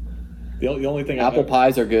 The only thing... Apple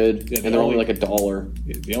pies are good, and they're only like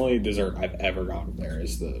 $1. The only dessert I've ever gotten there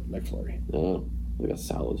is the McFlurry. Oh, they got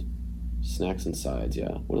salads. Snacks and sides,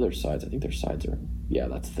 yeah. What are their sides? I think their sides are... Yeah,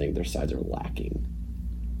 that's the thing. Their sides are lacking.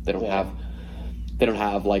 They don't have... They don't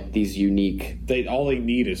have like these unique... All they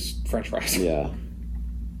need is French fries. Yeah.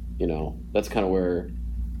 You know, that's kind of where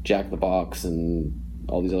Jack in the Box and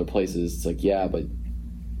all these other places, it's like, yeah, but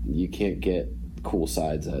you can't get cool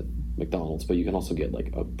sides at McDonald's, but you can also get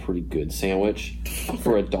like a pretty good sandwich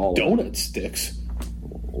for $1. Donut sticks.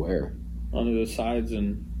 Where? Under the sides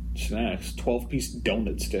and snacks. 12-piece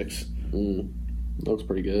donut sticks. Looks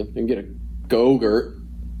pretty good. You can get a Go-Gurt.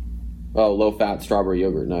 Oh, low-fat strawberry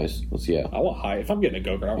yogurt. Nice. Let's see. Yeah. I want high. If I'm getting a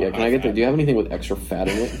Go-Gurt, I want high. Can I get the... Do you have anything with extra fat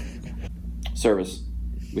in it? Service.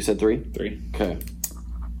 We said 3? 3. Okay.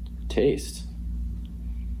 Taste.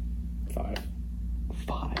 5.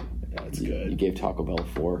 5. Yeah, it's good. You gave Taco Bell a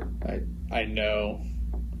 4. I know.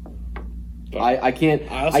 But I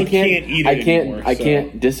can't. I also can't eat it anymore. I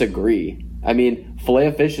can't disagree. I mean, filet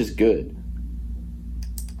of fish is good.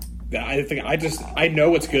 I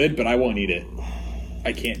know it's good, but I won't eat it.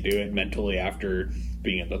 I can't do it mentally after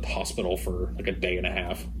being at the hospital for like a day and a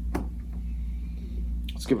half.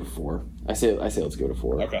 Let's give it a 4. I say let's give it a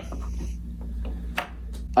 4. Okay.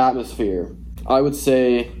 Atmosphere. I would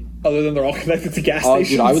say... Other than they're all connected to gas stations?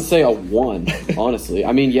 Dude, I would say a 1, honestly.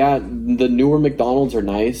 I mean, yeah, the newer McDonald's are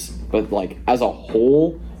nice, but like as a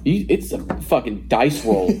whole, it's a fucking dice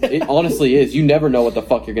roll. It honestly is. You never know what the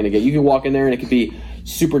fuck you're going to get. You can walk in there and it could be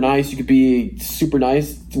super nice, you could be super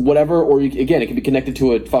nice, whatever, or again, it could be connected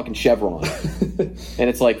to a fucking Chevron. And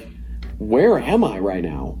it's like, where am I right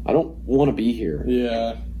now? I don't want to be here.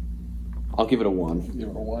 Yeah. I'll give it a 1. Give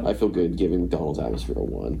it a 1. I feel good giving McDonald's atmosphere a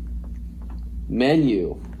 1.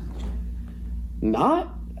 Menu.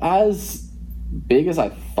 Not as big as I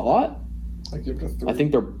thought. I give it a 3. I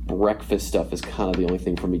think their breakfast stuff is kind of the only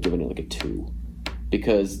thing for me giving it like a 2.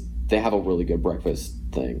 Because they have a really good breakfast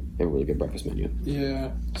thing. They have a really good breakfast menu.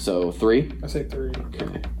 Yeah. So 3? I say 3.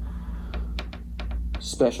 Okay.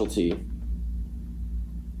 Specialty.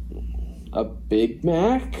 A Big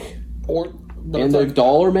Mac? And their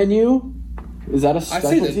dollar menu? Is that a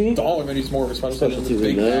specialty? I say the dollar menu is more of a specialty than the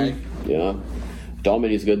Big Mac. Yeah. Dollar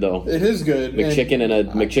menu's good though. It is good. McChicken and a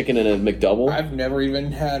McDouble. I've never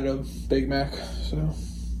even had a Big Mac, so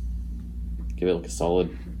give it like a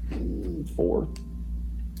solid 4.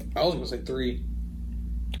 I was gonna say 3.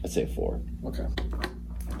 I'd say 4. Okay.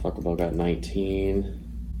 Taco Bell got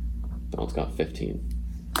 19. McDonald's got 15.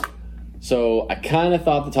 So I kind of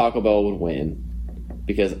thought the Taco Bell would win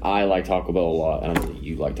because I like Taco Bell a lot. I know that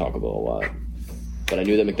you like Taco Bell a lot, but I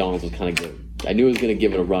knew that McDonald's was kind of good. I knew it was going to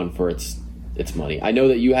give it a run for its money. I know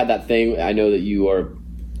that you had that thing. I know that you are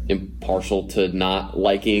impartial to not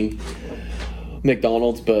liking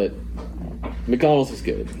McDonald's, but McDonald's is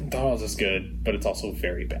good. McDonald's is good, but it's also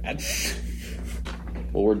very bad.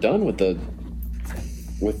 Well, we're done with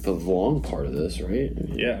the long part of this, right?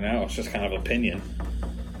 Yeah, now it's just kind of opinion.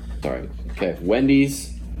 All right. Okay.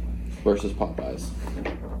 Wendy's versus Popeyes.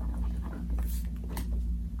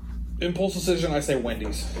 Impulse decision, I say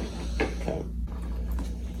Wendy's. Okay.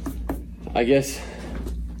 I guess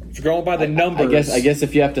if you're going by the numbers, I guess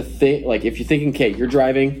if you have to think, like if you're thinking, okay, you're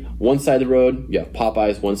driving one side of the road, you have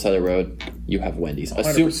Popeyes. One side of the road, you have Wendy's.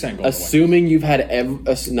 Assuming you've had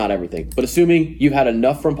not everything, but assuming you've had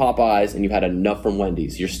enough from Popeyes and you've had enough from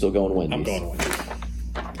Wendy's, you're still going Wendy's. I'm going Wendy's.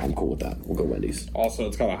 I'm cool with that. We'll go Wendy's. Also,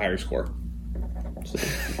 it's got a higher score. So,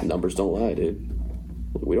 numbers don't lie, dude.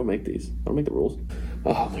 We don't make these. I don't make the rules.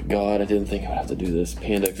 Oh my god, I didn't think I would have to do this.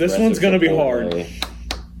 Panda Express. This one's gonna be hard.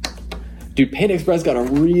 Dude, Panda Express got a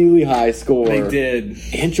really high score. They did.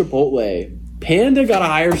 And Chipotle. Panda got a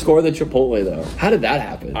higher score than Chipotle, though. How did that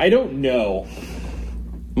happen? I don't know.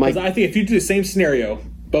 Because I think if you do the same scenario,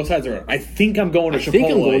 both sides are. I think I'm going to Chipotle. I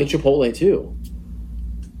think I'm going to Chipotle, too.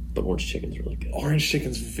 But orange chicken's really good. Orange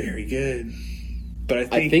chicken's very good.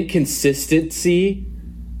 But I think consistency,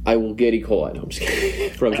 I will get E. coli. No, I'm just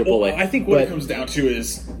kidding. From Chipotle. Well, I think what it comes down to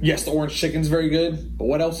is, yes, the orange chicken's very good, but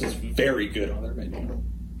what else is very good on their menu?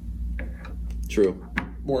 True.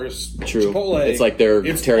 Whereas True. Chipotle, it's like their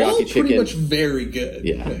teriyaki chicken. Pretty much very good.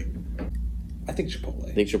 Yeah. I think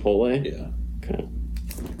Chipotle. Think Chipotle? Yeah. Okay.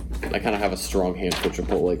 I kind of have a strong hand for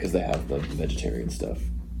Chipotle because they have the vegetarian stuff.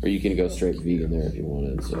 Or you can go straight vegan there if you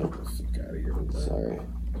wanted. So. Fuck out of here with that. Sorry.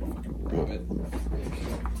 Rabbit.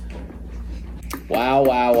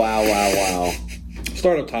 Wow.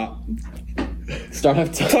 Start up top. Start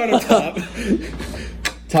up top.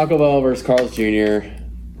 Taco Bell versus Carl's Jr.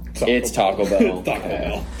 It's Taco Bell. Taco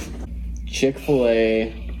Bell.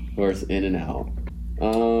 Chick-fil-A versus In-N-Out.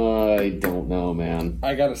 I don't know, man.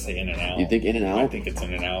 I gotta say In-N-Out. You think In-N-Out? I think it's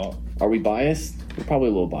In-N-Out. Are we biased? We're probably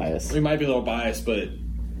a little biased. We might be a little biased, but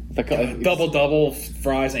double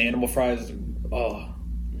fries, animal fries. Oh,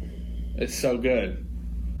 it's so good.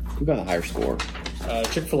 Who got a higher score?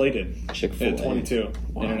 Chick-fil-A did. Chick-fil-A. 22.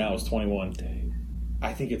 Wow. In-N-Out was 21. Dang.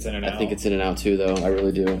 I think it's In-N-Out. I think it's In-N-Out too, though. I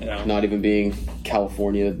really do. Yeah. Not even being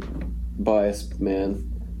California biased, man.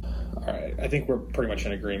 All right. I think we're pretty much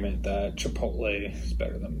in agreement that Chipotle is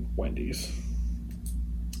better than Wendy's.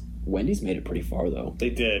 Wendy's made it pretty far, though. They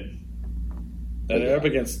did. They're up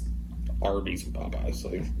against Arby's and Popeyes.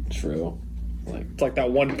 True. It's like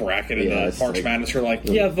that one bracket in the March Madness. You're like,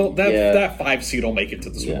 that 5 seed will make it to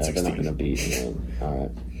the Sweet 16. They're not going to beat.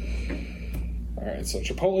 All right. So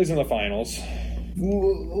Chipotle's in the finals.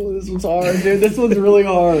 Ooh, this one's hard, dude. This one's really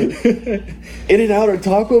hard. In-N-Out or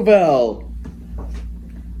Taco Bell?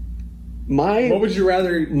 What would you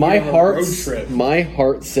rather? My road trip? My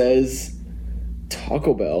heart says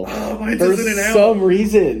Taco Bell. Oh, mine says In-N-Out. For some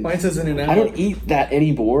reason. Mine says In-N-Out. I don't eat that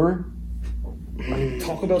anymore.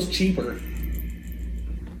 Taco Bell's cheaper.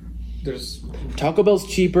 Taco Bell's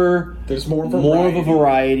cheaper. There's more of a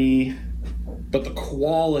variety. But the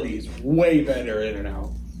quality is way better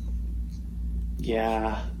In-N-Out.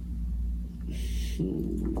 Yeah.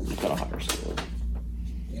 Got a higher score.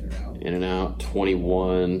 In-N-Out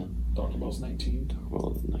 21. Taco Bell's 19. Taco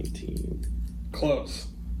Bell's 19. Close.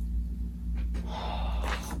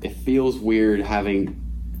 It feels weird having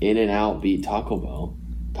In-N-Out beat Taco Bell.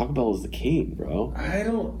 Taco Bell is the king, bro.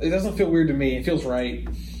 It doesn't feel weird to me. It feels right.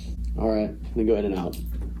 All right. Then go In-N-Out.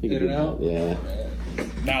 In-N-Out? Yeah.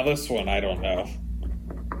 Now this one, I don't know.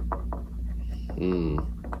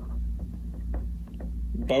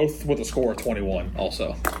 Both with a score of 21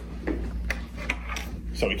 also.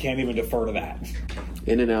 So we can't even defer to that.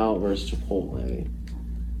 In-N-Out versus Chipotle.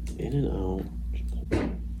 In-N-Out.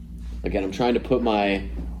 Chipotle. Again, I'm trying to put my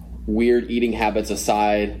weird eating habits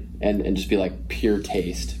aside and just be like pure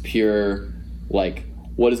taste. Pure, like,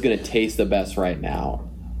 what is going to taste the best right now?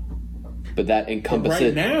 But that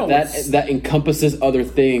encompasses that encompasses other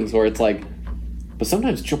things where it's like, but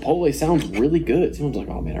sometimes Chipotle sounds really good. Someone's like,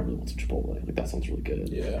 oh man, I really want some Chipotle. Like, that sounds really good.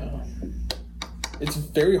 Yeah. It's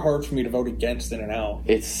very hard for me to vote against In-N-Out.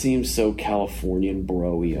 It seems so Californian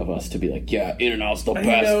bro-y of us to be like, yeah, In-N-Out's the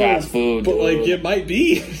best fast food. But, dude. like, it might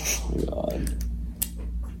be. Oh,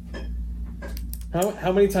 God.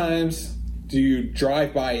 How many times do you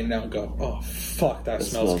drive by In-N-Out and go, oh, fuck, that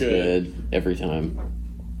smells good. Every time.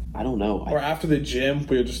 I don't know. Or after the gym,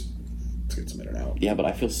 we'll just let's get some In-N-Out. Yeah, but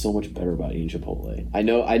I feel so much better about eating Chipotle. I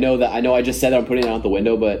know I just said that I'm putting it out the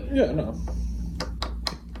window, but yeah, no.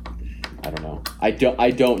 I don't know.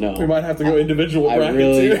 I don't know. We might have to go individual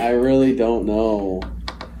brackets here. I really don't know.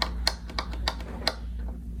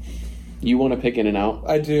 You want to pick In-N-Out?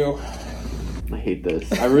 I do. I hate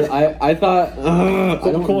this. I thought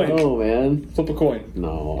flip a coin. know, man. Flip a coin.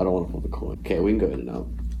 No, I don't want to flip a coin. Okay, we can go In-N-Out.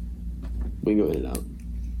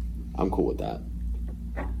 I'm cool with that.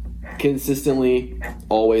 Consistently,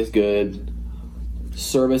 always good.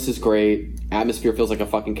 Service is great. Atmosphere feels like a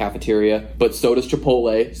fucking cafeteria, but so does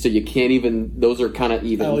Chipotle, so you can't even... Those are kind of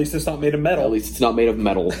even. At least it's not made of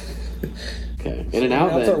metal. Okay, In-N-Out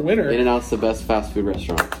In-N-Out's then. our winner. In-N-Out's the best fast food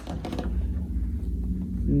restaurant.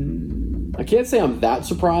 I can't say I'm that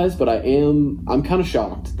surprised, but I'm kind of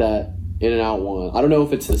shocked that In-N-Out won. I don't know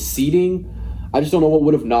if it's the seating. I just don't know what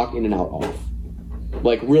would have knocked In-N-Out off.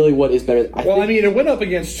 Like, really, what is better? I mean, it went up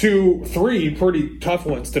against 3 pretty tough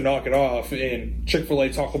ones to knock it off in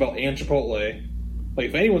Chick-fil-A, Taco Bell, and Chipotle. Like,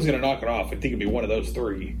 if anyone's going to knock it off, I think it'd be one of those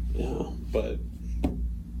 3. Yeah. But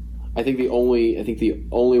I think the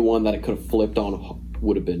only one that it could have flipped on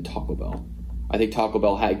would have been Taco Bell. I think Taco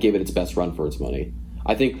Bell gave it its best run for its money.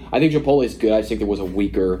 I think Chipotle is good. I just think there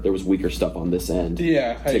was weaker stuff on this end.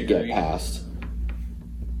 Yeah, I agree. Get past.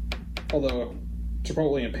 Although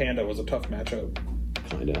Chipotle and Panda was a tough matchup.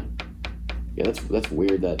 Kinda. Yeah, that's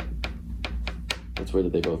weird that. That's weird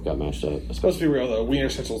that they both got matched up. Let's be real though, Wiener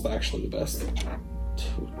Schnitzel's actually the best. Dude,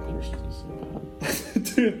 Wiener Schnitzel's so bad.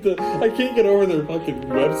 Dude, I can't get over their fucking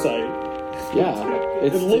website. Yeah,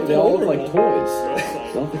 they all look like toys.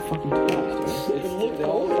 They all look like fucking toys. They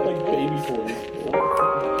all look like baby toys.